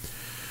story.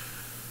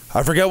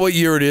 I forget what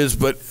year it is,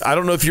 but I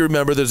don't know if you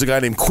remember, there's a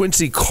guy named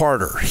Quincy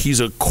Carter. He's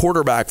a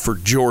quarterback for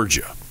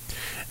Georgia.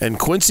 And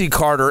Quincy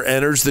Carter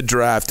enters the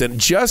draft, and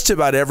just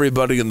about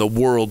everybody in the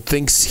world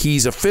thinks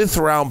he's a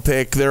fifth-round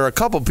pick. There are a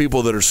couple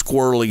people that are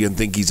squirrely and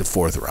think he's a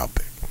fourth-round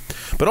pick.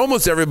 But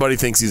almost everybody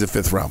thinks he's a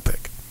fifth-round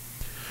pick.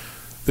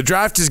 The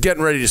draft is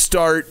getting ready to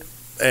start,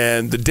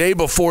 and the day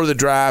before the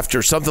draft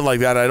or something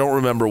like that, I don't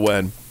remember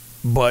when,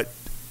 but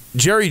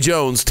Jerry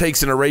Jones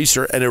takes an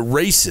eraser and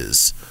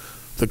erases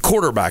the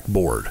quarterback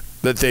board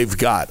that they've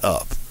got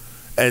up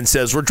and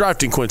says, we're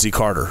drafting Quincy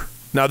Carter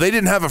Now, they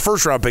didn't have a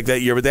first-round pick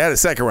that year, but they had a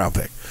second-round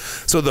pick.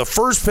 So the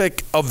first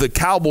pick of the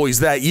Cowboys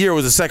that year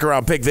was a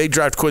second-round pick. They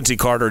draft Quincy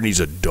Carter, and he's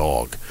a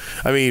dog.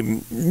 I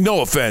mean,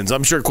 no offense.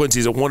 I'm sure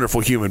Quincy's a wonderful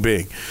human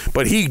being.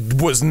 But he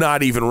was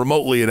not even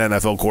remotely an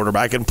NFL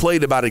quarterback and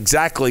played about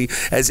exactly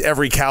as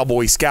every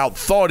Cowboy scout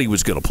thought he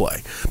was going to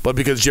play. But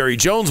because Jerry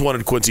Jones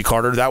wanted Quincy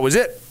Carter, that was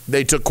it.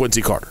 They took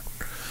Quincy Carter.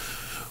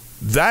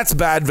 That's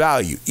bad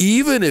value.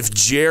 Even if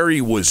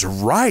Jerry was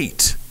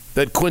right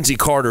that Quincy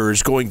Carter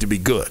is going to be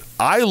good.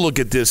 I look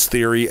at this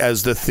theory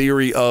as the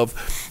theory of,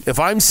 if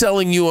I'm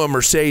selling you a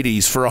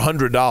Mercedes for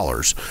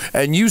 $100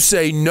 and you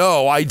say,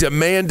 no, I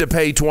demand to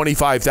pay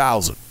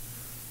 $25,000,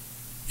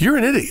 you're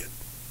an idiot.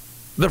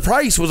 The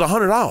price was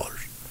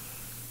 $100.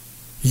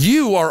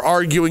 You are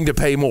arguing to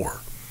pay more.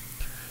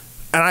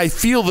 And I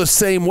feel the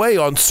same way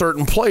on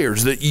certain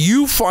players, that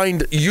you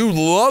find you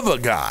love a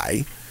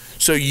guy,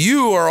 so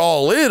you are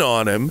all in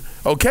on him.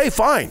 Okay,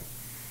 fine.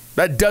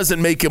 That doesn't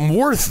make him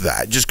worth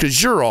that just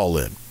because you're all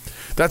in.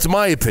 That's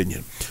my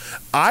opinion.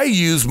 I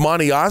used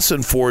Monty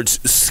Ossenford's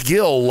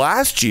skill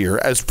last year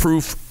as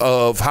proof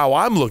of how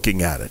I'm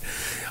looking at it.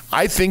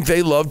 I think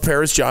they loved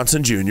Paris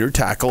Johnson Jr.,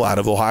 tackle out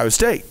of Ohio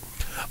State.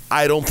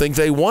 I don't think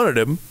they wanted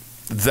him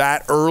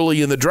that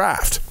early in the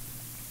draft.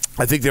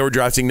 I think they were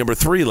drafting number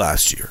 3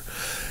 last year.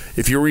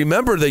 If you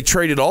remember, they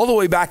traded all the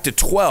way back to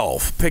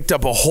 12, picked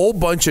up a whole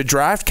bunch of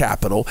draft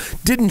capital,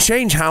 didn't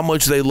change how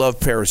much they loved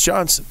Paris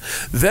Johnson.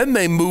 Then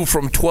they moved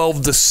from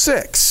 12 to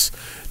 6,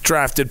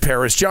 drafted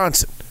Paris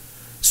Johnson.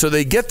 So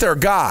they get their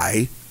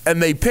guy,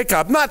 and they pick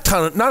up not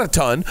a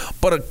ton,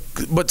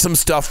 but some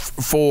stuff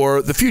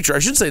for the future. I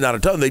shouldn't say not a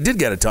ton. They did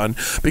get a ton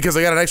because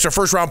they got an extra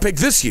first-round pick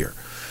this year.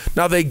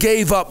 Now, they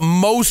gave up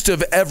most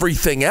of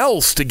everything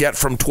else to get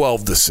from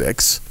 12 to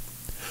 6,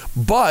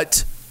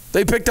 but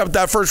they picked up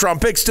that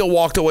first-round pick, still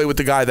walked away with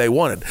the guy they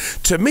wanted.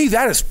 To me,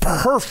 that is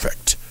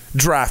perfect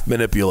draft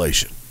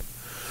manipulation.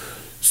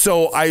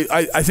 So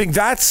I think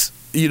that's,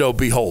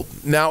 beholden.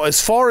 Now, as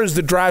far as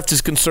the draft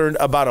is concerned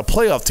about a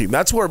playoff team,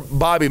 that's where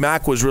Bobby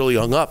Mack was really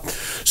hung up.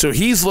 So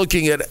he's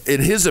looking at,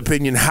 in his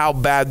opinion, how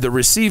bad the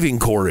receiving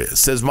core is.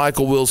 Says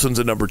Michael Wilson's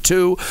a number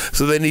 2,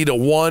 so they need a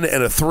 1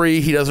 and a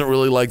 3. He doesn't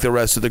really like the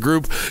rest of the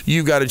group.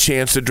 You've got a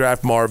chance to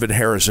draft Marvin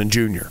Harrison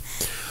Jr.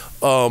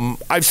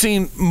 I've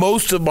seen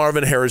most of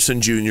Marvin Harrison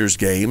Jr.'s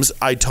games.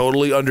 I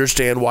totally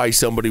understand why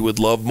somebody would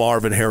love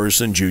Marvin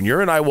Harrison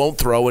Jr., and I won't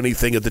throw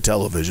anything at the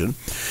television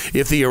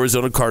if the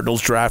Arizona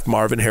Cardinals draft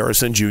Marvin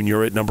Harrison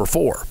Jr. at number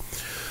 4.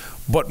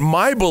 But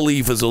my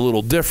belief is a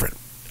little different.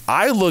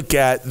 I look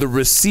at the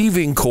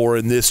receiving core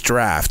in this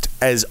draft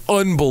as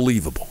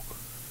unbelievable.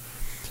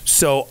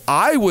 So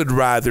I would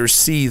rather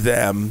see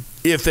them,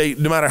 if they,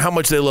 no matter how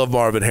much they love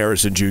Marvin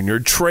Harrison Jr.,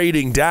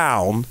 trading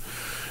down,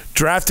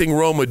 drafting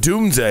Rome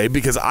Odunze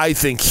because I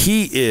think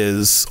he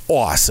is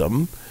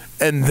awesome.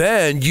 And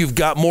then you've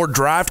got more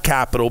draft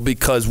capital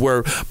because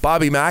where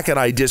Bobby Mack and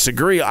I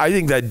disagree, I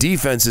think that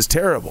defense is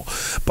terrible.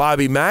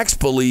 Bobby Mack's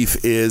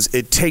belief is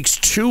it takes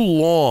too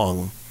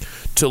long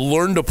to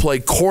learn to play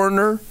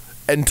corner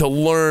and to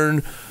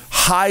learn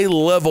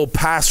high-level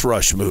pass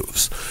rush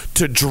moves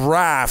to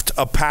draft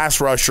a pass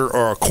rusher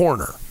or a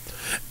corner.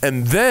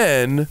 And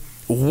then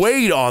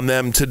wait on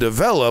them to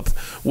develop.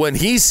 When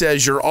he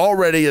says you're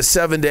already a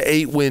 7 to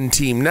 8 win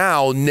team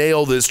now,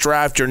 nail this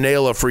draft or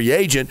nail a free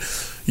agent,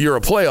 you're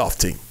a playoff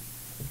team.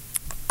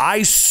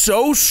 I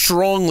so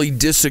strongly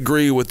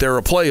disagree with they're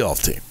a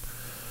playoff team.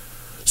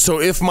 So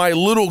if my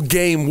little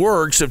game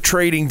works of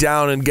trading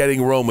down and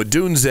getting Rome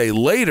Odunze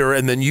later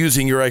and then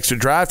using your extra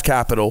draft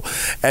capital,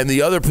 and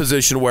the other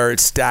position where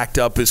it's stacked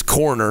up is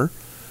corner,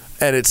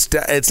 and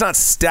it's not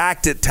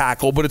stacked at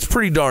tackle, but it's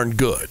pretty darn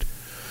good.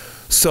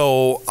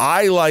 So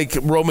I like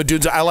Rome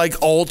Odunze. I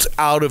like Alt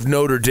out of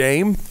Notre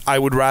Dame. I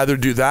would rather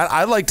do that.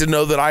 I'd like to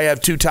know that I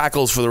have 2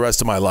 tackles for the rest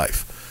of my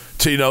life.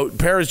 So,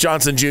 Paris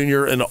Johnson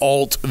Jr. and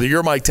Alt,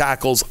 you're my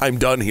tackles. I'm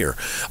done here.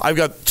 I've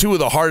got 2 of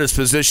the hardest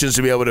positions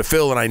to be able to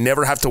fill, and I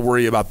never have to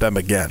worry about them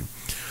again.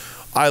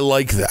 I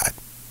like that.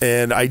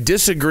 And I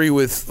disagree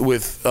with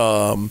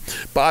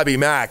Bobby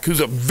Mack, who's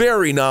a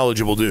very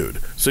knowledgeable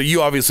dude. So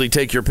you obviously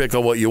take your pick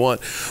on what you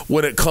want.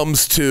 When it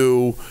comes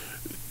to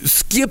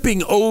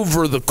skipping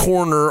over the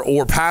corner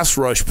or pass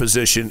rush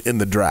position in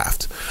the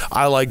draft,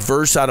 I like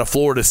Verse out of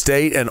Florida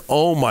State, and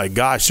oh my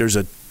gosh, there's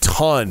a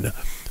ton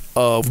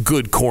of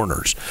good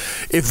corners.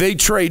 If they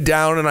trade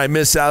down and I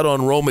miss out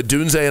on Rome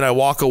Odunze and I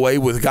walk away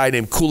with a guy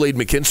named Kool-Aid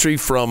McKinstry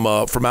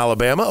from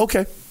Alabama,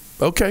 okay,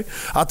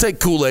 I'll take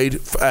Kool-Aid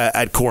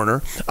at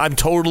corner. I'm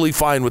totally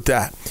fine with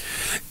that.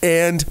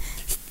 And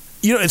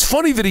it's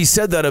funny that he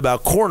said that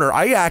about corner.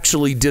 I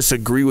actually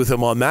disagree with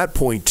him on that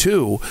point,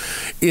 too,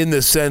 in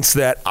the sense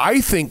that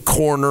I think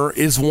corner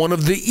is one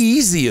of the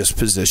easiest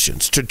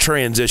positions to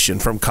transition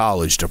from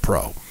college to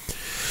pro.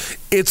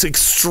 It's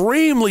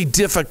extremely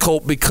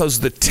difficult because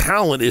the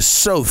talent is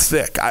so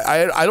thick.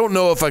 I don't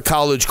know if a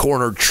college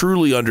corner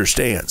truly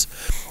understands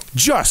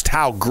just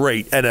how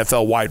great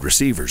NFL wide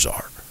receivers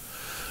are.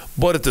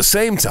 But at the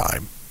same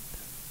time,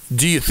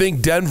 Do you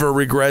think Denver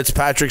regrets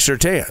Patrick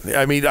Surtain?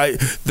 I mean,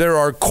 there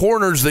are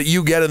corners that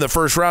you get in the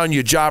first round,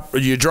 you drop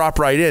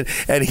right in,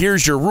 and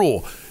here's your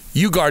rule.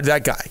 You guard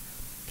that guy.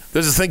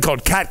 There's this thing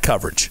called cat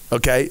coverage,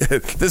 okay?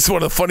 This is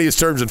one of the funniest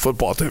terms in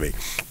football to me.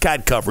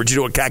 Cat coverage. You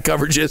know what cat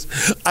coverage is?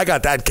 I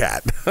got that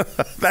cat.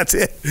 That's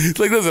it. It's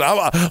like, listen,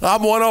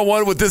 I'm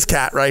one-on-one with this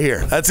cat right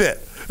here. That's it.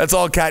 That's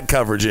all cat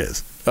coverage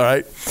is, all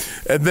right?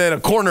 And then a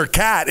corner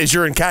cat is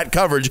you're in cat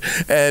coverage,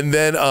 and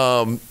then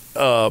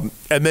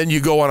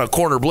you go on a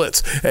corner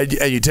blitz and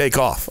you take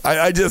off.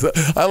 I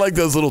like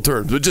those little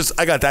terms. But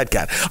I got that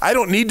cat. I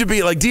don't need to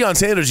be like Deion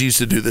Sanders used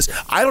to do this.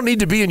 I don't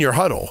need to be in your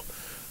huddle.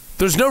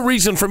 There's no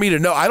reason for me to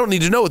know. I don't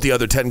need to know what the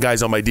other 10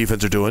 guys on my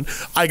defense are doing.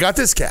 I got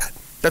this cat.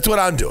 That's what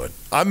I'm doing.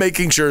 I'm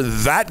making sure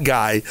that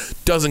guy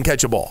doesn't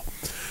catch a ball.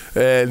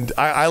 And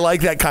I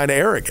like that kind of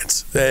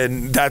arrogance.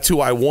 And that's who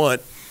I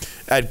want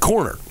at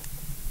corner.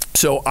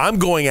 So I'm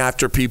going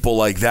after people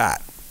like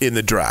that in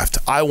the draft.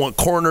 I want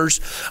corners.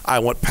 I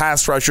want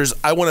pass rushers.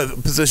 I want a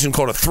position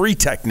called a 3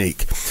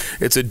 technique.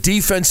 It's a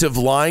defensive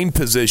line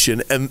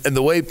position. And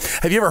the way,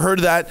 have you ever heard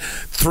of that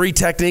 3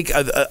 technique?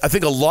 I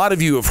think a lot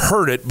of you have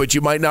heard it, but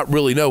you might not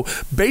really know.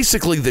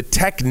 Basically, the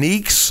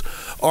techniques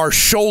are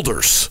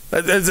shoulders.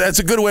 That's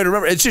a good way to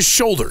remember. It's just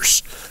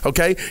shoulders.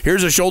 Okay?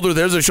 Here's a shoulder,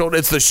 there's a shoulder.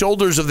 It's the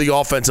shoulders of the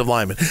offensive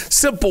lineman.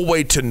 Simple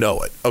way to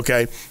know it.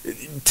 Okay?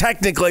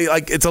 Technically,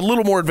 it's a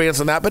little more advanced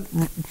than that, but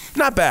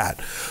not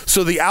bad.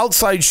 So the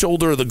outside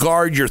shoulder of the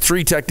guard, your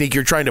 3 technique,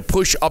 you're trying to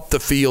push up the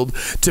field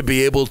to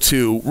be able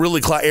to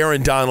really,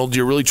 Aaron Donald,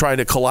 you're really trying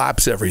to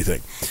collapse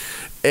everything.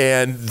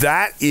 And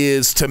that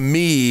is, to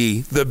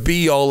me, the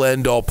be-all,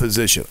 end-all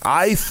position.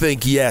 I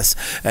think, yes,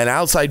 an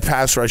outside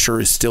pass rusher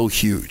is still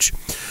huge.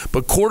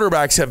 But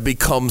quarterbacks have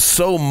become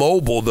so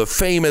mobile, the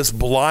famous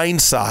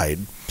blind side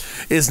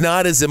is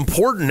not as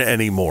important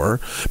anymore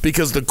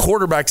because the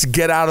quarterbacks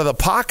get out of the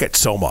pocket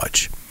so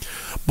much.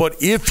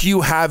 But if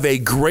you have a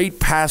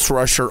great pass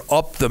rusher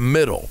up the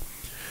middle,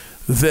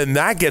 then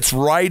that gets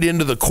right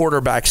into the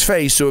quarterback's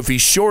face. So if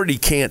he's short, he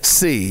can't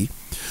see.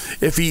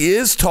 If he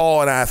is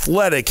tall and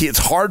athletic,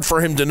 it's hard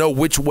for him to know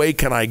which way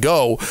can I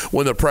go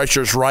when the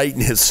pressure's right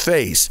in his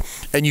face.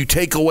 And you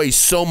take away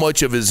so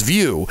much of his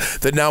view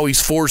that now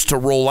he's forced to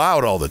roll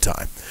out all the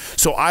time.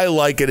 So I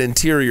like an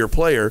interior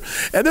player.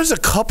 And there's a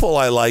couple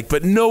I like,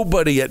 but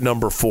nobody at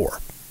number 4.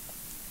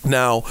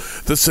 Now,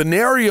 the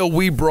scenario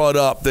we brought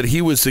up that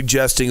he was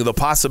suggesting the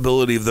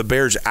possibility of the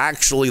Bears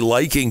actually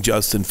liking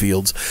Justin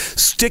Fields,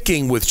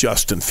 sticking with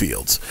Justin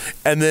Fields.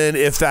 And then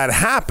if that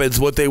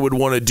happens, what they would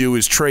want to do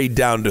is trade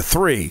down to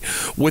 3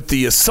 with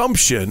the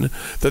assumption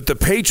that the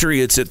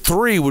Patriots at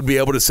 3 would be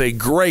able to say,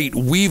 great,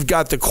 we've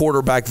got the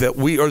quarterback that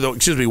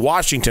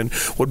Washington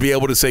would be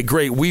able to say,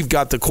 great, we've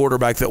got the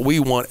quarterback that we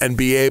want and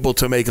be able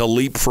to make a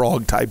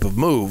leapfrog type of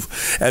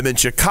move. And then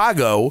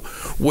Chicago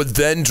would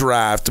then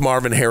draft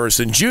Marvin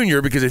Harrison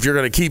Jr. because if you're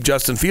going to keep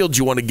Justin Fields,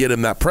 you want to get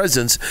him that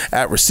presence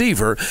at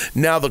receiver.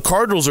 Now the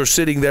Cardinals are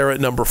sitting there at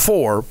number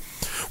 4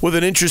 with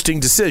an interesting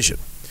decision.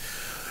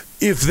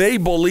 If they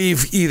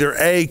believe either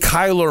A,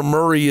 Kyler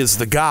Murray is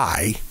the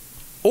guy,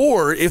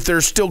 or if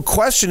they're still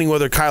questioning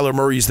whether Kyler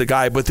Murray is the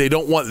guy, but they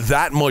don't want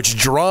that much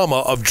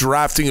drama of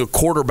drafting a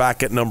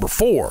quarterback at number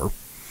 4,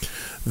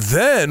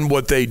 then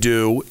what they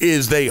do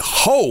is they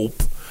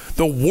hope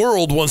the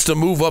world wants to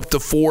move up to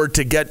 4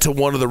 to get to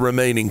one of the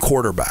remaining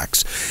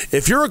quarterbacks.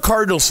 If you're a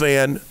Cardinals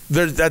fan,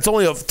 that's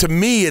only to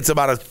me, it's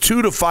about a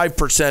 2 to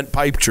 5%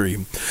 pipe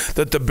dream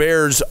that the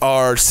Bears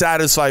are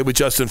satisfied with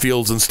Justin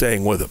Fields and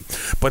staying with him.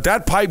 But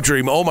that pipe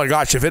dream, oh my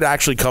gosh, if it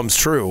actually comes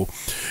true,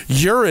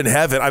 you're in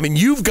heaven. I mean,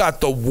 you've got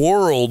the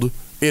world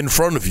in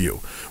front of you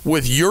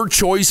with your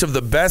choice of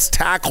the best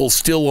tackle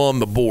still on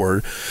the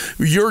board,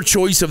 your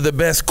choice of the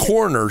best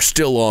corner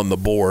still on the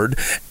board,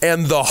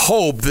 and the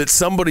hope that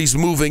somebody's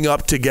moving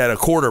up to get a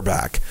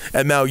quarterback.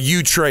 And now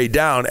you trade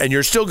down, and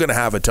you're still going to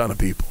have a ton of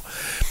people.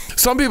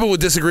 Some people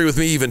would disagree with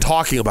me even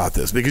talking about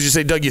this because you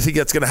say, Doug, you think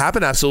that's going to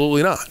happen?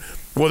 Absolutely not.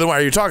 Well, then why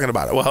are you talking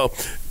about it? Well,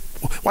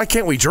 why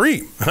can't we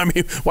dream? I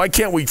mean, why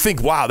can't we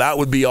think, wow, that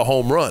would be a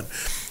home run?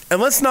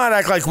 And let's not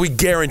act like we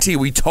guarantee,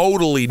 we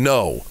totally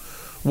know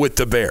with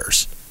the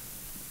Bears.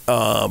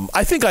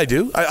 I think I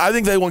do. I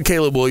think they want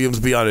Caleb Williams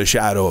beyond a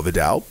shadow of a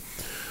doubt.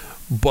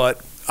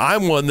 But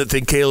I'm one that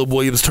think Caleb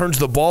Williams turns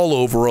the ball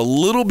over a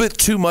little bit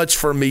too much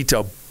for me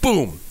to,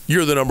 boom,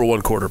 you're the number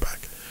 1 quarterback.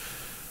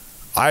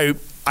 I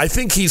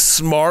think he's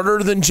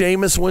smarter than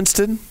Jameis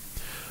Winston,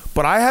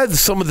 but I had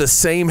some of the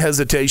same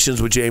hesitations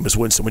with Jameis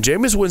Winston. When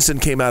Jameis Winston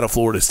came out of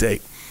Florida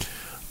State,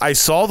 I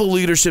saw the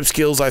leadership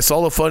skills. I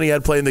saw the fun he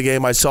had playing the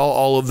game. I saw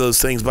all of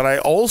those things, but I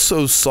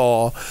also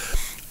saw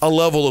a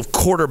level of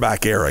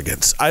quarterback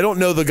arrogance. I don't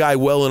know the guy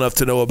well enough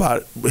to know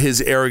about his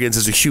arrogance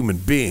as a human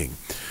being,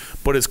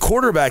 but his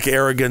quarterback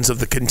arrogance of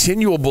the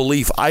continual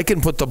belief, I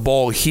can put the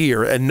ball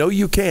here, and no,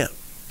 you can't.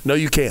 No,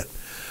 you can't.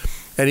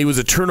 And he was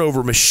a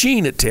turnover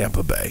machine at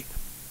Tampa Bay,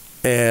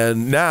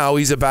 and now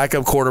he's a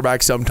backup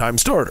quarterback,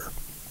 sometimes starter.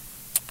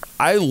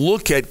 I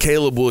look at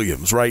Caleb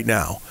Williams right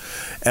now,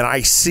 and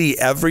I see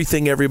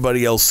everything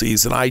everybody else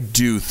sees, and I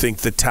do think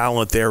the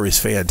talent there is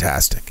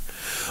fantastic.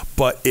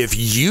 But if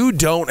you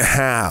don't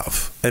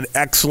have an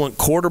excellent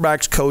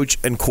quarterbacks coach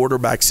and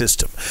quarterback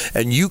system,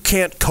 and you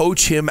can't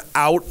coach him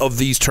out of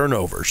these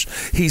turnovers,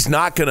 he's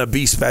not going to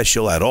be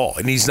special at all,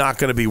 and he's not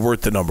going to be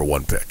worth the number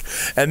one pick.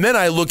 And then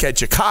I look at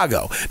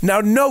Chicago. Now,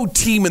 no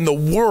team in the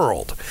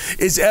world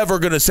is ever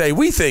going to say,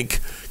 we think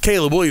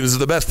Caleb Williams is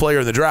the best player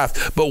in the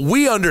draft, but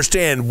we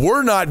understand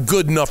we're not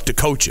good enough to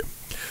coach him.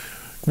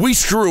 We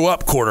screw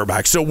up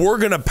quarterbacks, so we're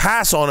going to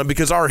pass on him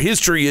because our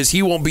history is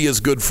he won't be as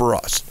good for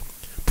us.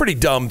 Pretty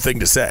dumb thing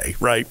to say,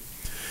 right?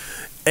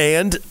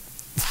 And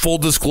full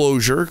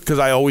disclosure, because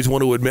I always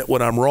want to admit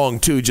when I'm wrong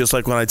too, just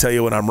like when I tell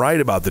you when I'm right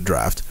about the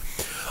draft.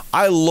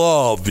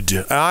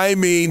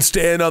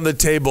 Stand on the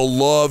table,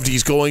 loved,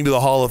 he's going to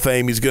the Hall of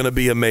Fame, he's going to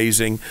be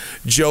amazing,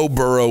 Joe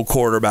Burrow,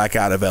 quarterback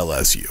out of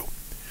LSU.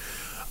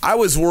 I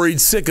was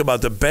worried sick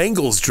about the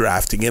Bengals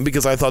drafting him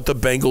because I thought the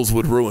Bengals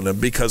would ruin him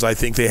because I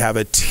think they have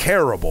a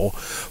terrible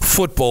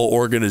football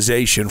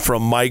organization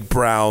from Mike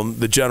Brown,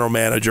 the general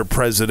manager,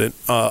 president,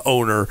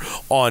 owner,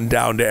 on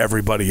down to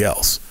everybody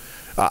else.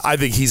 I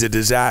think he's a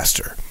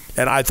disaster.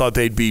 And I thought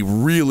they'd be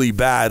really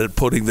bad at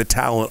putting the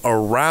talent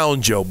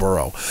around Joe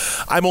Burrow.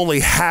 I'm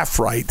only half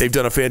right. They've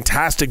done a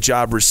fantastic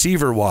job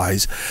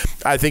receiver-wise.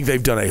 I think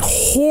they've done a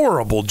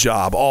horrible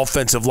job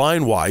offensive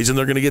line-wise, and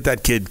they're going to get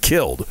that kid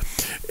killed.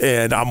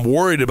 And I'm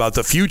worried about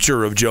the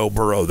future of Joe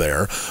Burrow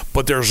there.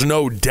 But there's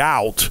no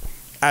doubt,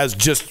 as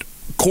just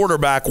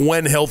quarterback,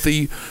 when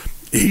healthy,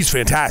 he's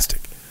fantastic.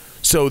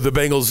 So the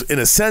Bengals, in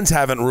a sense,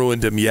 haven't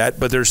ruined him yet,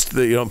 but there's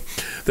still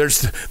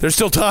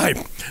time.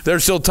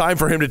 There's still time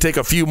for him to take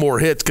a few more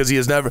hits because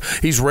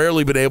he's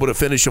rarely been able to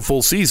finish a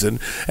full season.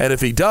 And if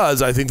he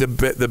does, I think the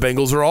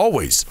Bengals are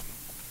always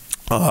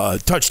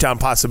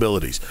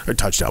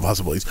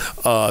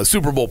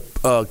Super Bowl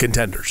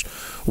contenders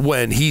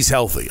when he's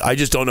healthy. I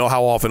just don't know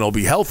how often he'll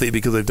be healthy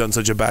because they've done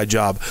such a bad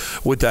job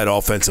with that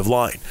offensive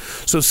line.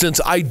 So since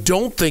I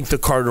don't think the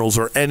Cardinals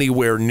are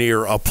anywhere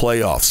near a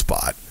playoff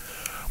spot,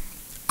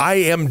 I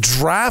am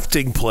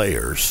drafting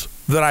players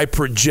that I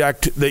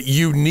project that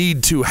you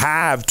need to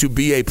have to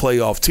be a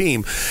playoff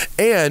team.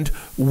 And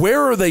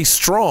where are they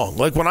strong?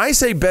 Like when I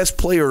say best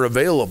player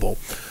available,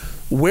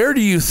 where do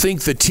you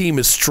think the team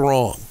is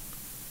strong?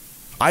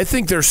 I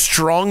think they're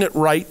strong at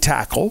right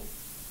tackle.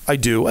 I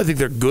do. I think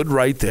they're good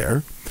right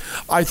there.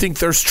 I think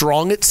they're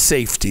strong at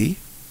safety.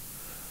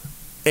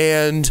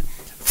 And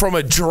from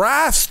a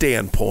draft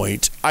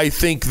standpoint, I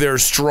think they're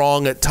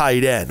strong at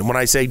tight end. And when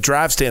I say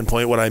draft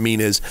standpoint, what I mean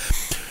is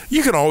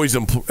you can always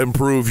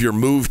improve your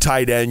move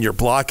tight end, your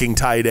blocking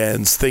tight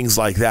ends, things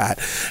like that.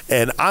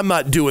 And I'm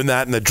not doing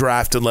that in the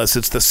draft unless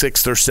it's the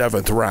 6th or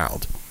 7th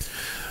round.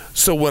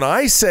 So when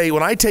I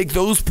take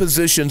those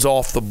positions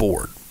off the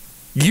board,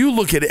 you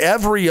look at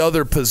every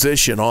other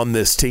position on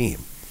this team,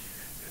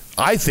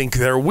 I think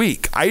they're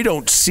weak. I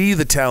don't see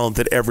the talent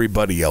that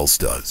everybody else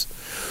does.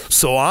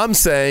 So I'm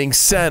saying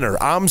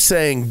center. I'm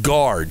saying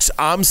guards.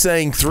 I'm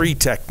saying 3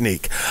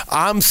 technique.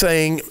 I'm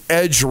saying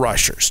edge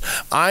rushers.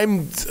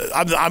 I'm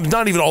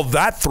not even all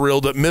that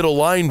thrilled at middle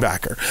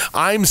linebacker.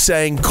 I'm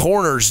saying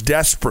corners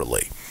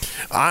desperately.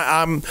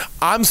 I'm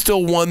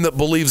still one that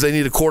believes they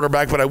need a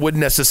quarterback, but I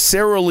wouldn't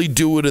necessarily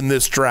do it in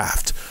this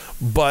draft.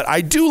 But I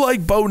do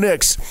like Bo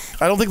Nix.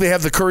 I don't think they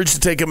have the courage to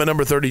take him at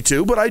number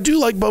 32, but I do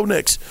like Bo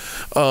Nix.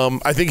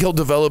 I think he'll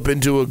develop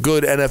into a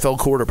good NFL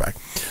quarterback.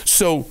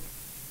 So,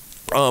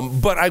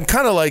 but I'm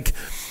kind of like,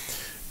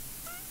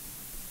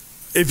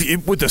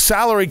 if with the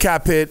salary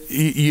cap hit,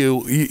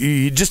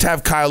 you just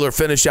have Kyler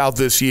finish out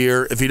this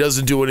year. If he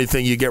doesn't do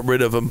anything, you get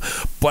rid of him.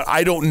 But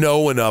I don't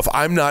know enough.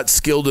 I'm not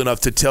skilled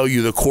enough to tell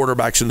you the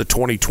quarterbacks in the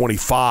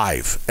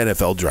 2025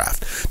 NFL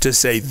draft to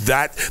say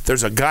that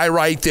there's a guy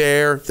right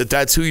there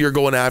that's who you're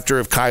going after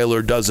if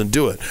Kyler doesn't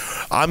do it.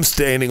 I'm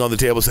standing on the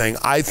table saying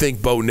I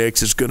think Bo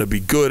Nix is going to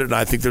be good, and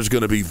I think there's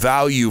going to be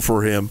value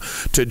for him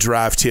to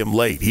draft him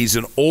late. He's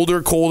an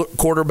older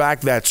quarterback,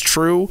 that's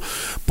true,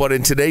 but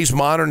in today's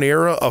modern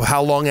era of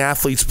how long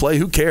athletes play,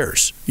 who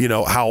cares,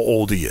 how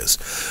old he is.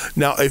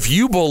 Now, if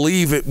you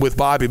believe it with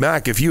Bobby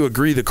Mack, if you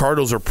agree the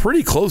Cardinals are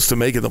pretty close to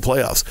making the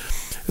playoffs,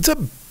 it's a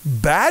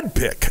bad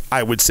pick,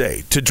 I would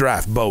say, to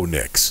draft Bo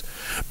Nix.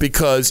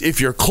 Because if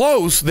you're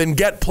close, then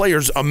get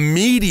players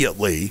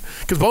immediately,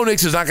 because Bo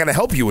Nix is not going to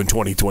help you in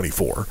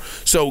 2024.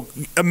 So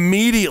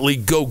immediately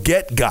go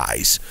get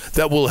guys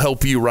that will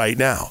help you right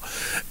now.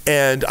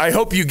 And I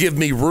hope you give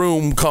me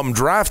room come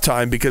draft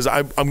time, because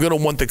I'm going to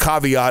want the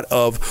caveat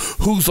of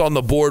who's on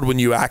the board when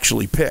you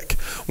actually pick.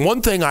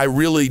 One thing I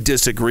really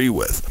disagree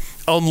with,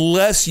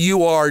 unless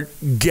you are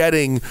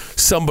getting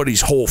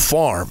somebody's whole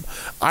farm,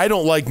 I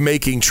don't like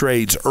making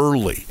trades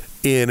early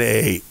in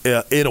a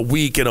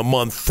week, in a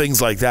month,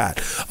 things like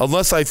that.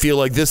 Unless I feel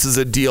like this is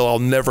a deal I'll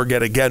never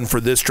get again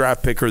for this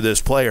draft pick or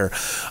this player,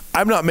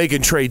 I'm not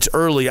making trades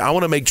early. I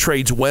want to make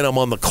trades when I'm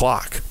on the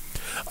clock.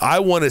 I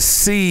want to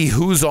see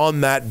who's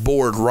on that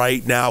board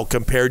right now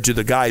compared to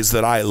the guys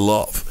that I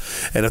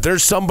love. And if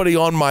there's somebody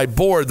on my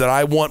board that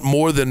I want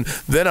more than,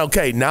 then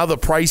okay, now the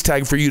price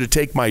tag for you to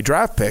take my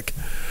draft pick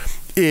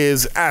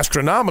is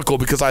astronomical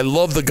because I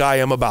love the guy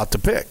I'm about to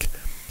pick.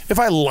 If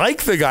I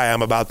like the guy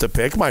I'm about to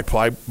pick, my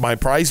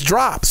price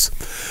drops.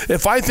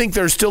 If I think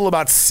there's still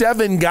about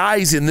 7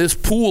 guys in this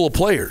pool of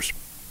players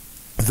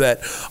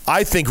that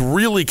I think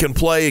really can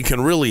play and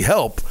can really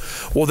help,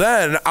 well,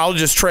 then I'll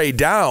just trade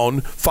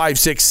down 5,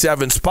 6,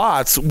 7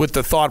 spots with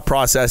the thought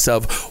process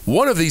of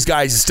one of these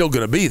guys is still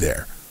going to be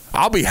there.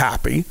 I'll be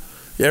happy.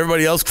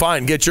 Everybody else,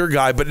 fine, get your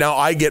guy, but now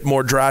I get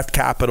more draft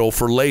capital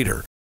for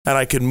later, and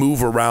I can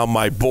move around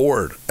my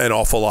board an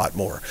awful lot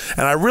more.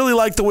 And I really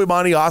like the way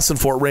Monty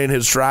Ossenfort ran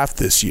his draft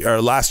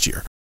last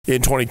year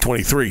in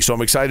 2023, so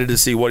I'm excited to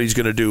see what he's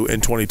going to do in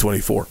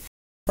 2024.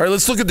 All right,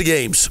 let's look at the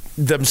games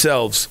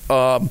themselves.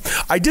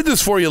 I did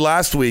this for you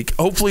last week.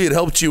 Hopefully it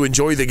helped you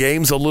enjoy the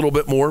games a little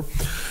bit more.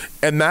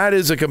 And that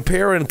is a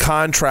compare and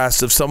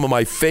contrast of some of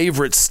my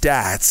favorite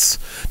stats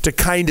to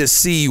kind of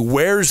see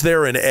where's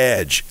there an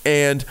edge.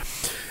 And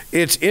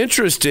it's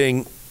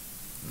interesting.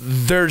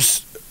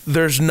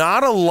 There's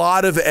not a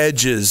lot of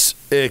edges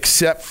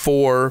except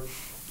for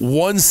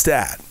one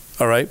stat.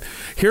 All right.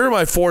 Here are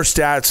my 4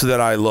 stats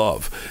that I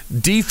love.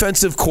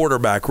 Defensive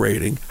quarterback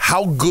rating.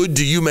 How good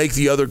do you make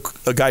the other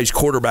guy's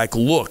quarterback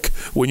look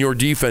when your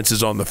defense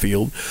is on the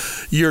field?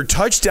 Your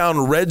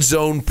touchdown red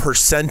zone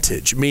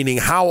percentage, meaning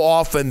how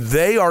often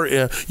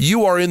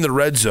you are in the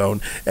red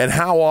zone and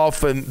how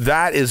often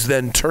that is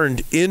then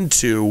turned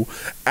into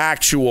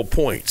actual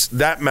points.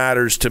 That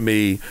matters to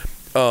me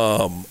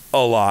a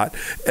lot.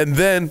 And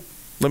then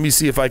let me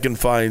see if I can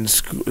find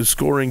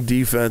scoring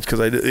defense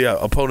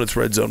opponent's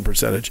red zone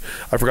percentage.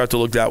 I forgot to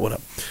look that one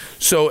up.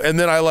 So, and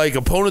then I like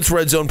opponent's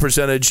red zone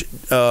percentage,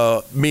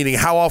 meaning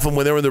how often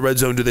when they're in the red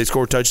zone do they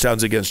score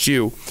touchdowns against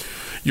you.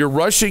 Your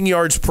rushing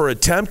yards per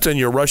attempt and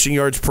your rushing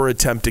yards per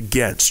attempt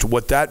against.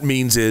 What that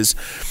means is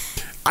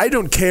I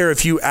don't care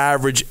if you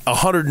average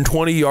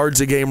 120 yards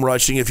a game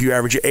rushing, if you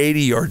average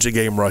 80 yards a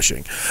game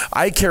rushing.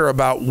 I care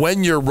about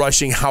when you're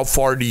rushing, how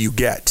far do you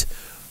get?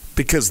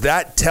 Because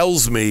that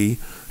tells me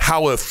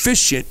how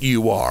efficient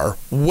you are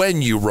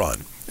when you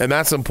run. And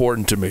that's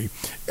important to me.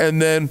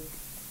 And then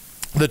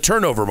the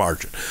turnover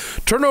margin.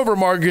 Turnover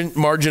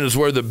margin is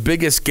where the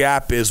biggest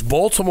gap is.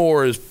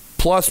 Baltimore is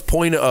plus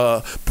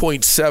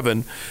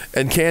 0.7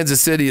 and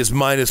Kansas City is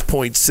minus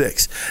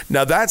 0.6.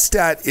 Now that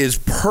stat is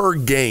per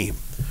game.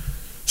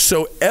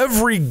 So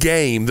every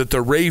game that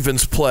the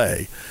Ravens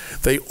play,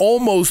 they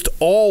almost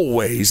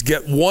always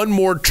get one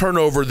more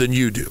turnover than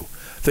you do.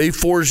 They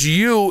force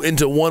you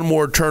into one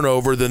more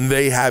turnover than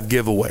they have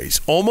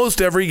giveaways.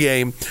 Almost every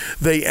game,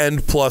 they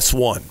end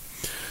 +1.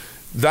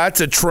 That's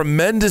a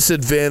tremendous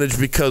advantage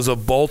because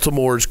of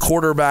Baltimore's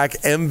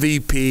quarterback,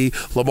 MVP.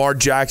 Lamar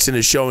Jackson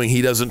is showing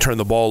he doesn't turn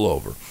the ball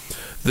over.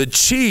 The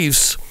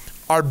Chiefs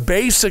are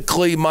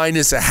basically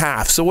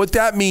 -0.5. So what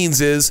that means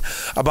is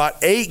about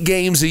 8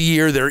 games a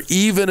year, they're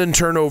even in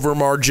turnover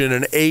margin,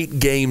 and 8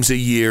 games a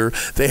year,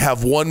 they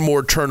have one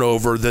more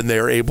turnover than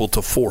they're able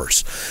to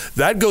force.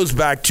 That goes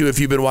back to, if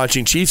you've been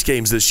watching Chiefs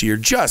games this year,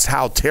 just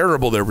how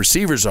terrible their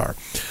receivers are.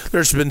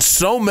 There's been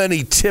so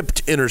many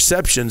tipped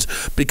interceptions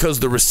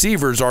because the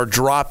receivers are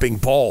dropping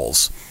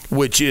balls,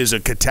 which is a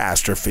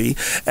catastrophe.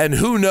 And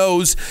who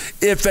knows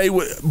if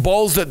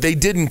balls that they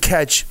didn't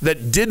catch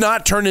that did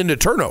not turn into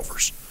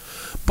turnovers.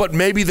 But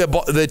maybe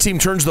the team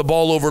turns the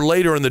ball over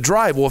later in the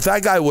drive. Well, if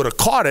that guy would have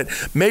caught it,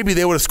 maybe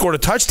they would have scored a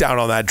touchdown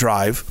on that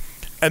drive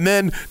and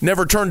then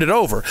never turned it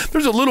over.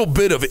 There's a little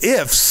bit of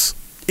ifs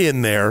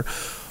in there,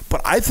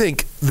 but I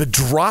think the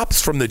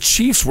drops from the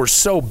Chiefs were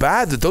so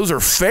bad that those are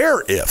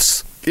fair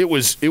ifs. It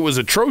was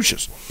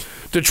atrocious.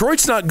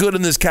 Detroit's not good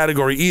in this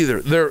category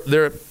either.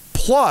 They're a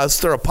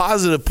positive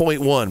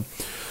 0.1.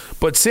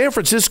 But San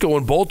Francisco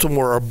and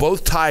Baltimore are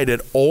both tied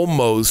at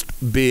almost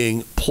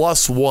being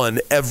 +1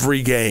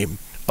 every game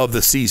of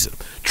the season.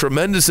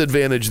 Tremendous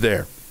advantage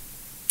there.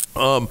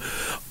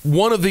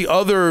 One of the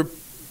other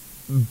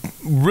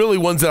really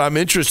ones that I'm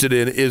interested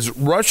in is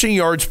rushing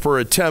yards per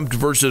attempt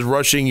versus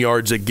rushing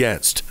yards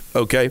against,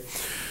 okay?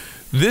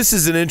 This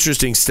is an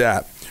interesting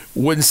stat.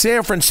 When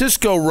San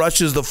Francisco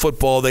rushes the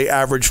football, they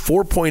average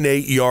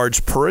 4.8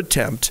 yards per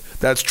attempt.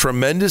 That's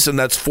tremendous, and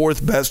that's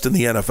 4th best in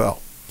the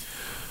NFL.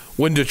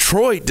 When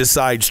Detroit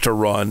decides to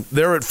run,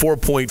 they're at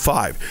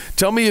 4.5.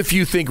 Tell me if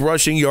you think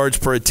rushing yards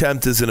per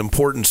attempt is an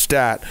important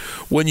stat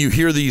when you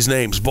hear these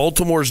names.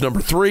 Baltimore's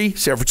number 3,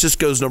 San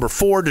Francisco's number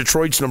 4,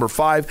 Detroit's number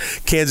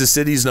 5, Kansas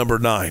City's number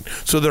 9.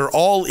 So they're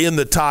all in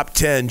the top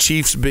 10,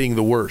 Chiefs being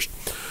the worst.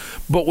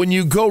 But when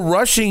you go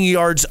rushing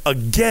yards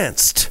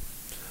against,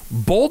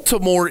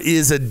 Baltimore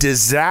is a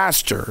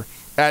disaster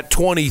at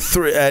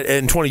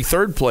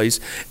 23rd place,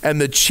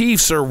 and the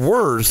Chiefs are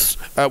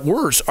at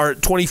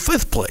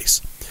 25th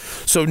place.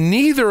 So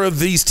neither of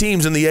these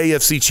teams in the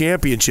AFC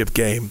Championship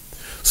game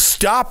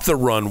stop the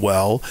run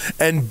well,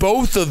 and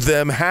both of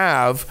them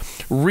have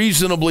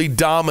reasonably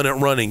dominant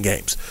running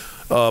games.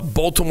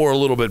 Baltimore a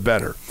little bit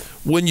better.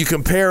 When you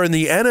compare in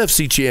the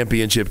NFC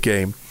Championship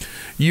game,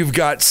 you've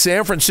got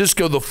San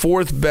Francisco the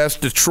 4th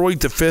best,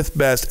 Detroit the 5th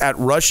best at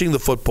rushing the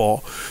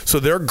football. So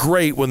they're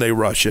great when they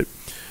rush it.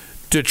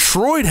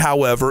 Detroit,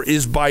 however,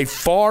 is by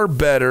far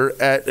better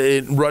at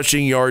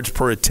rushing yards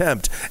per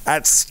attempt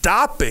at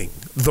stopping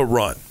the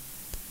run.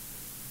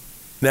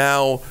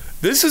 Now,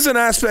 this is an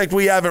aspect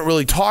we haven't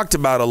really talked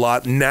about a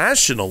lot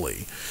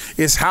nationally,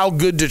 is how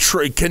good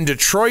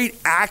Detroit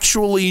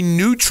actually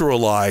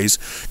neutralize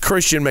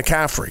Christian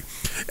McCaffrey.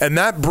 And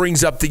that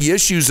brings up the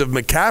issues of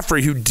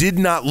McCaffrey, who did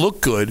not look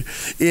good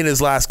in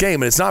his last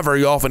game. And it's not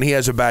very often he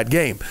has a bad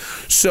game.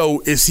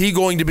 So is he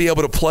going to be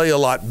able to play a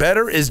lot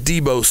better? Is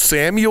Deebo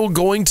Samuel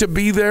going to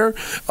be there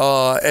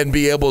and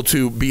be able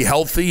to be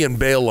healthy and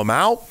bail him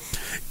out?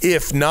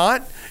 If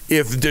not,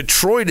 if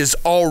Detroit is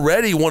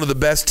already one of the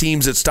best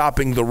teams at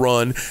stopping the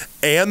run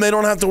and they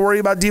don't have to worry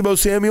about Deebo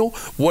Samuel,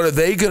 what are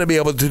they going to be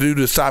able to do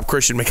to stop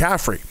Christian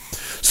McCaffrey?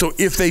 So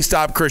if they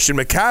stop Christian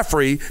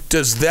McCaffrey,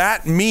 does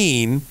that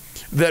mean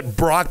that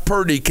Brock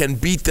Purdy can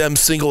beat them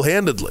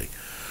single-handedly?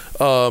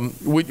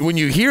 When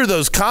you hear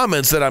those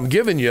comments that I'm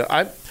giving you,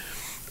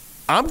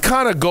 I'm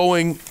kind of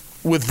going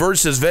with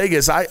versus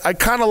Vegas. I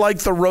kind of like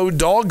the road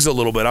dogs a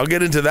little bit. I'll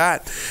get into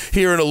that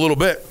here in a little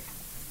bit.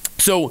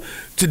 So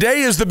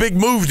today is the big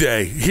move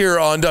day here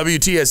on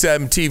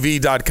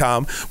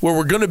WTSMTV.com, where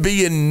we're going to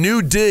be in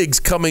new digs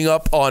coming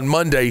up on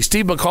Monday.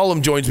 Steve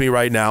McCollum joins me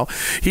right now.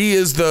 He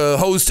is the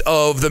host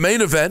of The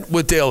Main Event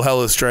with Dale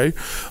Hellestray.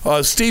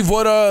 Steve,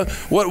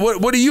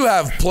 what do you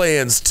have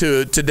plans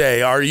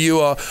today? Are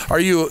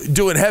you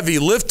doing heavy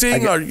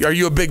lifting? Are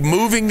you a big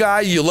moving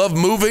guy? You love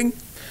moving?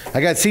 I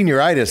got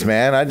senioritis,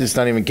 man. I just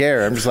don't even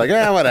care. I'm just like,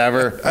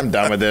 whatever. I'm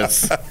done with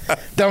this.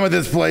 Done with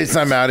this place.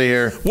 I'm out of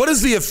here. What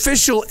is the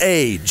official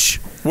age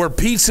where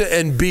pizza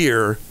and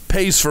beer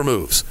pays for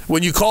moves?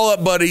 When you call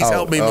up buddies,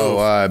 help me move.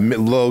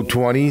 Low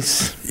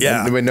 20s.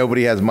 Yeah. When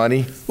nobody has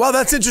money. Well,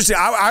 that's interesting.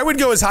 I would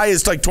go as high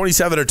as like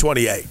 27 or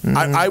 28.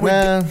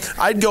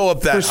 I'd go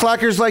up that. For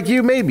slackers like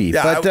you, maybe.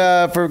 Yeah,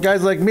 but for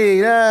guys like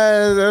me,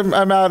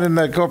 I'm out in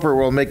the corporate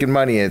world making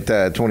money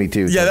at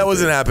 22. Yeah, that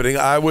wasn't happening.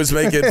 I was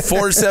making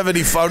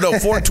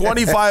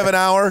 $425 an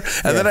hour,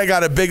 and then I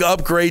got a big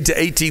upgrade to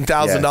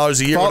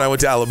 $18,000 a year when I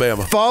went to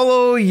Alabama.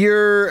 Follow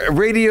your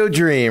radio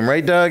dream,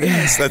 right, Doug?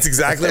 Yes, that's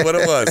exactly what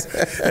it was.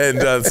 And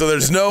so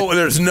there's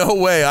no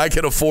way I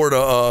can afford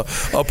a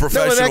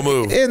professional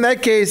move. In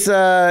that case,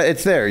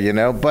 it's there, you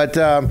know. But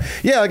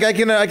like I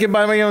can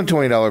buy my own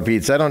 $20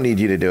 pizza. I don't need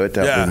you to do it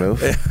to help me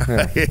move.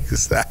 Yeah.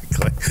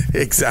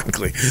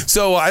 Exactly.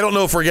 So I don't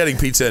know if we're getting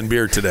pizza and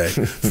beer today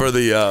for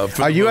the.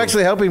 Are you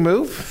actually helping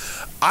move?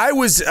 I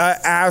was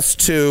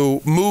asked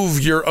to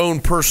move your own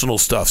personal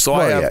stuff. So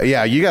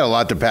you got a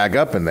lot to pack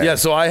up in there. Yeah,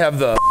 so I have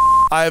the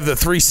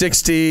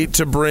 360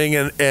 to bring,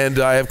 and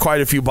I have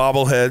quite a few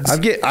bobbleheads.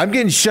 I'm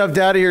getting shoved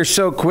out of here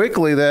so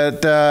quickly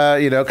that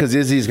because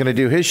Izzy's going to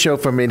do his show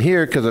from in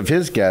here because of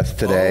his guest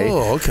today.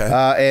 Oh, okay.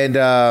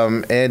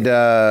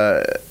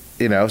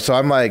 So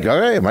I'm like, all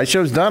right, my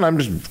show's done. I'm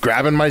just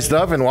grabbing my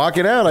stuff and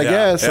walking out, I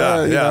guess.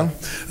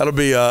 That'll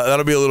be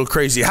a little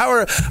crazy. How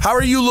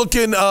are you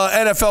looking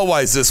NFL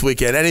wise this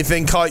weekend?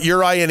 Anything caught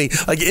your eye? Any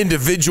like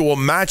individual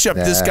matchup?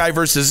 Nah. This guy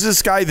versus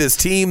this guy, this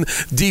team,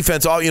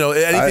 defense,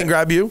 anything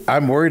grab you?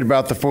 I'm worried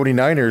about the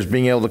 49ers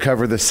being able to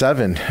cover the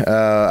 7.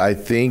 I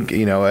think,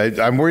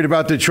 I'm worried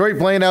about Detroit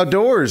playing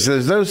outdoors.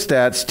 There's those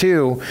stats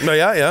too.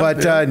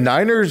 But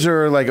Niners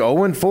are like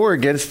 0-4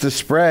 against the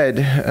spread,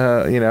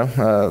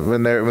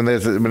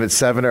 when it's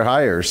 7 or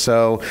higher.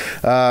 So,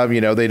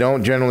 they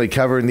don't generally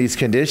cover in these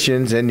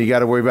conditions, and you got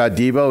to worry about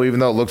Deebo, even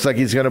though it looks like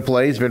he's going to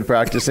play. He's been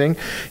practicing.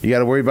 You got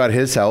to worry about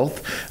his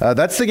health.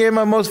 That's the game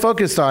I'm most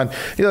focused on.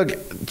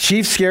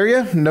 Chiefs scare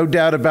you, no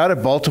doubt about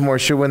it. Baltimore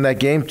should win that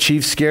game.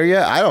 Chiefs scare you.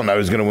 I don't know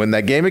who's going to win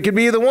that game. It could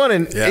be either one,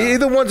 and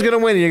either one's going to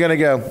win, and you're going to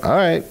go, all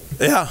right.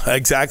 Yeah,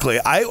 exactly.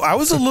 I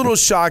was a little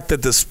shocked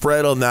that the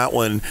spread on that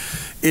one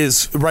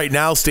is right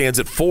now stands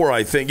at 4,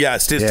 I think. Yeah, it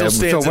still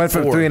stands at 4. So it went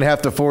from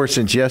 3.5 to 4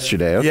 since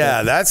yesterday. Okay.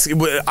 Yeah, that's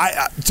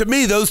to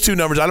me, those two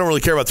numbers, I don't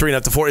really care about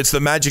 3.5 to 4. It's the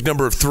magic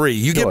number of 3.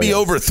 You get me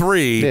over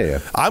 3,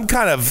 I'm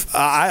kind of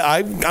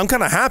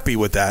happy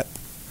with that.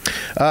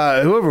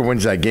 Whoever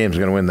wins that game is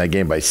going to win that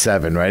game by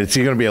 7, right? It's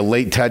going to be a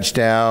late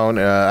touchdown.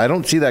 I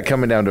don't see that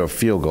coming down to a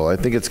field goal. I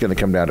think it's going to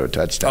come down to a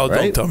touchdown. Oh,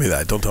 right? Don't tell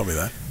me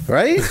that.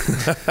 Right?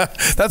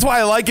 That's why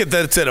I like it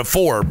that it's at a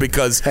 4,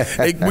 because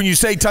when you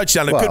say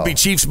touchdown, it could be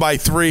Chiefs by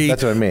 3.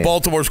 That's what I mean.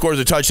 Baltimore scores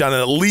a touchdown,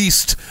 and at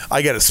least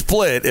I get a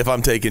split if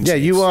I'm taking Chiefs.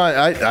 Yeah,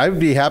 I would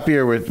be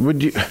happier with.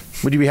 Would you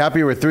be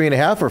happier with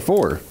 3.5 or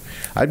 4?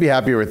 I'd be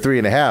happier with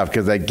 3.5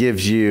 because that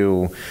gives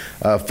you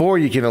 4.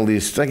 You can at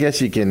least, I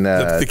guess, you can.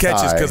 The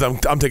catch is because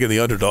I'm taking the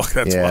underdog.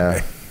 That's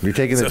why. You're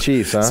taking the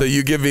Chiefs, huh? So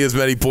you give me as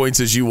many points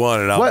as you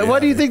want. And why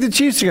do you think the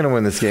Chiefs are going to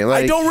win this game?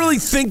 I don't really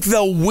think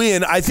they'll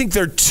win. I think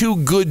they're too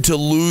good to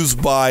lose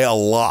by a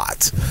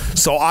lot.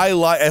 So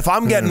if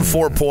I'm getting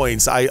 4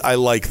 points, I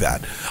like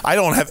that. I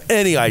don't have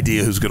any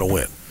idea who's going to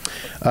win.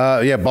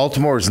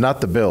 Baltimore is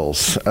not the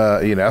Bills,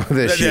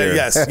 this year.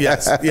 Yes.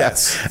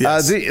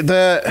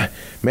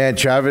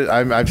 Travis,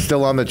 I'm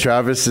still on the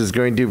Travis is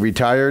going to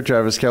retire.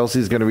 Travis Kelce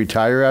is going to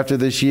retire after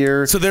this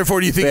year. So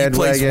therefore, do you think he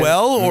plays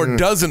well or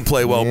doesn't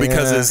play well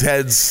because his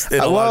head's in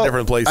a lot of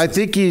different places? I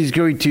think he's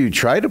going to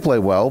try to play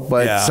well,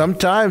 but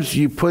sometimes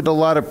you put a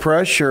lot of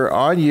pressure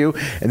on you,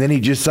 and then he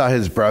just saw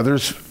his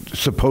brothers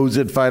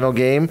supposed final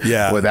game.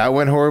 Yeah. Well, that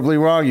went horribly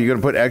wrong. You're going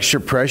to put extra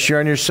pressure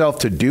on yourself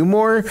to do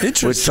more,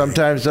 which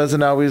sometimes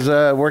doesn't always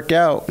work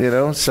out,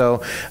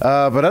 So,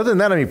 but other than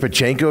that, I mean,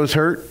 Pachenko's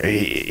hurt.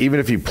 Even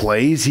if he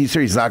plays,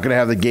 he's not going to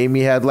have the game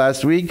he had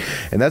last week.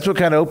 And that's what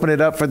kind of opened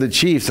it up for the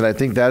Chiefs. And I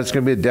think that's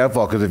going to be a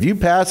downfall because if you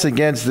pass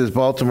against this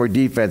Baltimore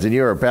defense and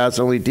you're a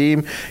pass-only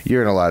team,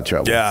 you're in a lot of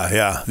trouble.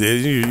 Yeah.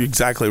 You're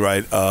exactly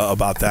right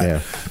about that. Yeah.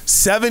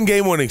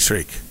 7-game winning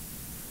streak.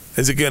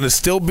 Is it going to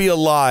still be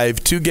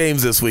alive 2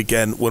 games this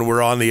weekend when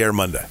we're on the air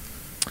Monday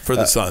for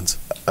the Suns?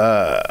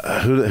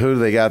 Who do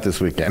they got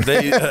this weekend?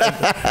 They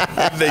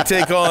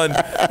take on.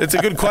 It's a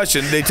good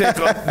question. They take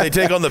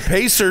on the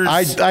Pacers.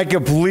 I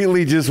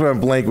completely just went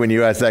blank when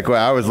you asked that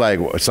question. I was like,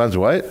 Suns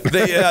what?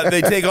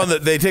 They take on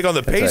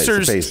the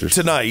Pacers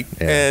tonight,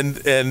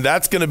 and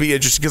that's going to be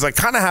interesting because I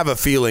kind of have a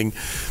feeling.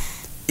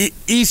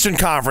 Eastern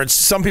Conference,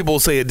 some people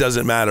say it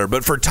doesn't matter,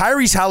 but for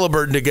Tyrese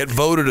Halliburton to get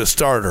voted a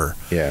starter,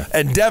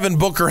 and Devin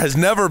Booker has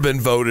never been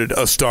voted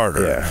a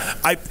starter.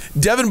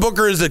 Devin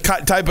Booker is the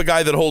type of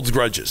guy that holds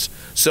grudges,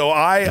 so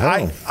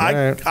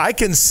I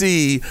can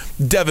see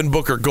Devin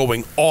Booker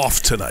going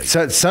off tonight.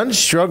 Suns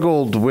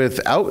struggled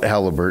without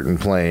Halliburton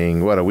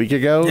playing a week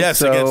ago.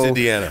 Yes, against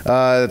Indiana.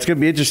 It's going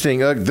to be interesting.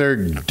 They're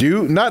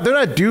not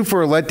due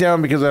for a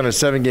letdown because they're on a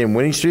 7-game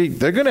winning streak.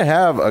 They're going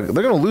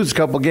to lose a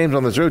couple games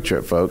on this road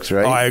trip, folks.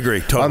 Right? Oh, I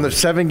agree. Totally. On the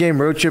 7-game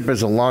road trip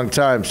is a long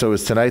time, so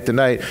it's tonight the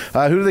night.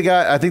 Who do they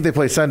got? I think they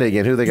play Sunday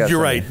again. Who do they got?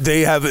 You're Sunday? right.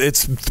 They have.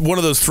 It's one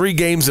of those 3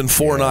 games in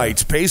 4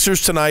 nights.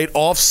 Pacers tonight,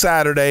 off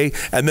Saturday,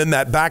 and then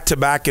that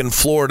back-to-back in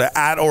Florida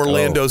at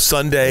Orlando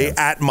Sunday,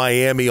 at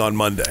Miami on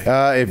Monday.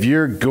 If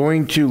you're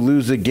going to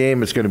lose a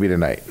game, it's going to be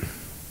tonight.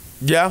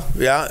 Yeah.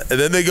 And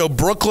then they go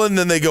Brooklyn,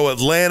 then they go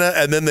Atlanta,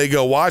 and then they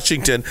go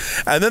Washington,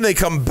 and then they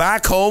come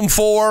back home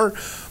for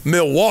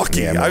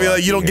Milwaukee. I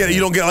mean, you don't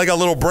get like a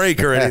little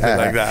break or anything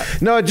like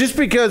that. No, just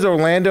because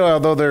Orlando,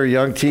 although they're a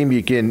young team,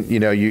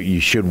 you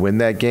should win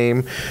that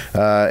game.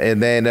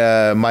 And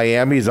then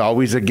Miami is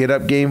always a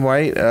get-up game,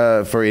 right?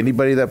 For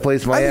anybody that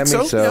plays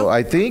Miami. So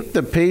I think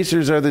the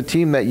Pacers are the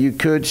team that you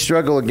could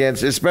struggle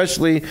against,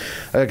 especially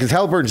because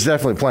Halliburton's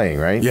definitely playing,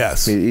 right?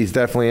 Yes, he's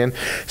definitely in.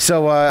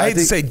 So I hate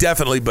to say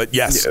definitely, but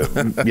yes.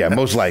 Yeah,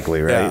 most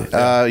likely, right?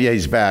 Yeah,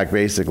 he's back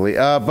basically.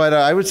 But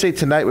I would say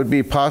tonight would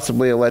be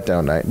possibly a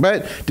letdown night.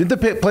 But did the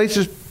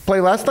Pacers play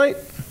last night?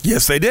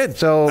 Yes, they did.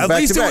 So at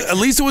least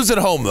it was at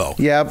home, though.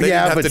 Yeah,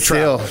 but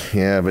still,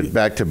 but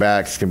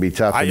back-to-backs can be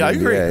tough. I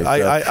agree.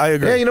 I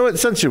agree. Yeah, you know what?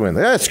 Suns should win.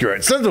 Yeah, screw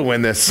it. Suns will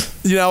win this.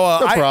 No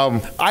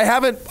problem. I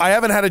haven't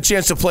had a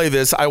chance to play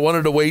this. I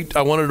wanted to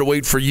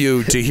wait for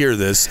you to hear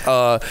this.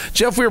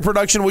 Jeff Weir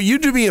Production, will you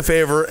do me a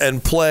favor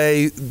and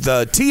play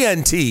the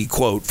TNT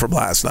quote from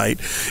last night,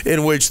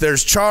 in which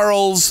there's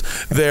Charles,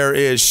 there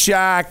is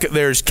Shaq,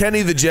 there's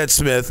Kenny the Jet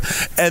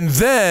Smith, and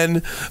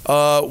then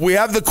we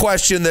have the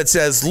question that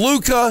says,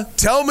 Luka,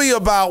 tell me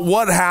about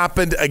what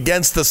happened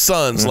against the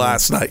Suns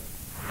last night.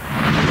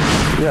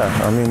 Yeah,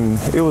 I mean,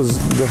 it was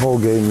the whole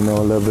game, a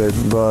little bit,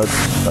 but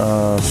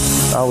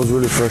I was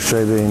really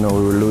frustrated, we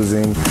were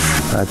losing.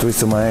 I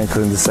twisted my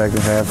ankle in the second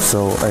half,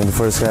 so in the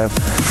first half,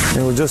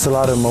 it was just a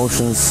lot of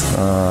emotions.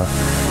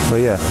 But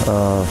yeah,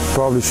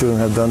 probably shouldn't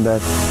have done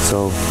that,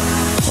 so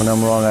when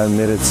I'm wrong, I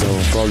admit it, so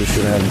probably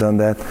shouldn't have done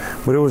that.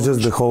 But it was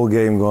just the whole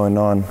game going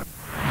on.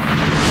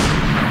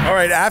 All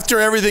right, after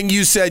everything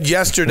you said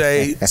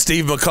yesterday,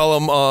 Steve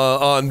McCullum,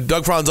 on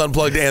Doug Franz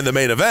Unplugged and the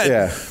main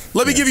event,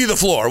 let me give you the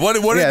floor. What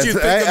did you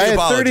think of the apology?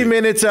 I had 30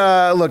 minutes.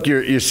 Look,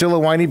 you're still a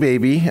whiny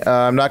baby.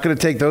 I'm not going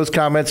to take those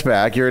comments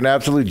back. You're an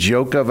absolute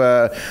joke of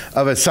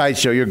a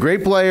sideshow. You're a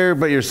great player,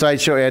 but your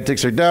sideshow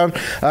antics are dumb.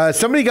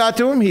 Somebody got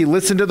to him. He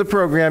listened to the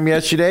program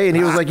yesterday, and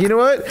he was like, you know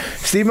what?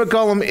 Steve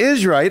McCullum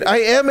is right. I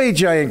am a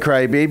giant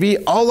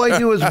crybaby. All I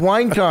do is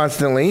whine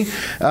constantly.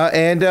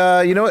 And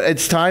you know what?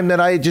 It's time that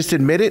I just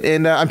admit it.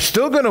 And I'm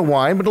still going to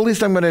whine, but at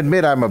least I'm going to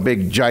admit I'm a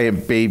big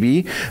giant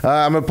baby.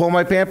 I'm going to pull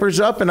my Pampers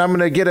up, and I'm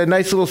going to get a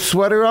nice little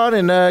sweater on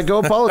and go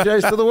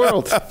apologize to the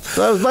world.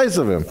 So that was nice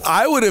of him.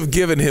 I would have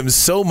given him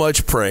so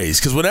much praise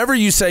because whenever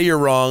you say you're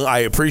wrong, I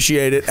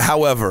appreciate it.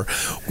 However,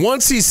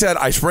 once he said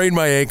I sprained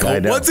my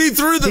ankle, once he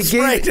threw the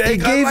sprained ankle, he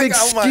gave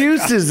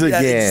excuses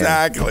again.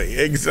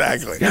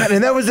 Exactly. God,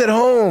 and that was at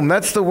home.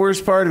 That's the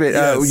worst part of it.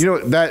 Yes.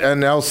 That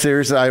in all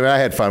seriousness, I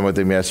had fun with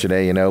him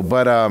yesterday.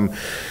 But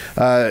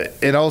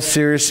in all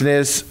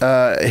seriousness,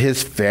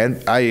 his fan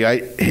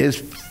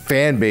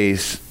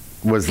base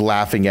was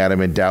laughing at him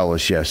in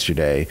Dallas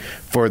yesterday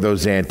for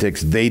those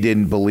antics. They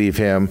didn't believe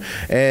him.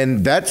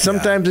 And that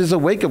sometimes is a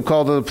wake-up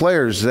call to the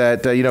players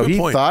that, he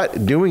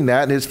thought doing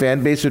that and his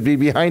fan base would be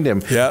behind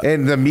him. Yeah.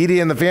 And the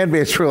media and the fan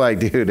base were like,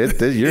 dude,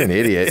 you're an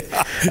idiot.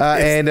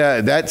 And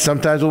that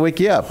sometimes will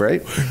wake you up,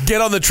 right?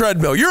 Get on the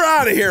treadmill. You're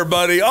out of here,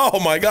 buddy. Oh,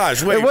 my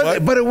gosh. Wait,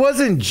 what? But it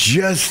wasn't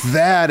just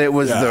that. It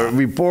was the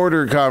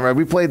reporter comment.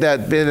 We played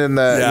that bit in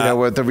the,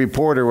 with the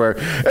reporter where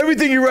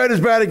everything you write is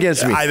bad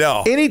against me. I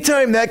know.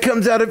 Anytime that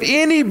comes out of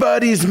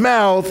anybody's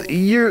mouth,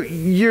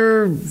 you're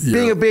you're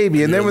being a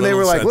baby. And then when they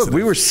were like, look,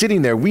 we were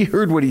sitting there. We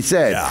heard what he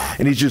said. Yeah.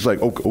 And he's just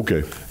like,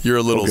 okay. You're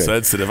a little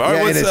sensitive. All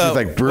right, and it's just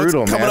like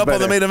brutal, coming up on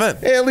the main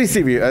event? At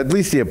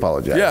least he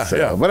apologized.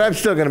 Yeah. But I'm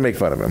still going to make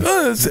fun of him.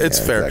 It's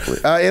fair. Exactly.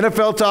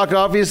 NFL talk,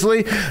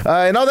 obviously.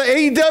 And all the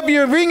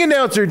AEW ring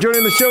announcer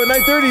joining the show at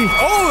 9:30.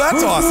 Oh,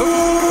 that's awesome.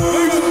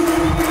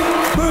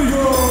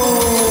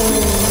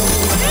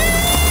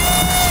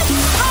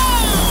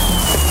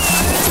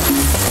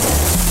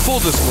 Full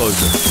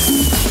disclosure.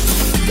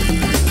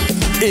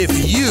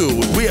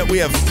 We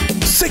have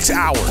 6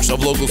 hours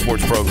of local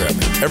sports programming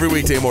every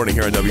weekday morning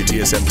here on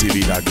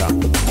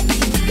WTSMTV.com.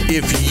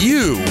 If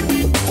you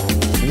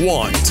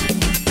want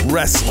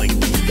wrestling,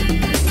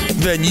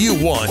 then you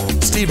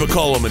want Steve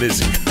McCollum and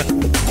Izzy.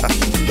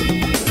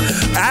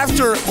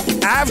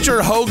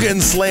 After Hogan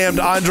slammed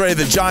Andre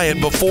the Giant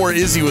before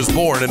Izzy was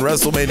born in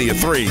WrestleMania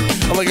 3,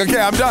 I'm like,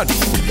 okay, I'm done.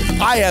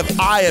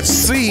 I have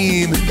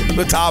seen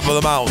the top of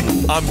the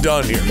mountain. I'm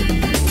done here.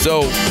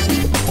 So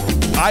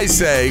I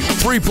say,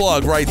 free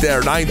plug right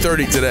there,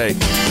 9:30 today.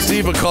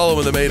 Steve McCollum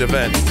in the main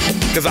event.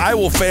 Because I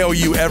will fail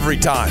you every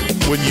time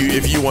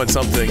if you want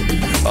something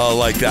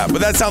like that.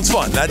 But that sounds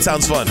fun.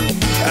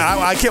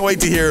 I can't wait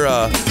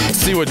to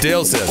see what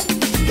Dale says.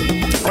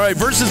 All right,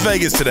 versus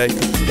Vegas today.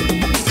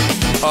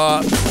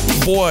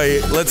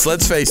 Boy,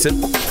 let's face it.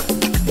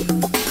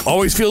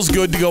 Always feels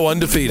good to go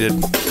undefeated.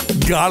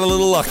 Got a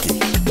little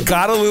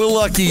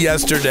lucky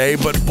yesterday,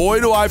 but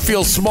boy, do I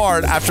feel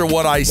smart after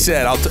what I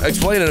said. I'll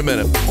explain in a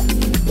minute.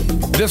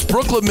 This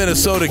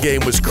Brooklyn-Minnesota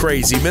game was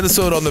crazy.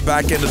 Minnesota on the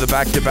back end of the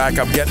back-to-back.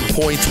 I'm getting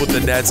points with the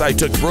Nets. I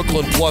took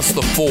Brooklyn plus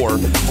the 4.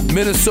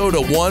 Minnesota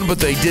won, but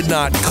they did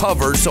not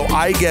cover, so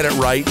I get it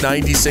right,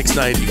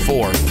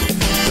 96-94.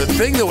 The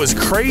thing that was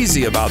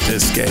crazy about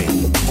this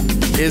game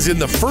is in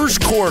the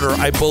first quarter,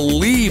 I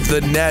believe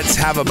the Nets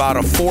have about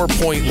a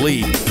 4-point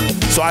lead.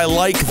 So I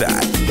like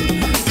that.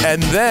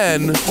 And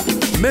then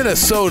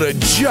Minnesota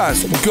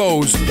just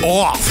goes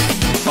off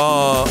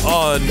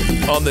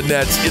on the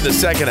Nets in the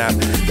second half.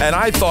 And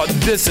I thought,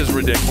 this is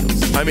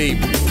ridiculous. I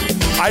mean,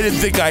 I didn't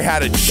think I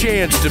had a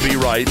chance to be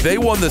right. They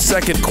won the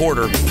second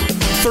quarter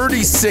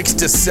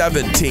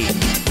 36-17.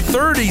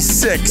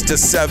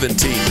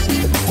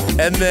 36-17.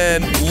 And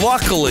then,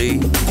 luckily,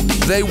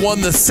 they won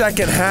the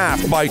second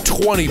half by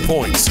 20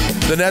 points.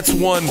 The Nets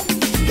won,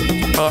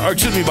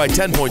 by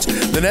 10 points.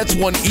 The Nets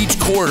won each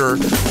quarter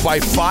by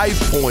 5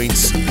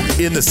 points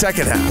in the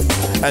second half.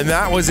 And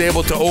that was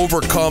able to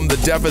overcome the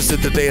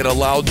deficit that they had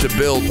allowed to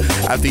build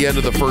at the end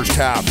of the first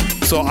half.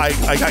 So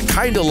I got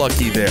kind of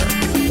lucky there.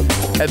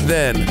 And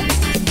then,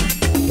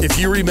 if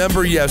you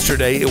remember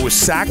yesterday, it was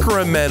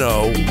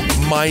Sacramento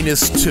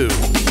 -2.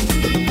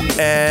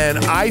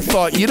 And I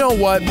thought, you know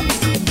what?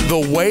 The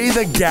way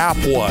the gap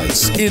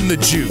was in the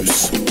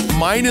juice,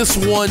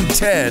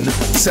 -110,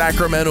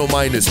 Sacramento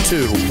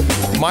 -2,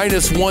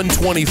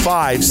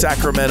 -125,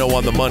 Sacramento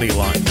on the money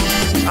line.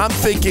 I'm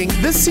thinking,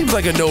 this seems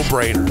like a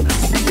no-brainer.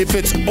 If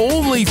it's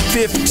only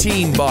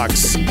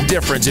 $15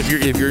 difference, if your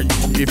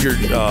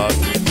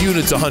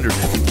unit's 100,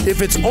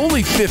 if it's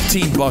only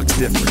 $15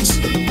 difference,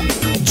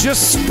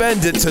 just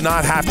spend it to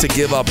not have to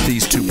give up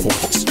these 2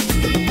 points.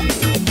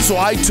 So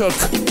I took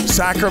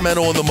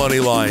Sacramento on the money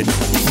line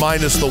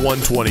minus the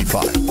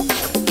 125.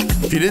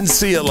 If you didn't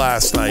see it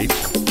last night,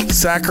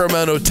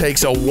 Sacramento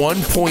takes a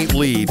 1-point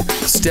lead.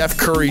 Steph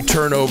Curry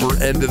turnover,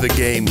 end of the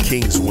game,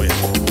 Kings win.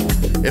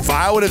 If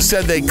I would have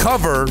said they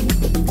cover,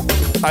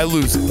 I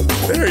lose it.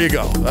 There you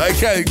go.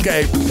 Okay.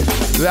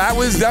 That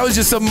was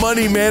just some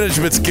money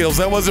management skills.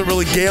 That wasn't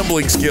really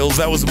gambling skills.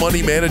 That was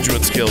money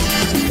management skills.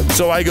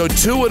 So I go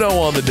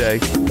 2-0 on the day.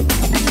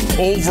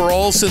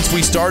 Overall, since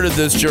we started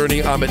this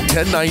journey, I'm at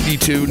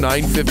 1092,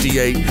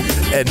 958,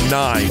 and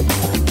 9.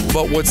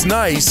 But what's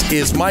nice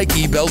is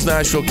Mikey, Bell's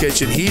Nashville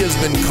Kitchen, he has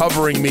been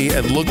covering me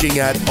and looking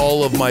at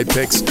all of my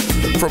picks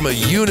from a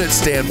unit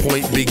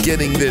standpoint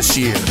beginning this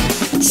year.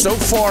 So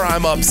far,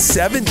 I'm up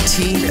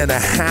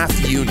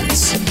 17.5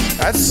 units.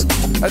 That's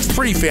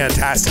pretty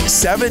fantastic.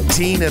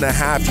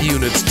 17.5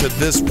 units to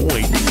this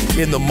point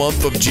in the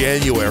month of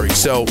January.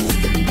 So,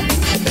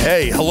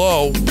 hey,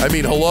 hello.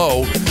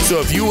 So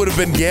if you would have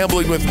been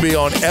gambling with me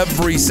on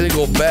every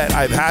single bet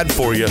I've had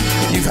for you,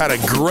 you've had a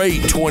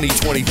great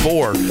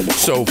 2024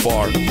 so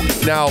far.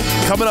 Now,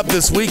 coming up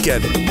this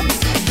weekend,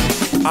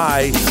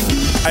 I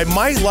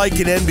might like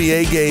an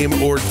NBA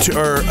game or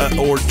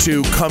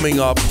two coming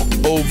up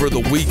over the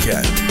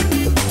weekend,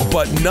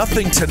 but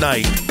nothing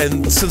tonight.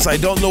 And since I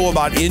don't know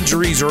about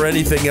injuries or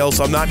anything else,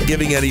 I'm not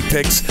giving any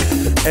picks.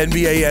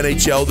 NBA,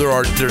 NHL,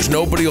 there's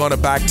nobody on a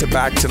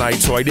back-to-back tonight,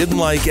 so I didn't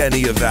like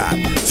any of that.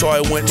 So I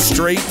went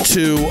straight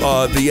to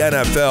the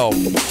NFL.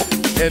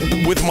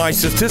 And with my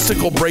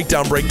statistical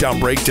breakdown,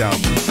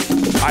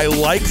 I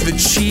like the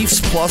Chiefs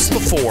plus the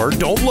 4.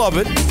 Don't love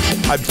it.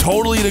 I'm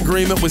totally in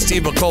agreement with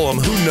Steve McCollum.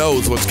 Who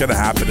knows what's going to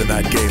happen in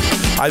that game?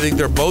 I think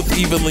they're both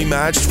evenly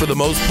matched for the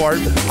most part.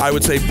 I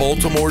would say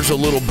Baltimore's a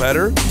little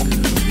better.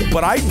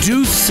 But I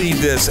do see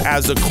this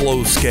as a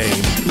close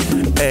game.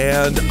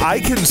 And I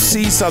can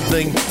see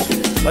something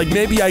like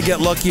maybe I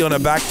get lucky on a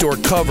backdoor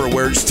cover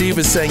where Steve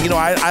is saying,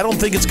 I don't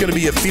think it's going to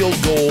be a field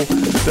goal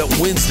that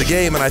wins the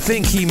game. And I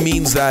think he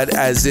means that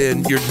as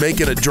in you're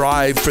making a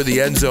drive for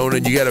the end zone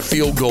and you get a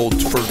field goal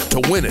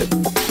to win it.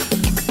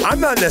 I'm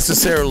not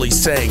necessarily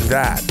saying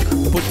that.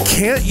 But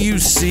can't you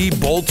see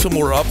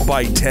Baltimore up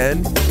by 10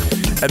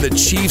 and the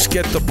Chiefs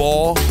get the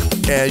ball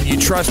and you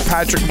trust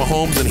Patrick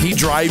Mahomes and he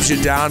drives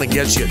you down and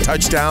gets you a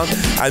touchdown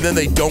and then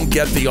they don't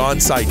get the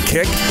onside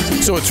kick?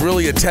 So it's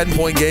really a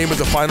 10-point game but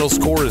the final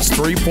score is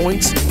 3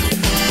 points?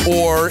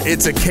 Or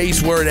it's a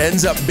case where it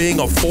ends up being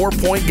a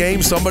 4-point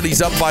game,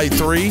 somebody's up by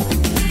 3,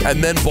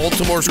 and then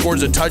Baltimore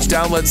scores a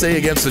touchdown, let's say,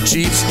 against the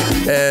Chiefs,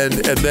 and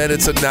then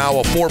it's now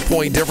a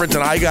 4-point difference,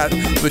 and I got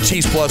the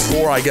Chiefs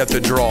 +4, I get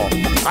the draw.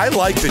 I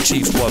like the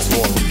Chiefs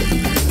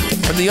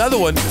 +4. And the other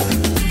one,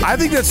 I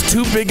think that's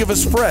too big of a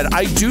spread.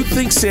 I do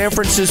think San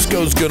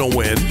Francisco's going to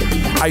win.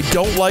 I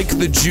don't like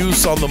the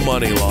juice on the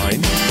money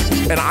line.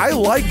 And I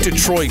like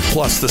Detroit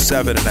plus the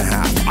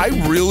 7.5. I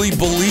really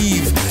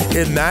believe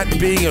in that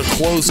being a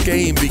close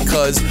game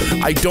because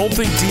I don't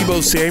think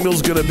Deebo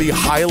Samuel's going to be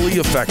highly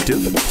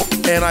effective.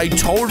 And I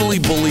totally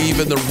believe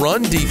in the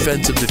run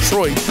defense of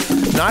Detroit,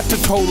 not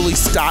to totally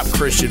stop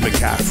Christian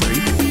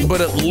McCaffrey, but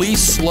at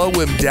least slow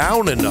him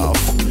down enough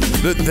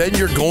that then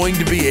you're going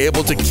to be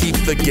able to keep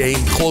the game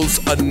close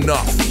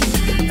enough.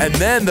 And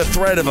then the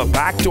threat of a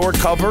backdoor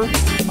cover,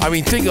 I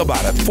mean, think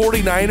about it.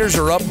 49ers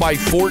are up by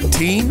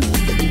 14,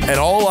 and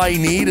all I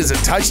need is a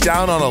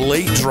touchdown on a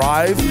late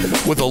drive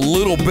with a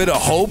little bit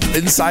of hope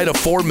inside of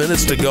 4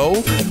 minutes to go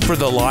for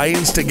the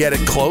Lions to get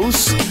it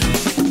close.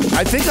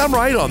 I think I'm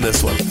right on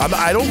this one.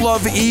 I don't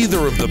love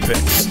either of the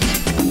picks,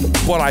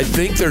 but I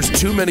think there's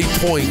too many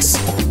points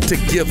to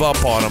give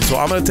up on them. So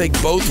I'm going to take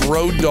both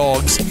road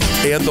dogs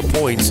and the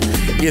points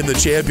in the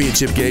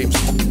championship games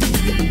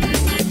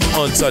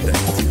on Sunday.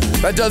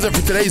 That does it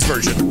for today's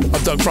version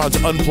of Doug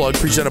Franz Unplugged,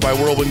 presented by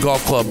Whirlwind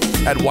Golf Club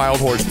at Wild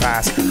Horse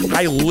Pass.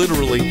 I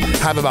literally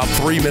have about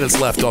 3 minutes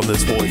left on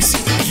this voice.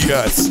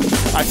 Yes,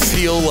 I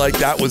feel like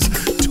that was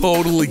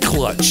totally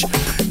clutch.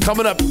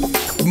 Coming up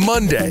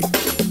Monday,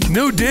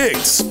 new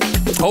digs.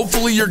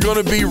 Hopefully you're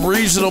going to be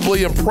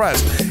reasonably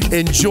impressed.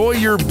 Enjoy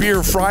your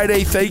Beer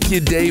Friday. Thank you,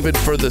 David,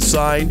 for the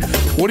sign.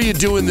 What are you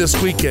doing this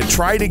weekend?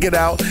 Try to get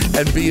out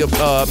and be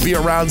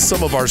around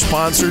some of our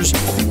sponsors.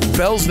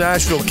 Bell's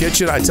Nashville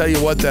Kitchen. I tell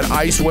you what, that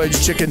ice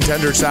wedge chicken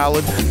tender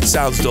salad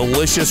sounds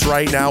delicious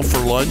right now for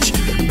lunch.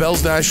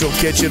 Bell's Nashville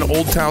Kitchen,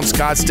 Old Town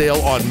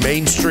Scottsdale on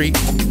Main Street,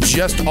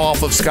 just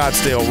off of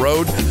Scottsdale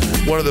Road.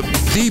 One of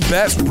the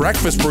best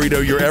breakfast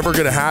burrito you're ever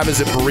going to have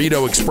is at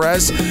Burrito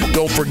Express.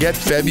 Don't forget,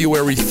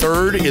 February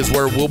 3rd is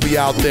where we'll be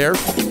out there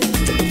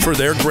for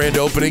their grand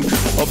opening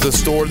of the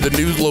store, the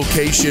new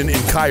location in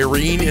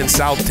Kyrene in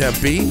South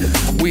Tempe.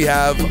 We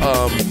have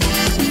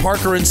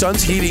Parker &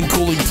 Sons, heating,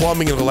 cooling,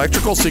 plumbing, and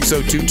electrical,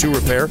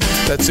 602-2-REPAIR.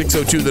 That's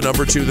 602, the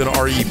number 2, then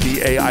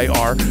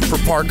REPAIR for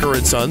Parker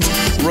 & Sons.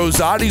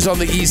 Rosati's on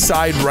the east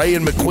side, Ray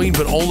and McQueen,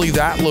 but only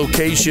that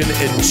location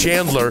in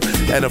Chandler.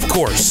 And, of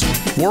course,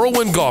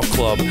 Whirlwind Golf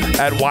Club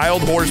at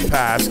Wild Horse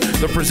Pass,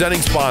 the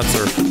presenting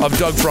sponsor of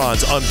Doug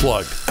Franz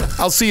Unplugged.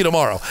 I'll see you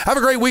tomorrow. Have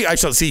a great week. I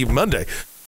shall see you Monday.